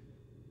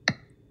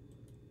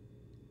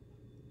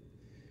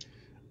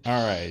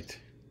 All right.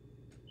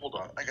 Hold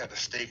on, I got a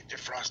steak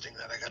defrosting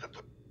that I got to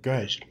put. Go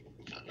ahead.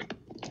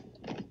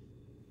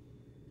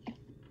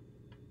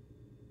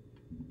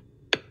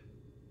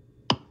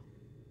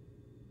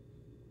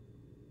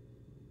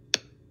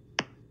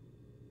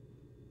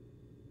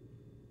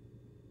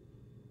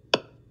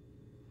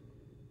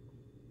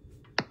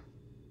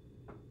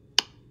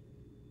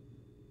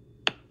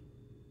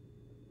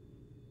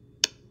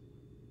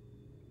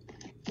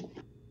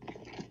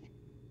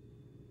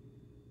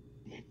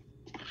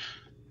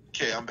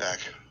 Okay, I'm back.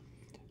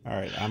 All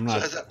right, I'm not. So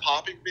has that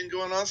popping been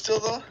going on still,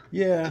 though?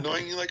 Yeah.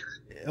 Annoying you like?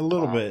 A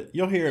little bit.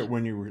 You'll hear it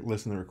when you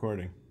listen to the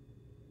recording.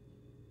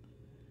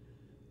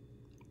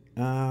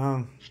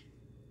 I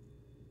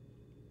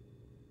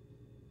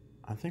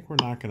think we're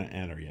not going to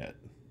enter yet.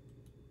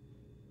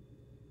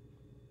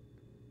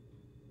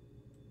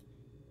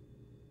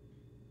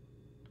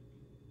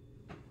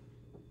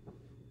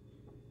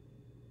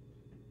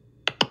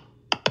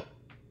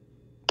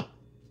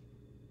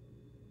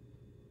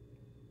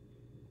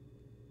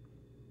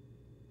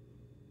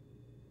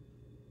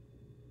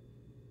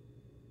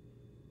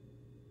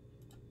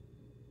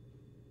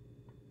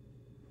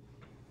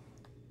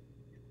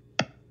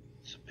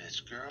 It's a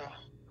bitch, girl.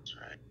 That's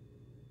right.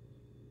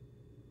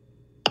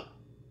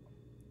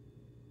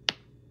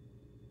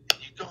 And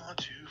you gone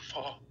too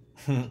far.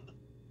 Dude,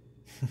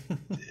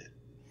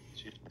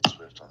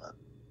 Swift on that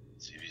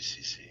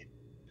CVCC.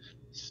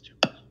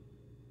 Stupid.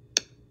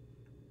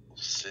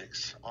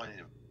 6. Oh, I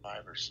needed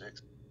 5 or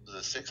 6. Was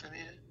it 6 I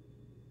needed?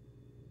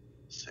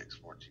 6,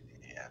 14,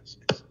 yeah,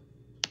 6.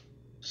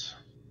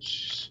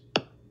 Jeez.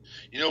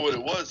 You know what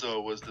it was,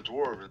 though, was the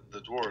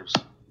dwarves.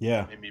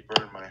 Yeah. Made me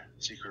burn my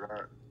secret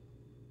art.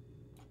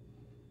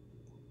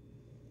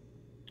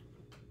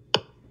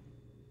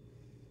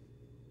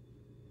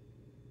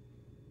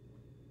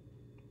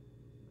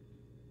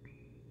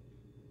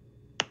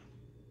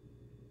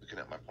 Looking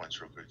at my points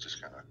real quick,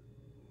 just kind of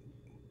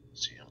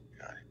see him.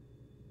 Got it.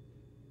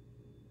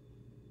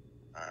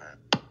 All right.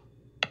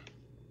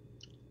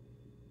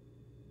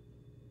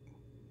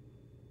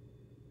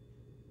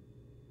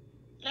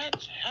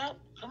 Let's help.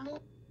 Come on.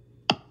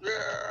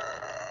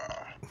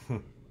 Yeah. We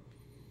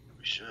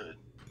should.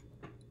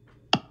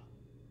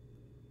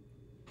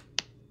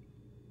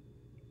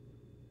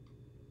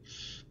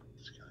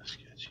 It's kind of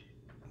sketchy.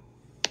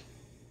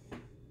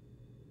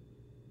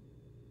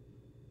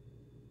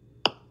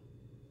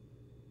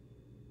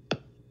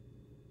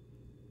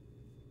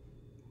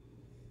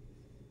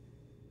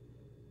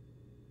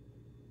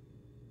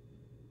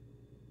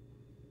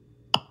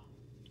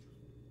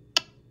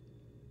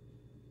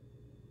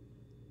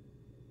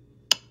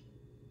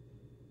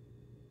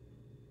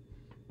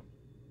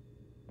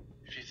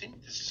 If you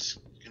think this is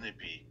going to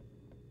be,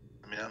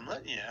 I mean, I'm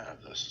letting you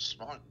have this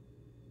small.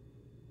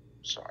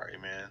 Sorry,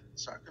 man.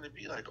 It's not going to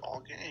be like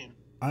all game.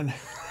 I know.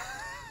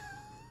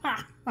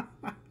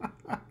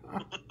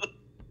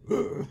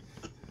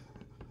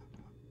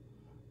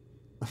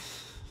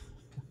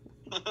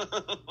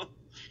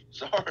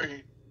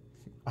 Sorry.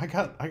 I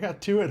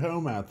got 2 at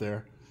home out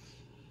there.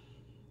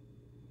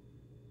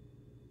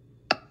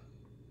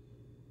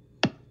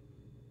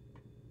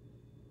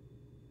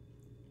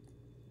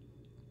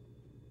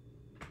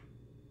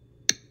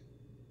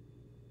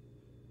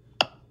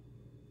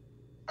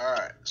 All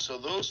right, so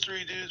those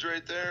 3 dudes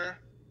right there,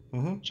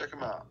 check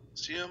them out.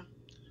 See them?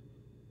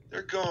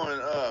 They're going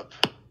up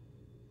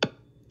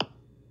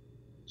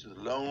to the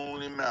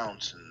Lonely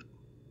Mountain.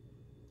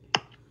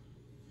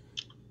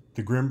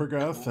 The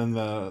Grimbergoth and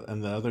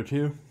the other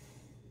 2?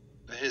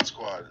 The hit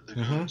squad, the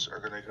goons, are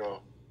going to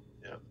go.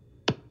 Yep.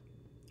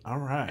 All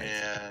right.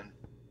 And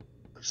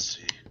let's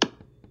see.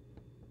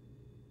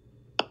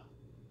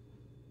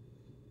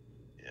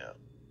 Yep.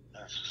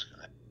 That's just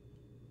going to.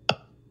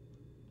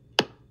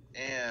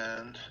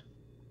 And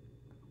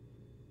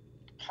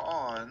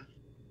Pawn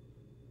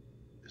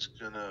is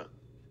going to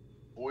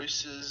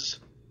voices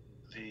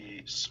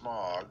the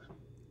smog.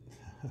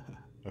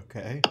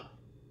 Okay.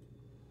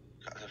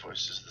 God, it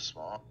voices the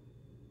smog.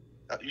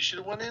 You should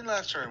have went in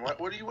last turn.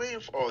 What are you waiting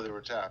for? Oh, they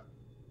were tapped.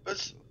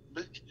 But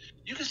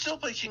you can still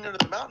play King Under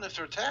the Mountain if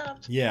they're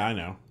tapped. Yeah, I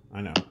know.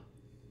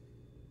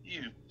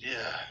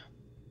 Yeah.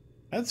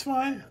 That's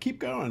fine. Keep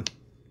going.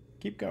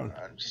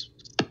 I'm just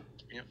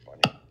being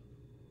funny.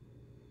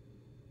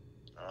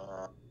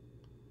 What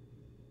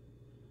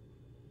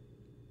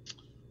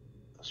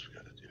else we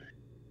got to do?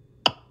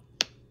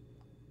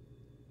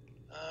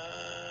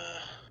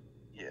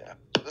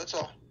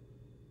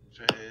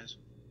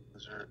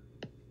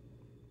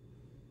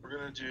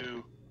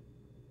 do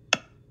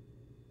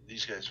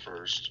these guys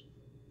first.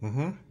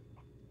 Mm-hmm.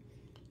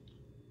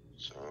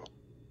 So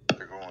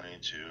they're going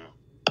to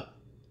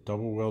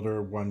double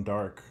wielder, 1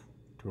 dark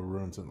to a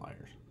ruins and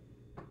layers.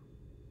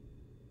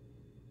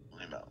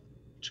 Amount.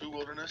 2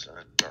 wilderness and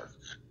a dark.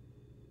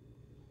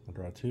 I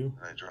draw 2. And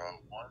I draw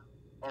 1.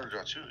 Oh, I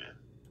draw 2, yeah.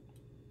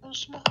 Oh,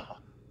 small.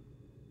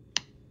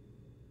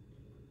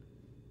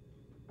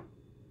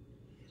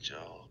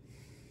 Gel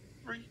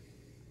 3.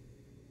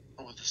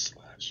 Oh, with a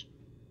slash.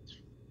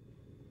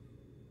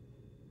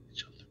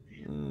 Gel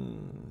 3.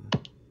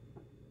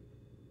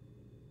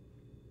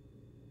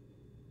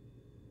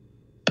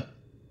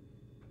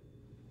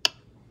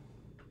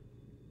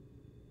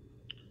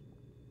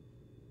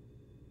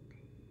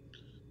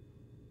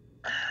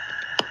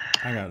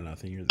 I got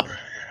nothing. You're there.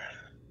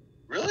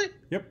 Really?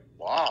 Yep.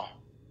 Wow.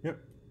 Yep.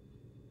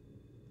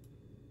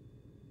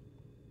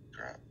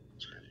 Crap.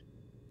 That's crazy.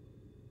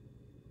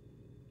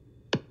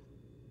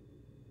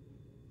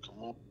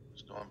 Come on.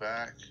 It's going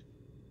back.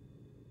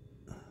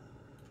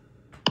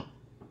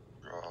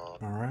 Draw. All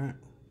right.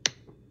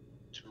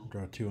 2.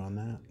 Draw 2 on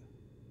that.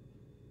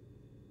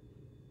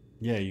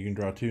 Yeah, you can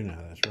draw 2 now.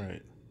 That's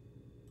right.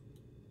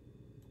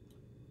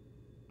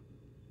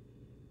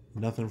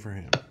 Nothing for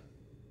him.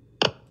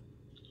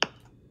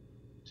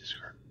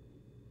 Discard.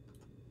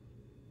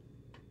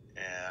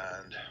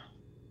 And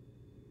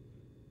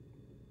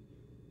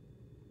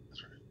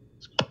that's right.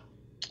 Let's go.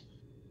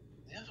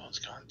 The other one's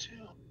gone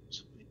too.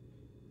 Sweet.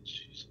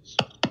 Jesus.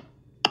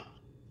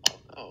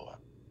 Although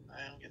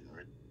I am getting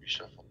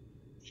reshuffled.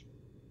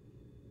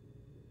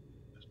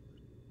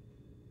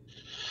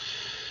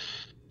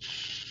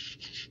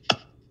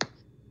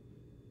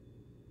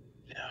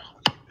 Yeah,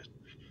 I'll keep it.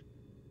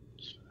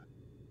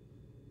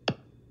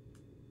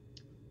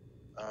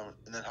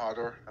 And then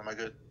Hodor, am I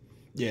good?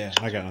 Yeah,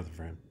 I got nothing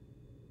for him.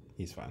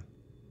 He's fine.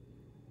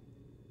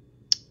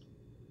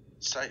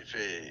 Sight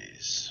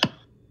phase.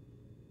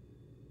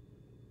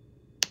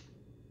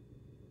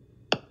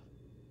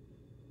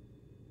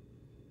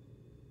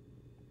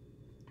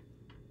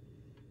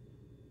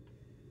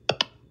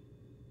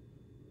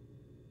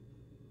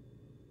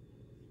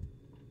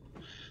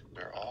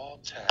 They're all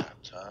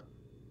tapped, huh?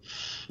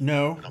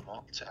 No. I'm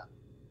all tapped.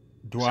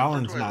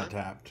 Dwellin's not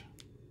tapped.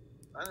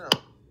 I know.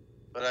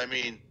 But I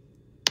mean,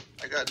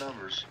 I got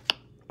numbers.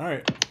 All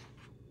right.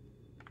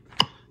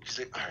 He's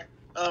like, all right.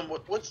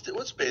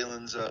 What's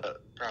Balin's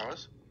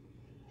prowess?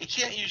 He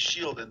can't use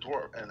shield and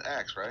dwarf and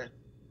axe, right?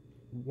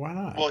 Why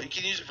not? Well, you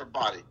can use it for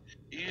body.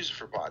 You use it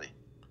for body,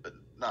 but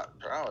not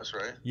prowess,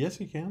 right? Yes,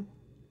 he can.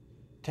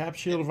 Tap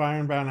Shield of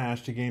Ironbound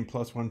Ash to gain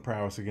 +1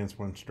 prowess against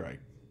 1 strike.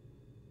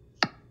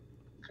 Okay,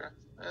 yeah,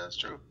 that's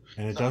true.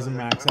 And it doesn't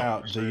max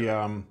out. The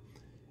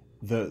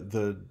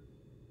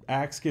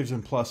axe gives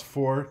him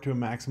 +4 to a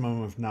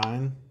maximum of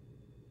 9.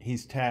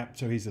 He's tapped,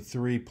 so he's a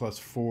 3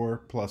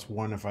 +4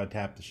 +1 if I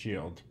tap the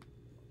shield.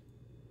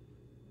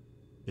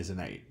 Is an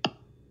 8.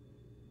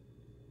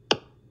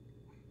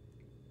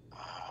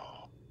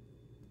 Oh.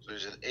 So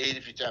he's an 8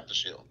 if you tap the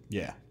shield.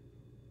 Yeah.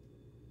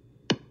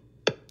 I'm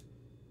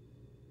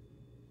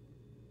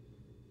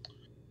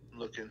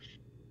looking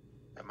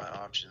at my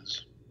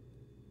options.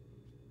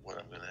 What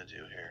I'm gonna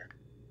do here.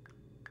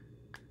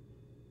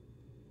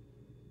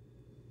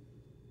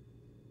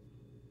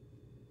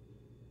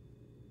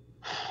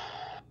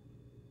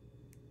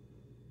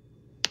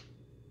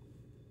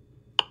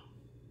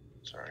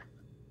 Sorry.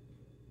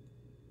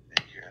 I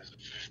think he has a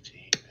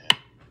 15, man.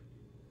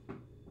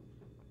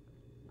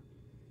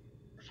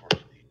 Or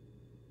 14.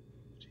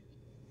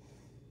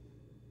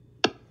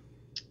 15.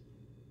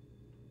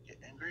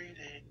 Getting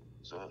greedy.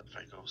 So if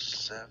I go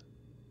 7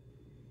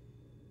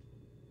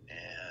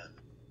 and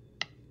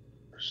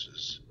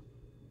versus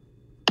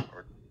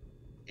or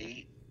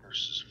 8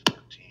 versus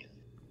 14.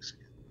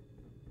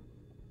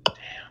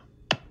 Damn.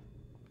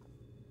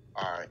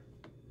 Alright.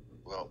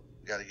 Well,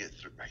 we gotta get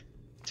through. Right.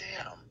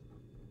 Damn.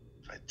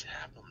 If I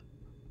tap him.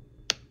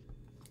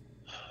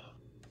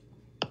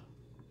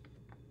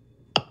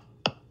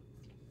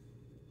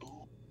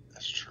 Ooh,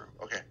 that's true.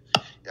 Okay.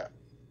 Yeah.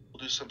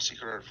 We'll do some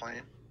Secret Art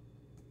Flame.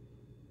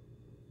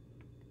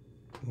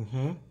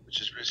 Mm-hmm.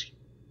 Which is risky.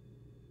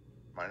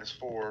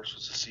 -4, so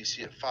it's a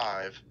CC at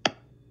 5.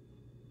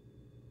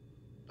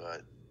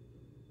 But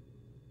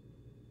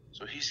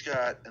so he's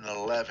got an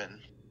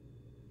 11.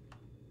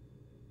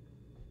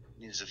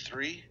 Needs a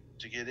 3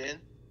 to get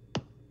in.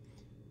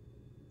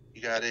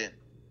 He got in.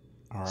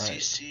 All right.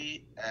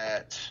 CC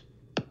at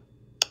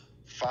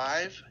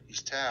 5.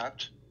 He's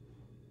tapped.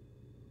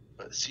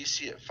 But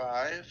CC at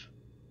 5.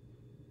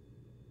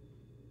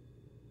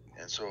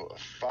 And so a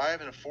 5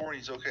 and a 4 and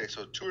he's okay.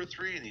 So 2 or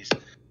 3 and he's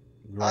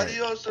Right.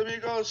 Adios,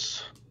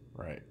 amigos.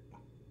 Right.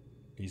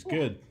 He's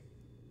good.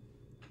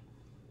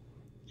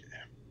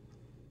 Okay.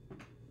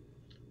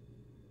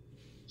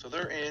 So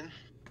they're in.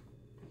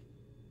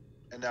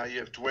 And now you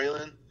have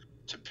Dwaylen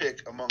to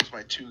pick amongst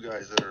my 2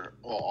 guys that are,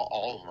 well,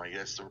 all of them, I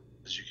guess,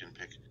 as you can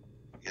pick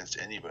against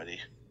anybody.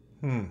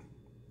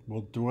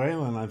 Well,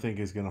 Dwaylen, I think,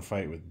 is going to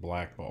fight with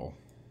Black Bull.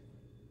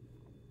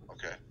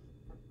 Okay.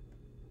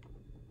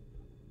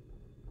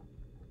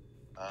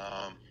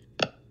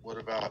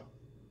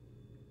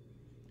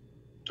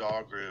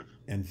 dog rib.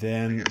 And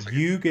then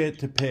you get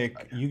to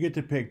pick. You get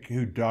to pick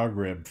who dog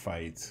rib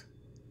fights.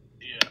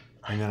 Yeah.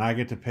 And then I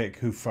get to pick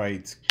who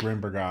fights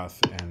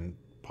Grimbergoth and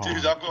Pawn.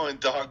 Dude, I'm going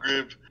dog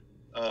rib,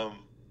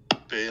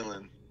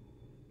 Balin.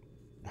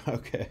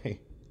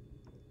 Okay.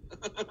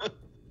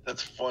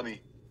 That's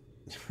funny.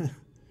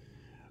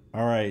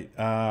 All right.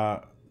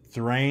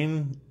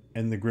 Thrain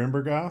and the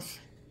Grimbergoth.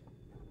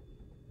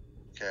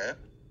 Okay.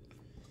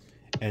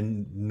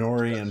 And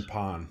Nori and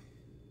Pawn.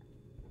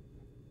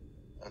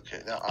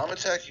 Okay, now I'm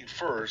attacking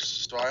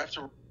first, so I have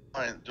to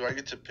find. Do I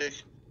get to pick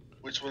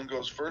which one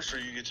goes first, or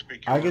you get to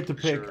pick? I get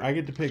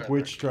to pick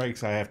which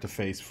strikes I have to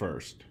face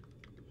first.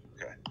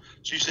 Okay.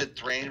 So you said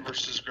Thrain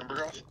versus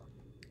Grimbergoth?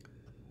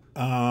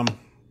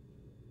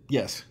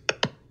 Yes.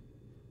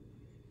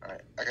 All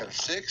right. I got a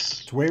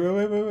 6. So wait.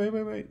 Well,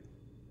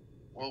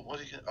 what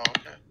do you get? Oh,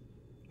 okay.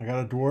 I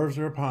got a dwarves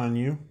are upon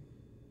you.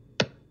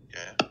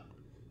 Okay.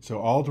 So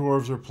all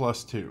dwarves are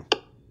 +2.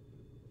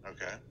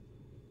 Okay.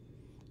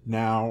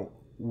 Now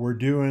we're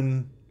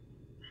doing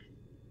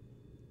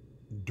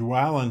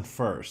Dwalin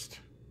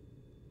first.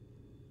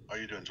 Oh,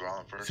 you're doing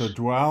Dwalin first? So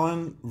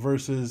Dwalin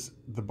versus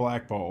the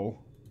Black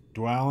Bowl.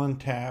 Dwalin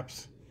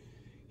taps.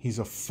 He's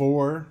a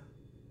 4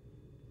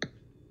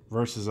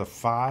 versus a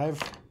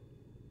 5.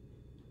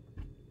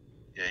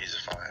 Yeah, he's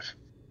a 5.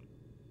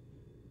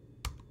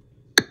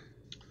 You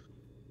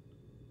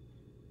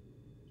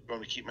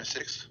want me to keep my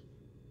 6?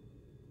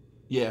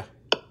 Yeah.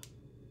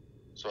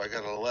 So I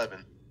got an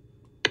 11.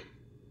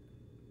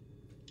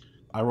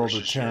 I rolled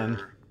a 10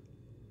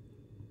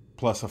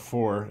 plus a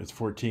 4. It's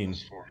 14.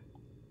 Plus 4.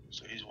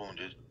 So he's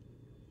wounded.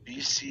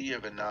 BC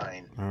of a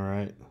 9. All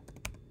right.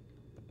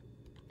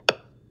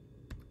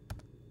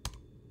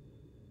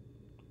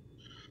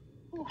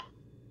 Whew.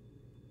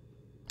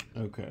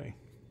 Okay.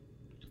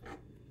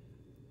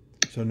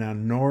 So now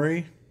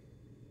Nori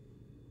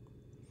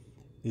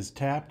is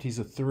tapped. He's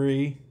a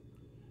 3,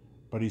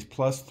 but he's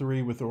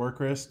 +3 with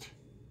Orcrist.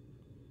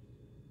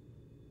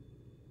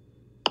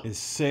 Is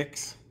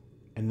 6,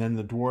 and then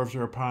the dwarves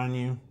are upon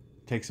you.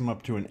 Takes him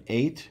up to an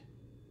 8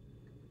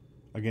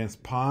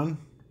 against Pawn.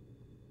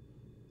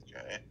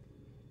 Okay.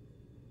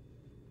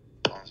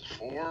 Pawn's a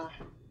 4.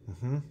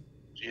 Mm-hmm.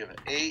 So you have an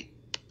 8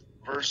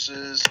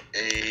 versus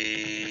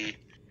a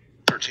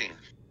 13.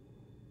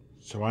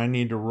 So I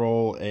need to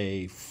roll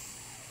a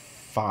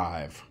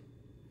 5.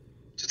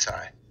 To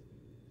tie.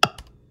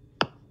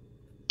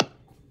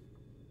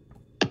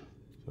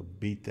 So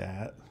beat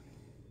that.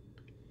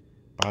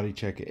 Body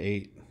check at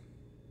 8.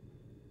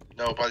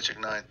 No, body check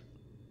 9.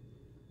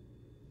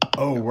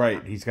 Oh,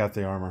 right. He's got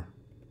the armor.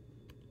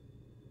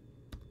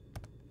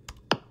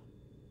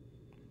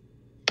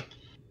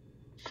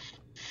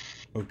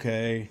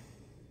 Okay.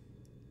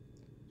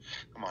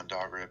 Come on,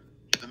 dog rib.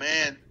 You're the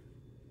man.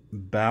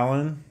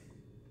 Balin.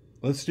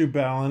 Let's do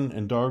Balin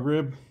and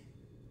Dogrib.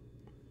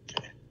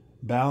 Okay.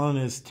 Balin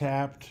is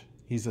tapped.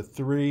 He's a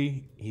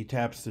 3. He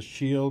taps the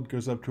shield,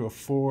 goes up to a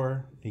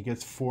 4. He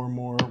gets 4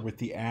 more with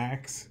the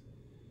axe.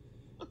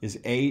 Is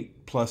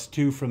 8 plus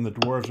 2 from the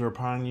dwarves are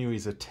upon you.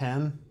 He's a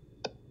 10.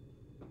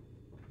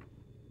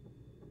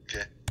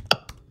 Okay.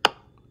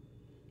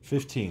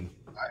 15.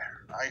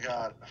 I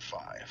got a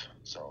 5,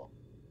 so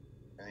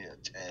I need a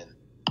 10.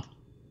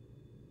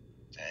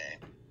 Dang.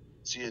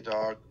 See ya,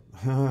 dog.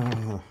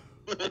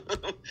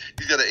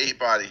 He's got an 8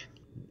 body.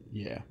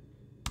 Yeah.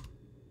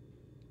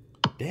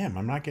 Damn,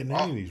 I'm not getting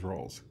any of these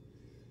rolls.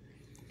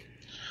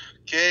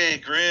 Okay,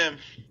 Grim.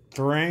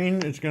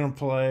 Thrain is going to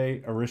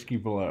play a risky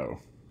blow.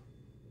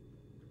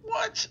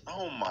 What?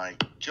 Oh my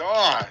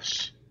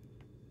gosh.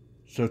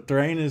 So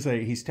Thrain is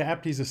he's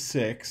tapped, he's a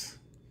 6.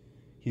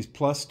 He's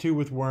 +2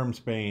 with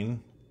Wormsbane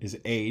is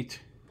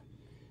 8.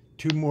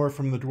 2 more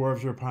from the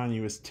dwarves are upon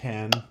you is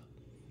 10.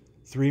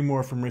 3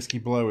 more from risky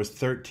blow is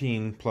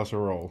 13 plus a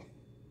roll.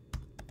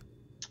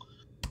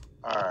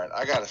 Alright,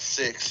 I got a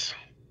 6.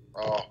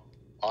 Oh,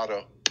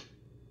 auto.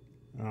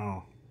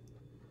 Oh.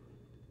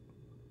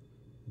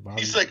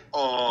 He's like,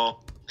 oh.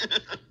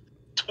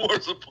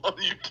 Dwarves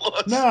upon you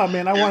plus. No,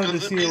 man, I wanted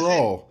to see a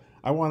roll.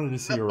 I wanted to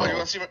see a roll.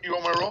 Oh, you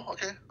want my roll?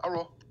 Okay, I'll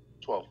roll.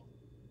 12.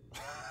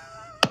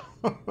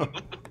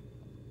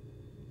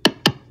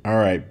 All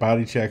right,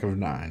 body check of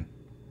 9.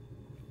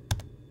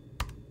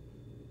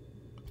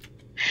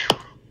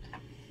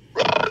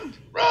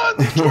 Run!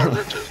 These dwarves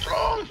are too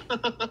strong.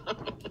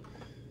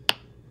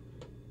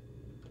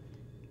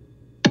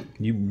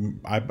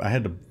 I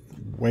had to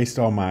waste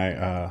all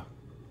my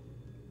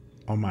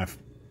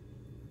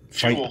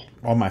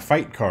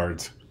fight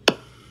cards.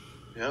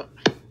 Yep.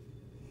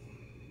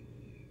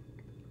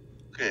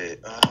 Okay,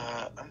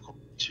 I'm going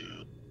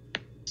to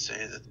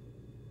say that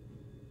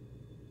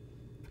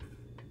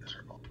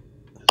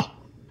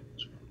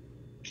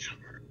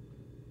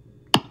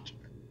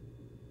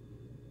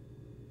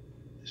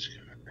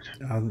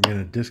I'm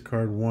gonna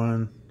discard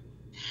 1.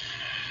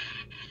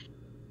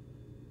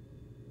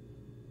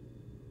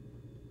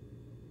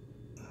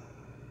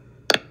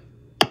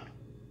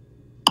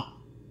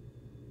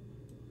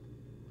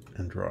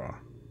 And draw.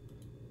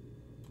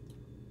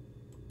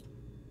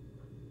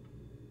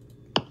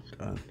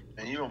 done.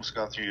 And you almost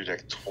got through your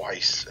deck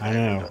twice. I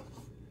know.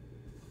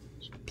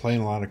 Playing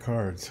a lot of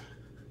cards.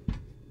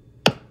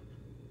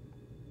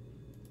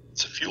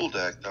 It's a fuel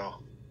deck,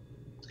 though.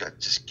 It's got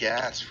just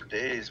gas for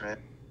days, man.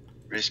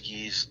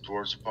 Riskies,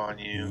 Dwarves Upon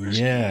You, Riskies.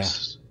 Yeah.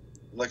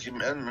 Lucky,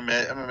 I'm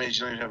amazed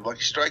you don't even have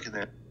Lucky Strike in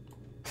there.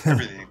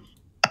 Everything.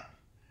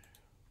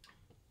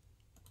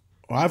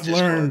 Well, I've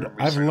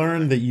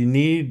learned that you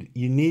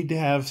need to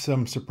have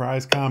some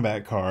surprise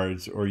combat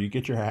cards, or you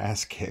get your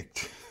ass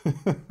kicked.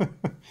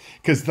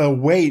 Because they'll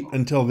wait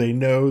until they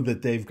know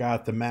that they've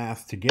got the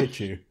math to get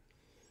you.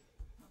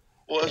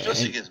 Well,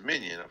 especially against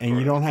minion. And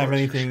you don't have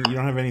anything. You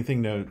don't have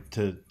anything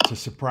to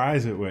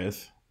surprise it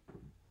with.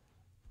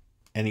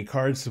 Any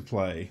cards to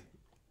play.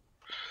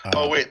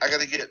 Oh wait, I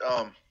gotta get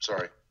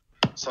sorry,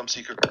 some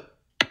secret.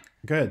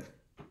 Good.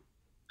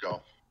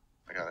 Go.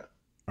 I got it.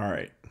 All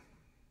right.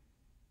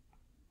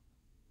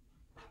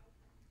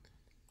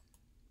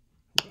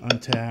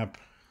 Untap.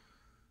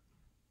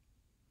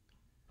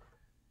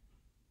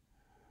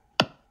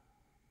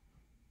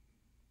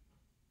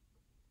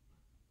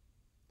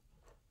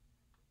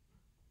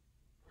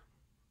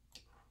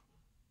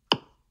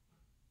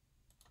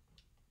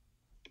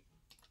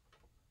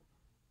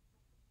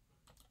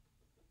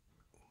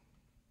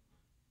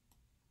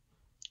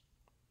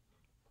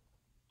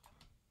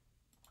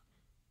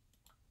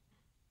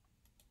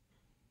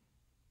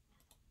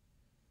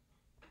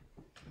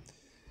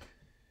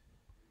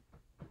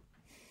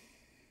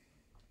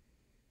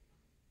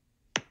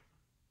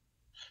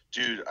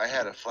 Dude, I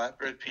had a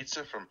flatbread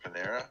pizza from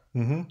Panera.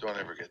 Mm-hmm. Don't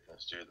ever get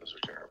those, dude. Those are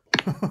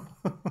terrible.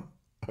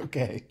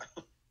 Okay.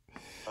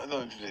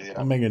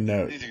 I'll make a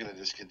note. These are gonna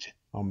discontinue.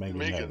 I'll make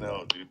a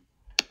note, dude.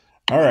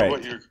 All right.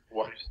 What your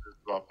wife says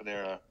about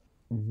Panera?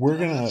 We're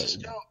gonna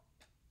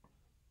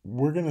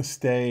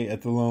stay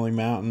at the Lonely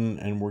Mountain,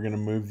 and we're gonna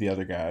move the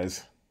other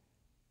guys.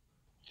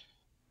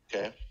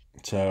 Okay.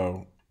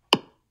 So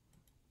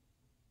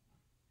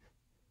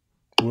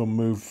we'll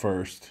move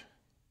first.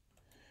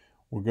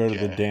 We'll go to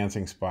the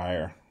Dancing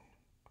Spire.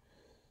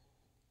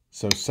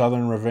 So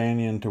Southern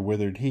Ravanian to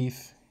Withered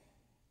Heath.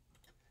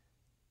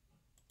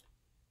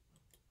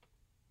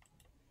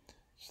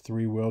 It's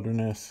 3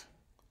 Wilderness.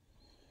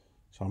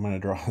 So I'm going to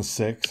draw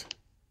 6.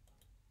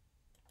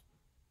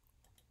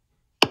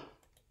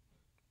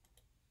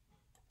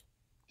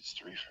 It's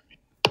 3 for me.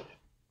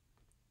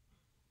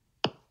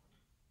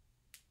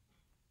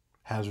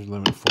 Hazard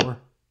limit 4.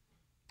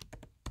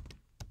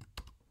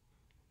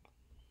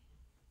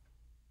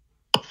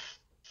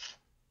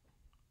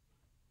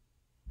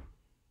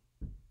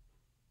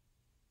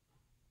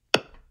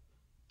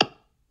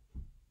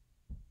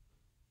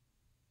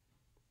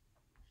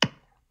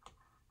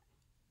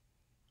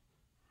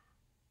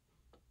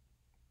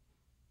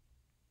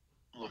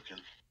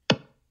 Looking.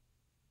 And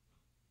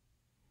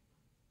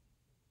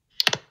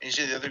you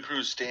say the other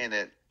crew's staying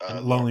at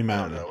Lonely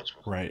Mountain.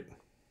 Right.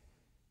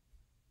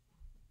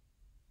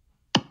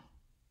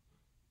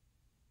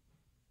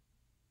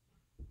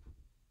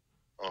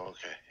 Oh,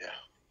 okay, yeah.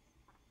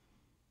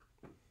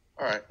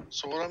 All right.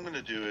 So what I'm going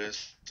to do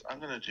is I'm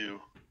going to do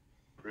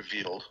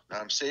revealed. Now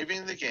I'm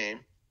saving the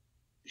game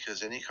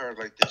because any card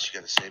like this you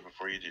got to save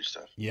before you do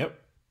stuff. Yep.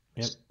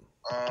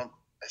 I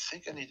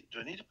think I need.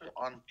 Do I need to put it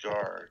on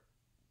guard?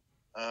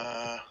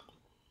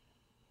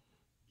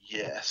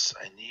 Yes,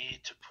 I need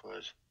to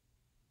put.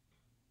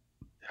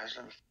 Has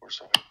number 4,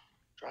 so I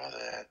draw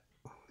that,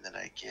 and then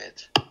I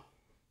get.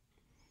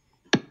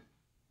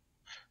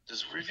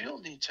 Does reveal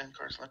need 10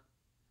 cards left?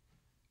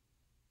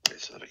 Okay,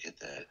 so if I get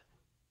that.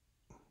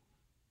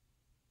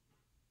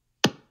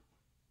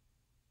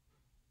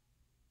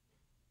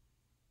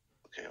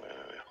 Okay, wait,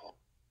 hold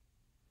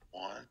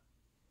on. 1,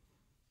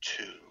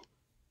 2.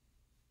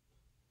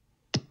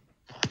 Oh,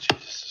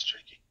 Jesus, this is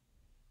tricky.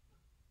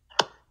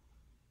 1,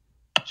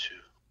 2,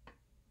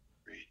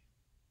 3.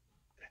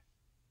 Okay.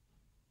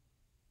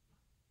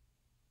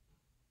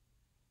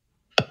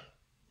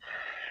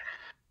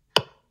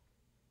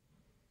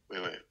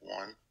 Wait.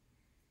 1,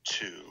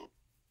 2,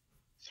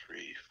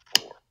 3,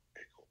 4.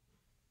 Okay, cool.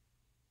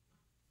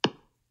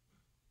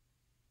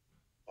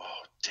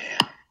 Oh,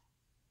 damn.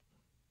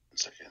 1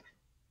 second.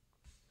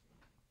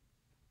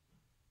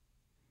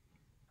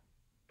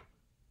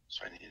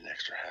 So I need an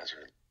extra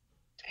hazard.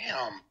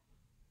 Damn.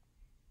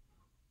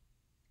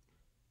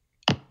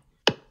 Okay.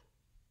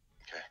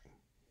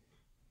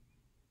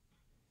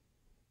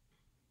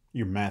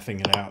 You're mathing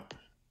it out.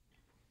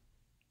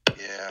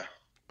 Yeah.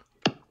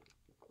 All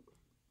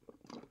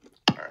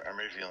right, I'm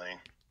revealing.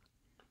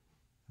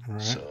 All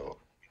right. So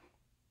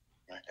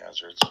my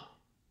hazards.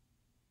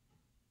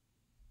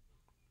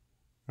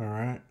 All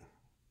right.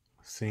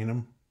 Seen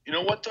them. You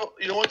know what though?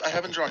 You know what? I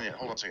haven't drawn yet.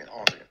 Hold on a second.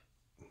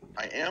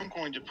 I am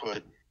going to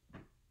put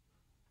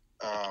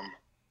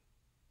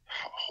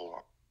hold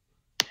on.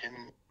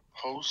 Hidden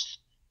host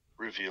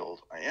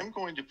revealed. I am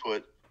going to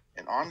put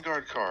an on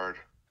guard card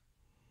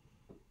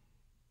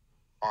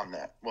on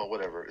that. Well,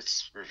 whatever.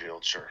 It's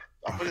revealed, sure.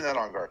 I'm putting that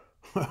on guard.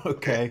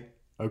 Okay.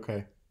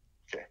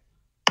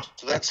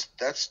 So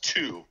that's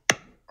 2.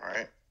 All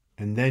right.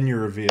 And then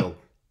you're revealed.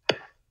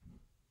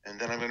 And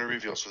then I'm going to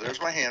reveal. So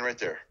there's my hand right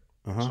there.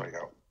 So I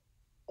got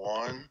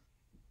 1,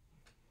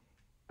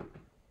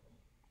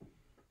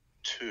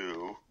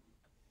 2.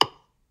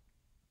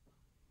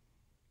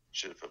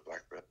 Should have put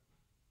black bread.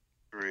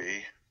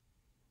 3.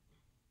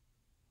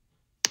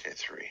 Okay,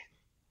 3.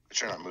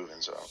 But you're not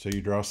moving, so. So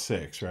you draw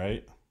 6,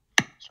 right?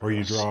 So or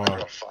you draw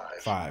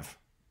 5.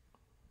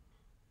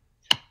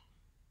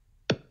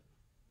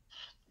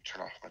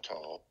 Turn off my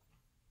towel.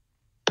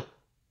 Draw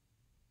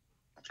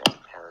the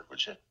card,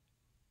 would you?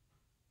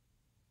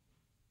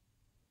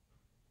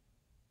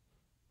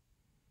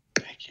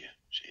 Thank you.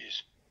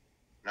 Jeez.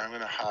 Now I'm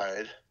going to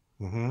hide.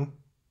 Mm-hmm.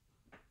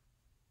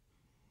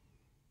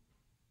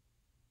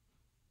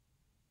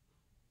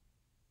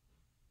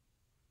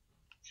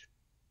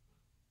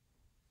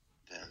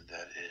 Then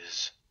that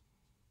is...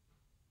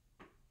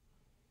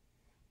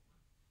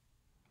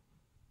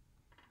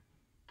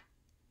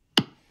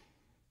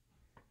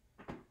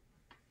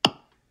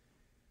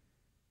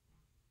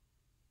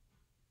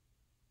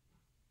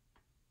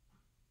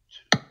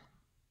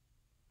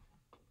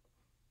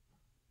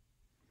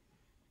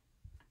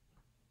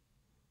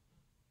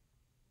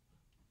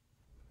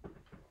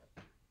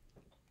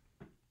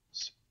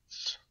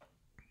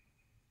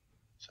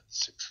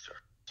 Six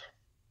cards.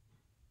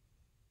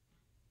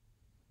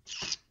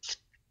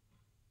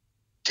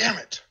 Damn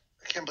it!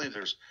 I can't believe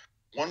there's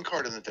one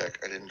card in the deck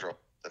I didn't draw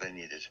that I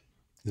needed.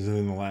 Is it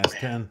in the last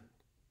 10?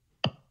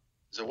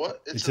 Is it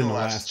what? It's in the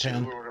last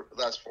 10. Or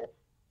last 4.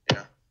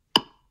 Yeah.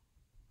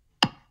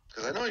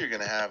 Because I know you're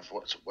going to have you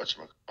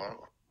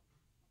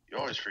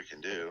always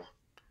freaking do.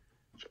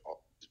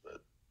 But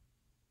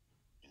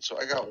so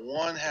I got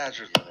 1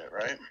 hazard limit,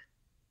 right?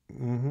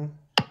 Mm-hmm.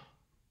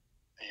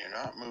 And you're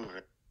not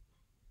moving.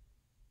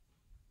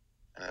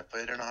 And I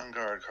played an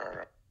on-guard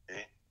card.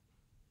 Okay.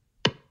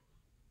 Let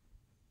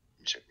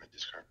me check my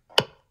discard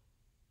pile.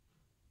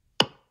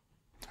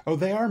 Oh,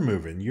 they are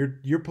moving.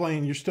 You're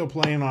playing. You're still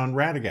playing on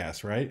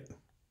Radagast, right?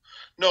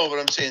 No, but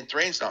I'm saying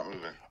Thrain's not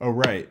moving. Oh,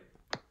 right.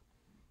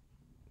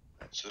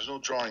 So there's no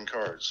drawing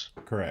cards.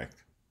 Correct.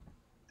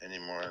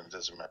 Anymore. It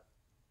doesn't matter.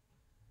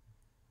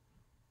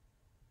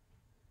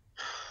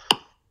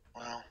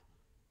 Well.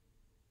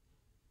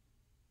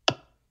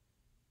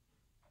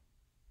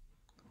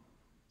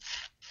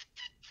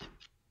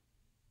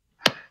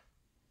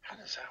 How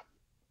does that?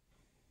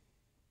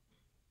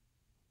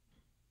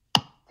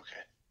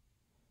 Okay.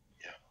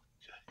 Yeah.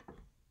 Okay.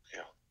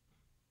 Yeah.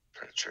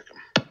 Try to trick him.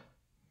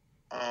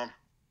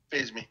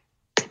 Phase me.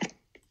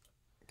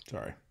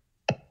 Sorry.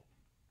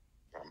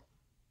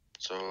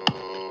 So.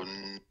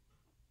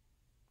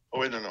 Oh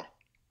wait, no.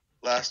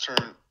 Last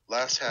turn,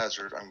 last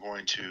hazard. I'm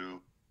going to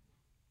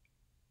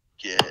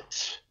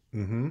get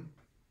Mm-hmm.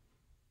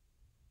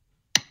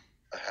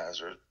 a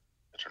hazard.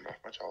 I turned off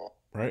my towel.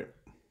 Right.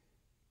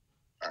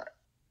 All right.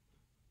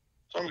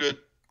 So I'm good.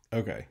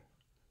 Okay.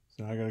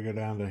 So I gotta go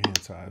down to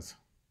hand size.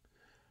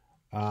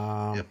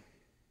 Yep.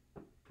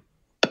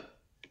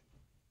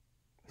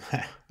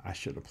 I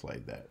should have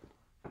played that.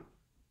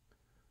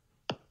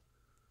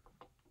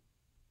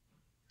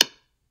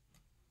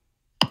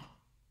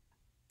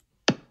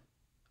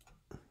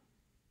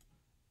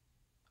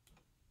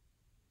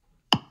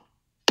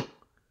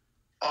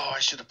 Oh, I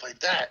should have played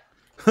that.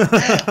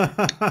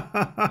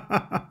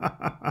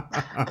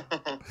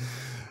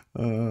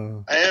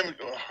 I am.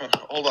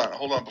 Hold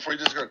on. Before you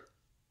discard,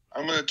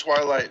 I'm going to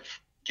Twilight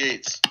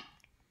Gates.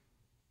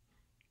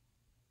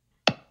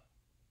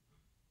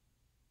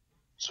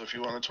 So if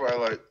you want a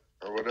Twilight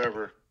or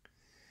whatever,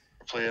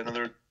 or play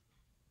another,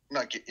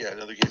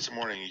 another Gates in the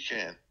morning, you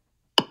can.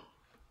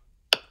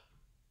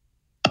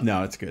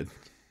 No, it's good.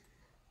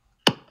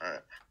 All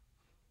right.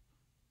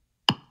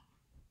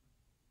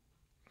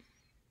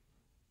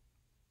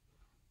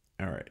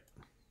 All right.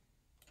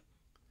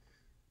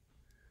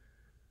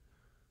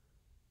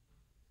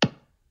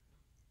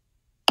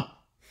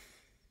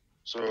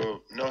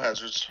 So no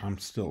hazards. I'm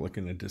still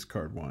looking to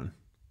discard 1.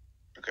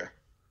 Okay.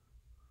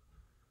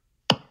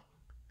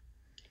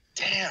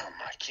 Damn,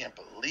 I can't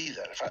believe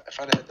that. If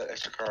I'd had that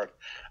extra card,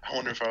 I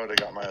wonder if I would have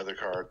got my other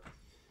card.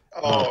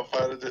 Oh, if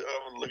I'd have, I'm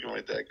gonna look at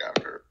my deck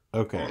after.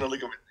 Okay. I'm gonna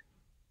look at my deck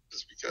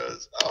just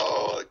because.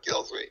 Oh, it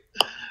kills me.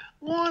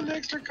 1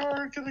 extra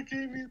card could have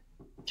gave me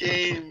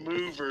game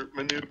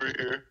maneuver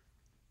here.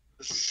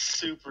 A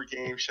super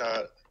game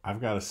shot.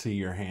 I've got to see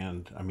your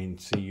hand. I mean,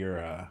 see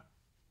your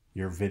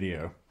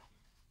video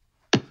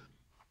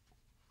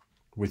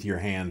with your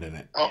hand in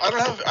it. Oh,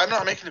 I'm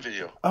not making a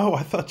video. Oh,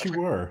 I thought you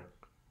were.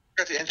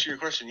 I forgot to answer your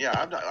question.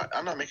 Yeah,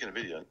 I'm not making a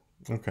video.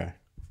 Okay.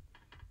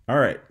 All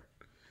right.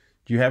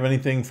 Do you have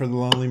anything for the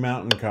Lonely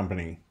Mountain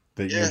Company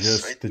that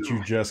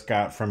you just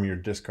got from your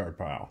discard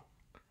pile?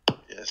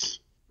 Yes.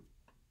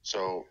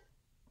 So,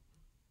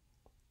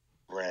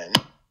 Ren.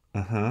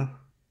 Uh-huh.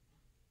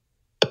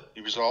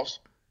 He resolves.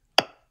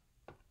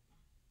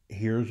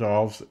 He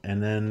resolves,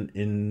 and then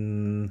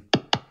And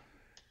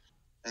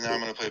now I'm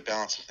going to play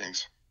Balance of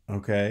Things.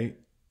 Okay.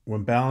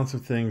 When Balance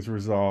of Things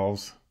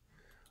resolves,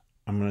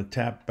 I'm going to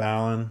tap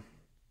Balin,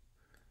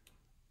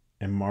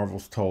 and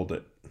Marvel's told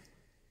it.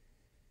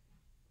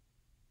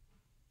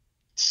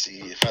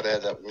 Gotta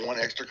have that one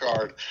extra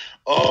card.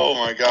 Oh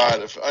my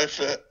god!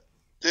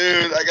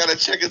 Dude, I gotta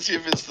check and see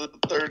if it's the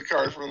third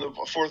card from the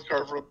fourth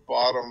card from the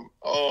bottom.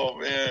 Oh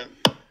man.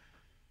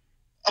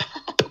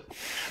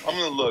 I'm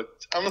gonna look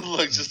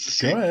just to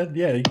see. Go ahead.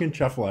 Yeah, you can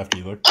shuffle after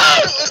you look.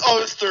 Oh,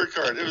 it was third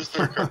card. It was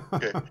third card.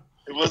 Okay.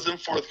 It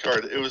wasn't fourth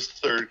card. It was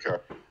third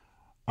card.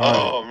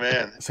 Oh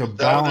man. So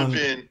Balin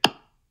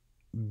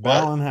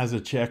has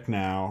a check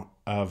now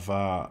of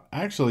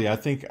actually I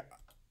think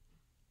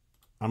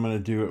I'm gonna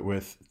do it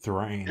with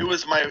Thrain. It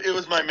was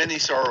my many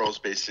sorrows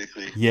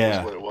basically. Yeah.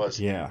 That's what it was.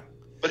 Yeah.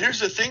 But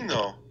here's the thing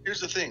though.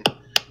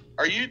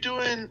 Are you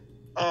doing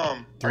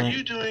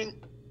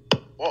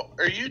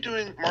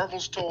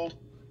Marvel's Told?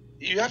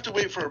 You have to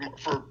wait for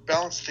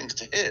Balance of Things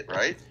to hit,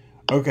 right?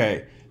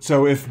 Okay.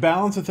 So if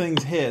Balance of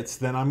Things hits,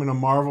 then I'm gonna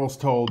Marvel's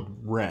Told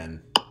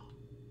Ren.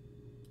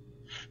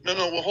 No,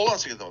 well hold on a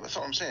second though. That's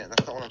not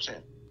what I'm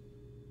saying.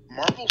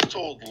 Marvel's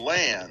Told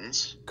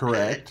lands.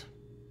 Correct.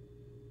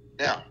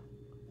 Okay? Now,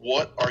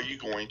 what are you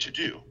going to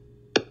do?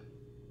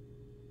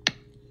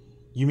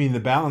 You mean the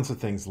Balance of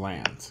Things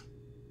lands?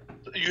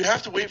 You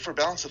have to wait for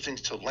Balance of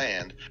Things to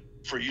land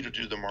for you to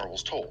do the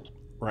Marvel's Told.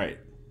 Right.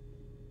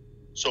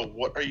 So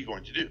what are you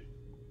going to do?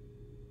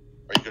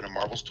 Are you going to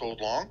Marvel's Told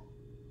long?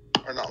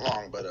 Or not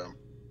long, but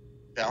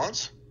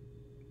Balance?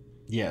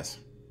 Yes.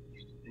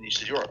 And you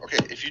said you are. Okay,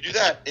 if you do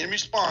that, in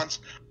response,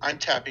 I'm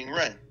tapping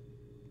Ren.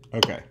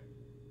 Okay.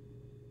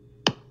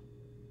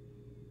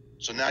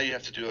 So now you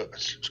have to do a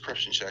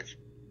corruption check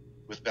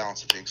with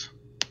Balance of Things.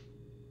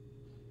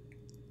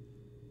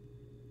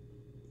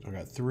 I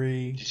got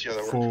 3,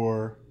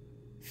 4,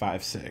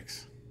 5,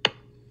 6.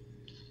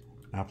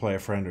 I'll play a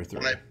friend or 3.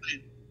 When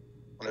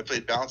I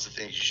played Balance of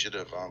Things, you should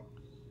have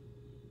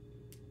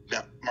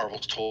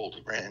Marvel's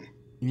Told Ren.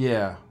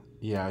 Yeah,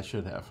 I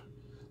should have.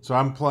 So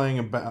I'm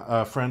playing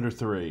a friend or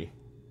 3.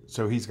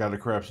 So he's got a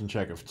corruption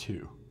check of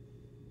 2.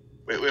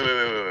 Wait. Hold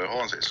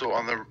on a second. So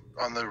on the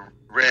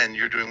Ren,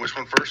 you're doing which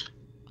one first?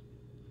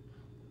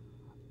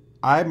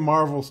 I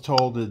Marvel's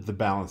Tolded the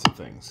Balance of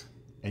Things.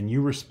 And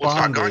you responded. Well,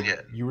 it's not gone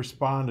yet. You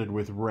responded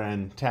with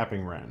Ren,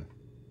 tapping Ren.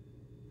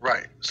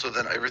 Right. So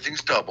then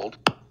everything's doubled.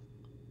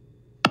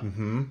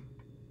 Mm-hmm.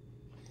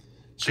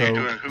 So you're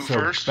doing who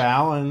first?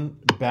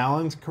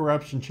 Balin's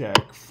corruption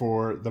check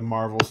for the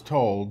Marvel's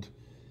Told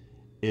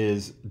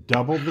is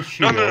double the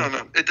shield.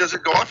 No. It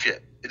doesn't go off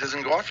yet.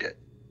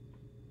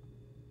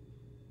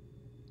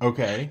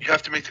 Okay. You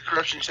have to make the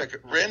corruption check.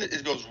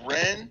 It goes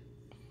Ren,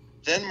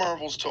 then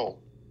Marvel's Told.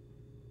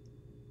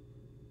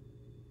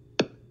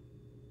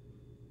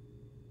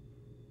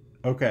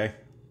 Okay.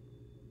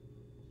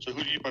 So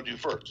who do you want to do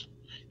first?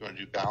 You want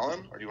to do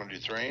Balin, or do you want to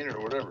do Thrain, or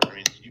whatever? I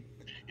mean,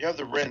 you have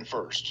the Ren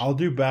first. I'll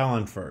do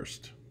Balin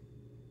first.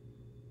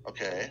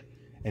 Okay.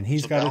 And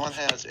he's got Balin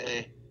has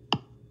a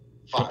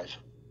 5.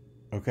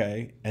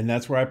 Okay, and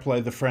that's where I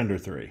play the friend or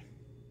 3.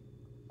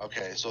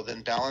 Okay, so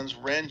then Balin's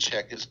Ren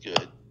check is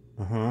good.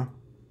 Uh-huh.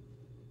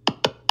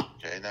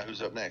 Okay, now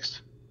who's up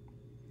next?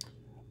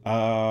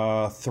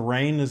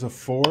 Thrain is a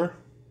 4.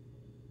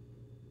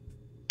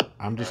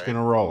 I'm just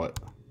gonna roll it.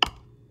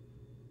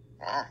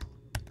 Wow.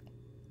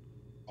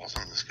 What's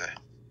on this guy?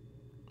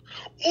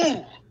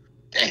 Ooh!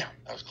 Damn,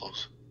 that was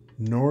close.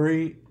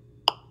 Nori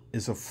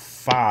is a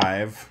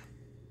 5.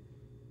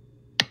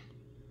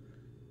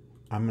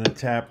 I'm going to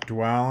tap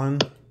Dwalin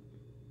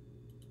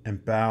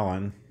and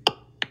Balin,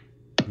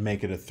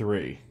 make it a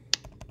 3.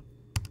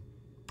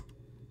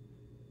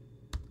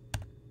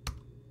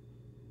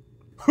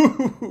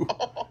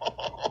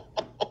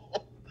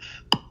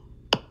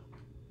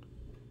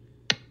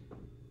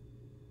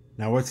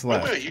 Now what's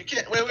left? Wait, you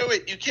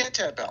can't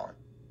tap Balin.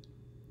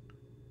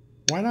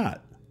 Why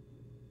not?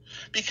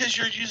 Because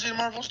you're using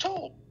Marvel's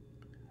Toll.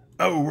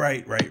 Oh,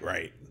 right.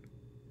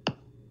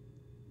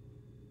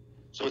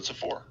 So it's a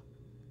 4.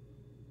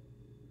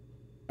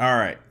 All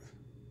right.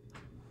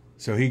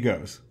 So he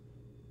goes.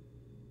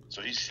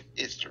 So he's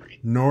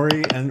history.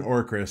 Nori and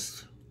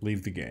Orcris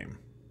leave the game.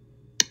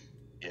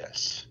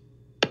 Yes.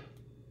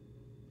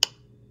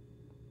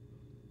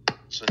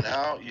 So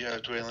now you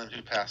have Dwalin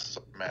who passes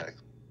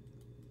automatically.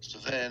 So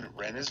then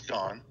Ren is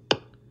gone.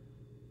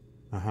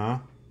 Uh-huh.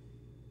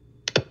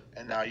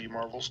 And now you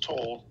Marvel's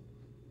Told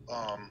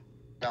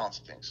Balance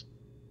of Things.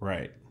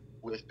 Right.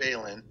 With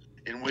Balin,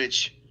 in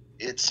which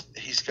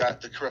he's got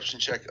the corruption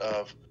check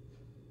of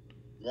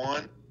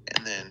 1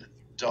 and then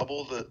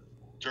double the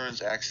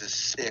Durin's Axe is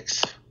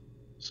 6.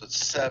 So it's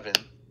 7.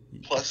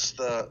 Plus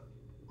the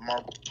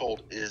Marvel's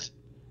Told is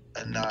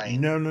a 9.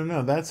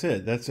 No. That's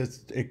it.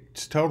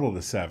 It's total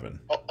to 7.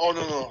 Oh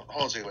no.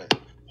 Hold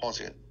on a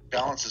second.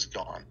 Balance is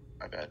gone.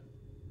 My bad.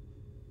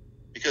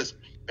 Because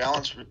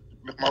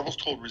Marvel's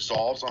Told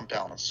resolves on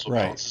Balance, so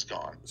right. Balance is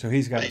gone. So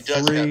he's got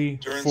 3,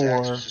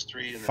 4,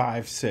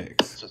 5,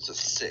 6. So it's a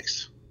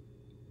 6.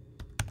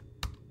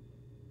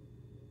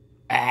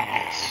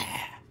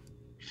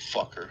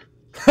 Fucker.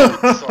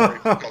 Sorry.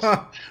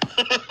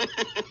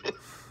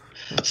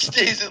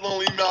 Stays at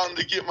Lonely Mountain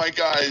to get my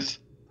guys.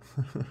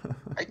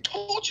 I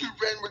told you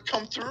Ren would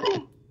come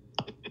through.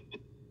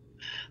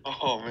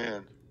 Oh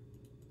man.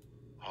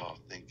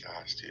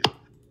 gosh, dude. I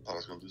thought I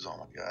was going to lose all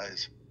my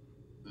guys.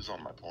 Lose all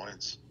my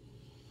points.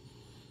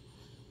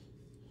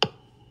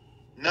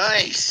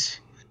 Nice!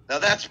 Now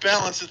that's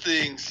balance of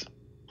things.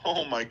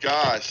 Oh my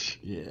gosh.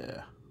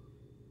 Yeah.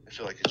 I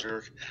feel like a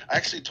jerk. I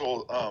actually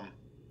told,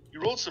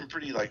 you rolled some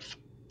pretty, like,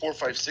 4,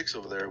 5, 6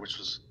 over there, which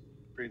was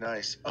pretty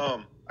nice.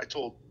 I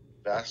told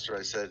Baster,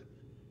 I said,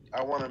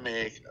 I want to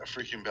make a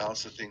freaking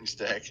balance of things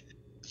deck.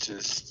 It's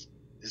just,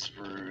 it's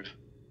rude.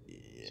 Yeah.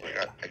 So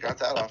I got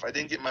that off. I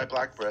didn't get my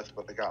Black Breath,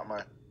 but I got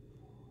my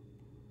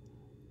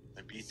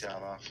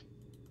beatdown off.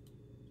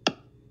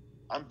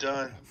 I'm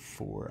done.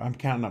 4. I'm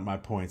counting up my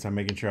points. I'm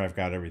making sure I've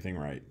got everything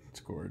right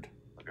scored.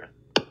 Okay.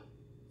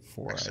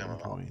 4 item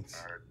points.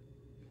 Card.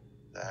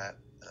 That.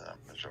 I'm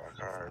going to draw a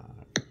card.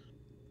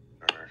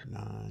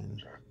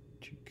 9.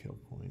 2 kill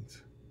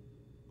points.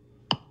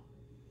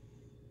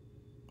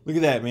 Look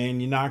at that, man.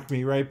 You knocked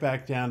me right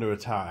back down to a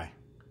tie.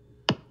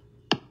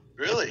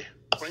 Really?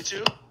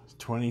 22?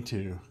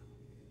 22.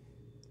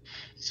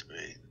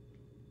 Sweet.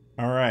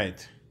 All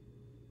right.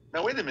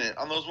 Now, wait a minute.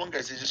 On those one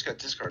guys, they just got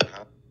discarded,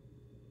 huh?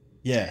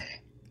 Yeah,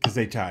 because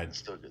they tied. That's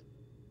still good.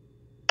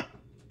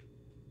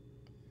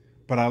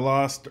 But I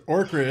lost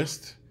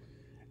Orcrist,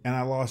 and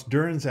I lost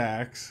Durin's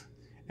Axe,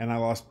 and I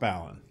lost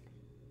Balin.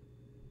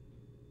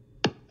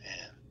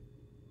 Man.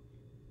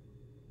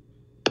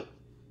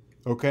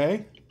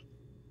 Okay?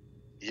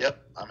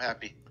 Yep, I'm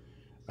happy.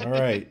 All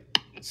right.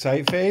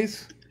 Sight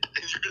phase?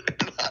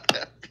 You're not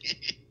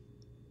happy.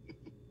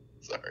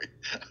 Sorry.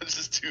 I'm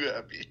just too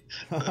happy.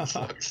 That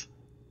sucks.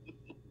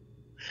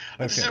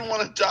 I just didn't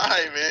want to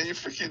die, man. You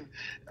freaking,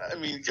 I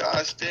mean,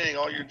 gosh dang,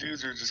 all your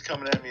dudes are just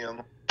coming at me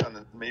on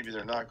the, maybe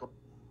they're not going.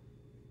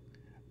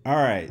 All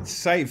right,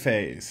 sight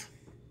phase.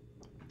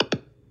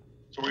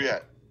 So where you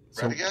at?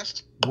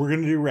 Radagast? We're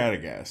going to do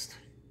Radagast.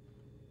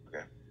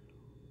 Okay.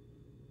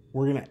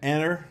 We're going to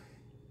enter,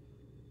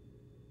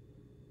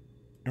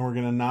 and we're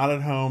going to nod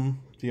at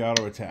home the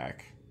auto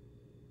attack.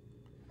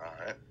 All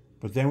right.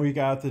 But then we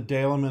got the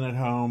Dalaman at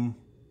home,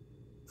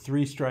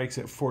 3 strikes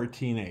at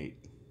 14-8.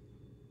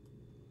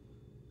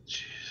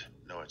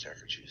 No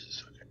attacker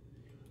chooses. Okay.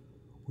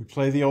 We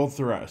play the old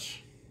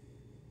Thrush.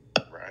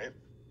 Right.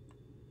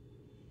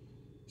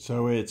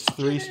 So it's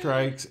 3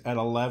 strikes at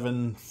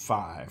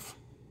 11-5.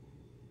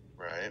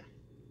 Right.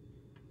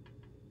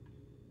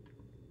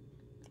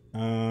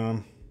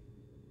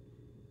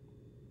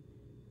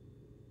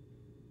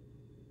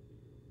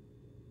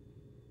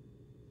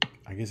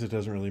 I guess it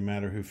doesn't really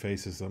matter who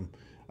faces them.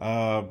 You're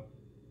not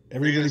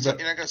going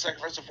to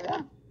sacrifice a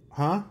form?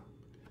 Huh?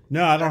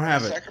 No, I don't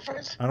have it.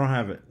 Sacrifice? I don't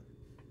have it.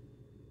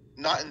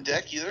 Not in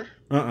deck either?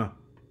 Uh-uh.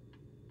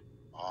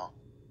 Oh.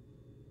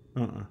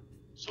 Uh-uh.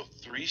 So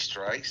 3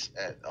 strikes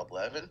at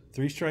 11?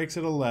 3 strikes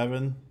at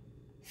 11,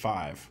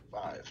 5.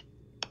 5.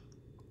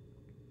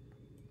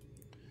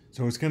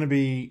 So it's going to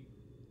be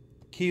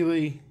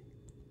Keeley,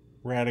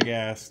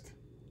 Radagast,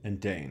 and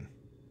Dane.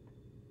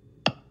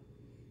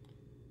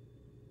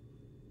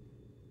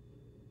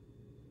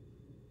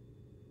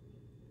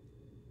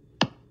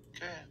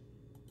 Okay.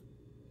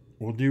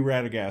 We'll do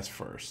Radagast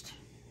first.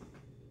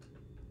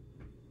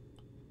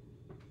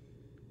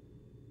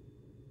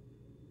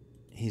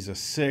 He's a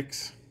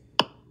 6.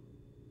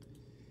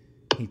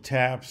 He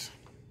taps.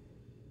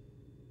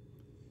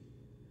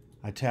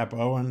 I tap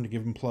Owen to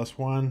give him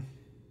 +1.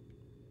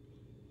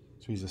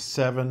 So he's a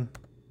 7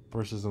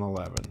 versus an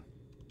 11.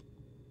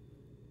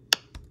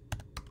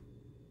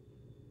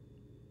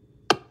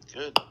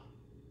 Good.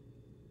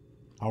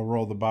 I'll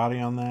roll the body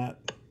on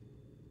that.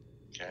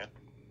 Okay.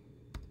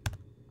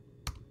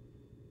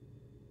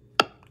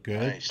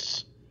 Good.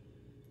 Nice.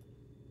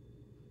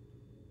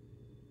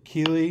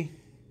 Keeley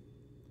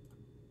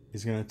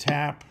is going to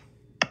tap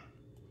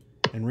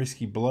and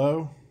risky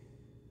blow.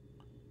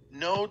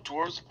 No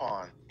Dwarves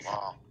Pawn.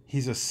 Wow.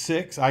 He's a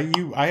 6. I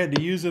had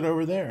to use it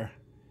over there.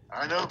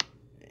 I know.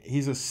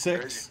 He's a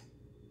 6 Crazy.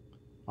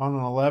 on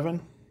an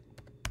 11.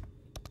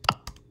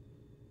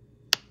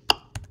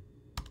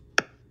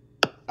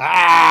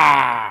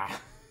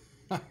 Ah!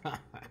 Okay,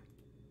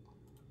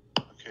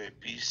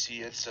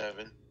 BC at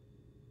 7.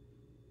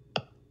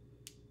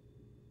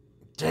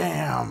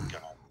 Damn.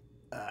 God.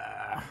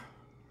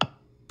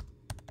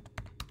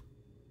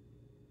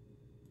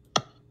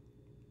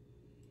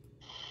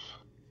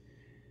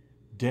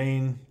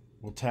 Dane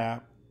will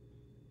tap.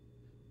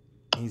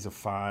 He's a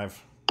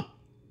 5.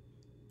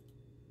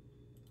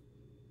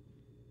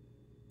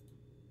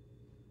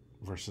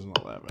 Versus an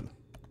 11.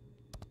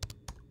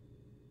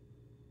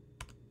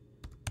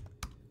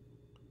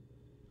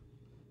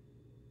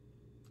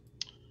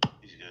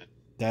 He's good.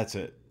 That's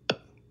it.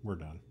 We're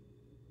done.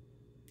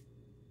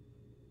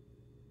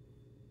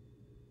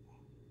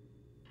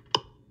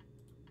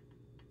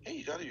 Hey,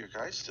 you got your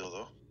guys still,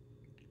 though.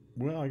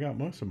 Well, I got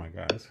most of my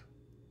guys.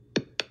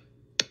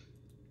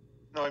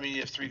 No, I mean, you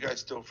have 3 guys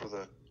still for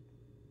the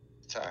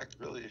attack,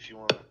 really, if you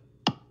want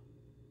to.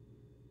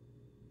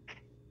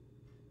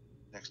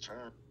 Next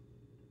turn.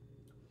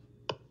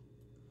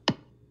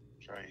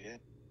 Try again.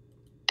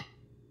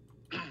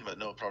 But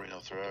no, probably no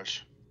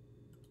Thrush.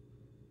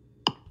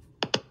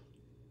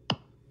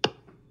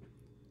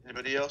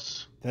 Anybody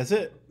else? That's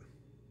it.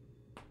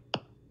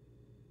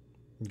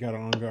 You got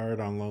On Guard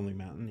on Lonely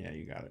Mountain. Yeah,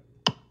 you got it.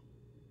 All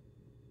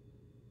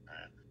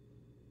right.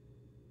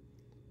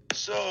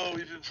 So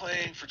we've been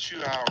playing for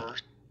 2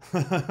 hours.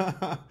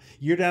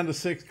 You're down to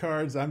 6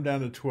 cards. I'm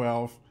down to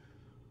 12.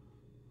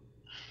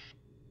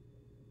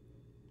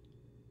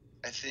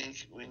 I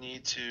think we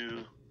need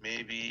to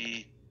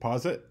maybe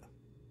pause it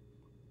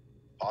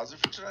for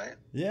tonight.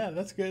 Yeah,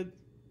 that's good.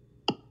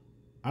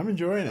 I'm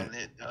enjoying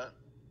it.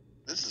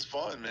 This is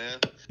fun, man.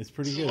 It's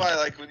pretty good. This is why,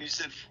 like,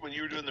 when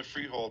you were doing the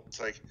freehold,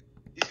 it's like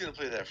he's gonna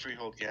play that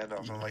freehold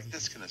Gandalf. I'm like,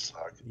 this is gonna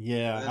suck.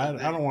 Yeah,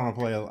 I don't want to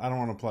play. I don't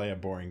want to play a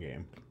boring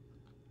game.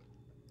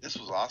 This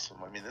was awesome.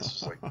 I mean, this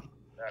was like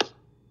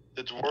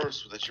the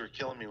dwarves that you were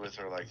killing me with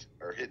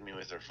are hitting me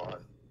with their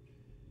fun.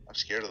 I'm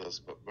scared of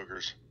those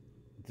boogers.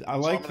 I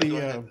like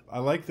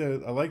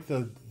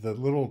the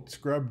little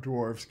scrub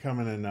dwarves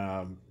coming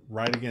and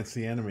right against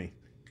the enemy,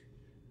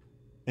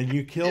 and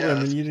you kill them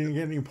and you didn't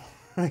get any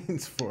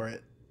points for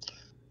it.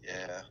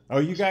 Yeah. Oh,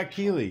 you got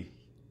Keeley.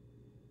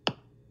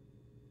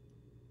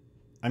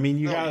 I mean,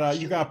 you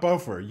got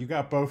Bofer. You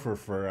got Bofer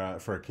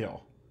for a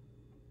kill.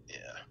 Yeah,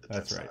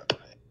 that's right.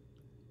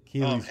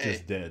 Keeley's hey,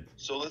 just dead.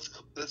 So let's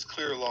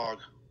clear a log.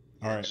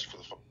 All right. For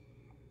the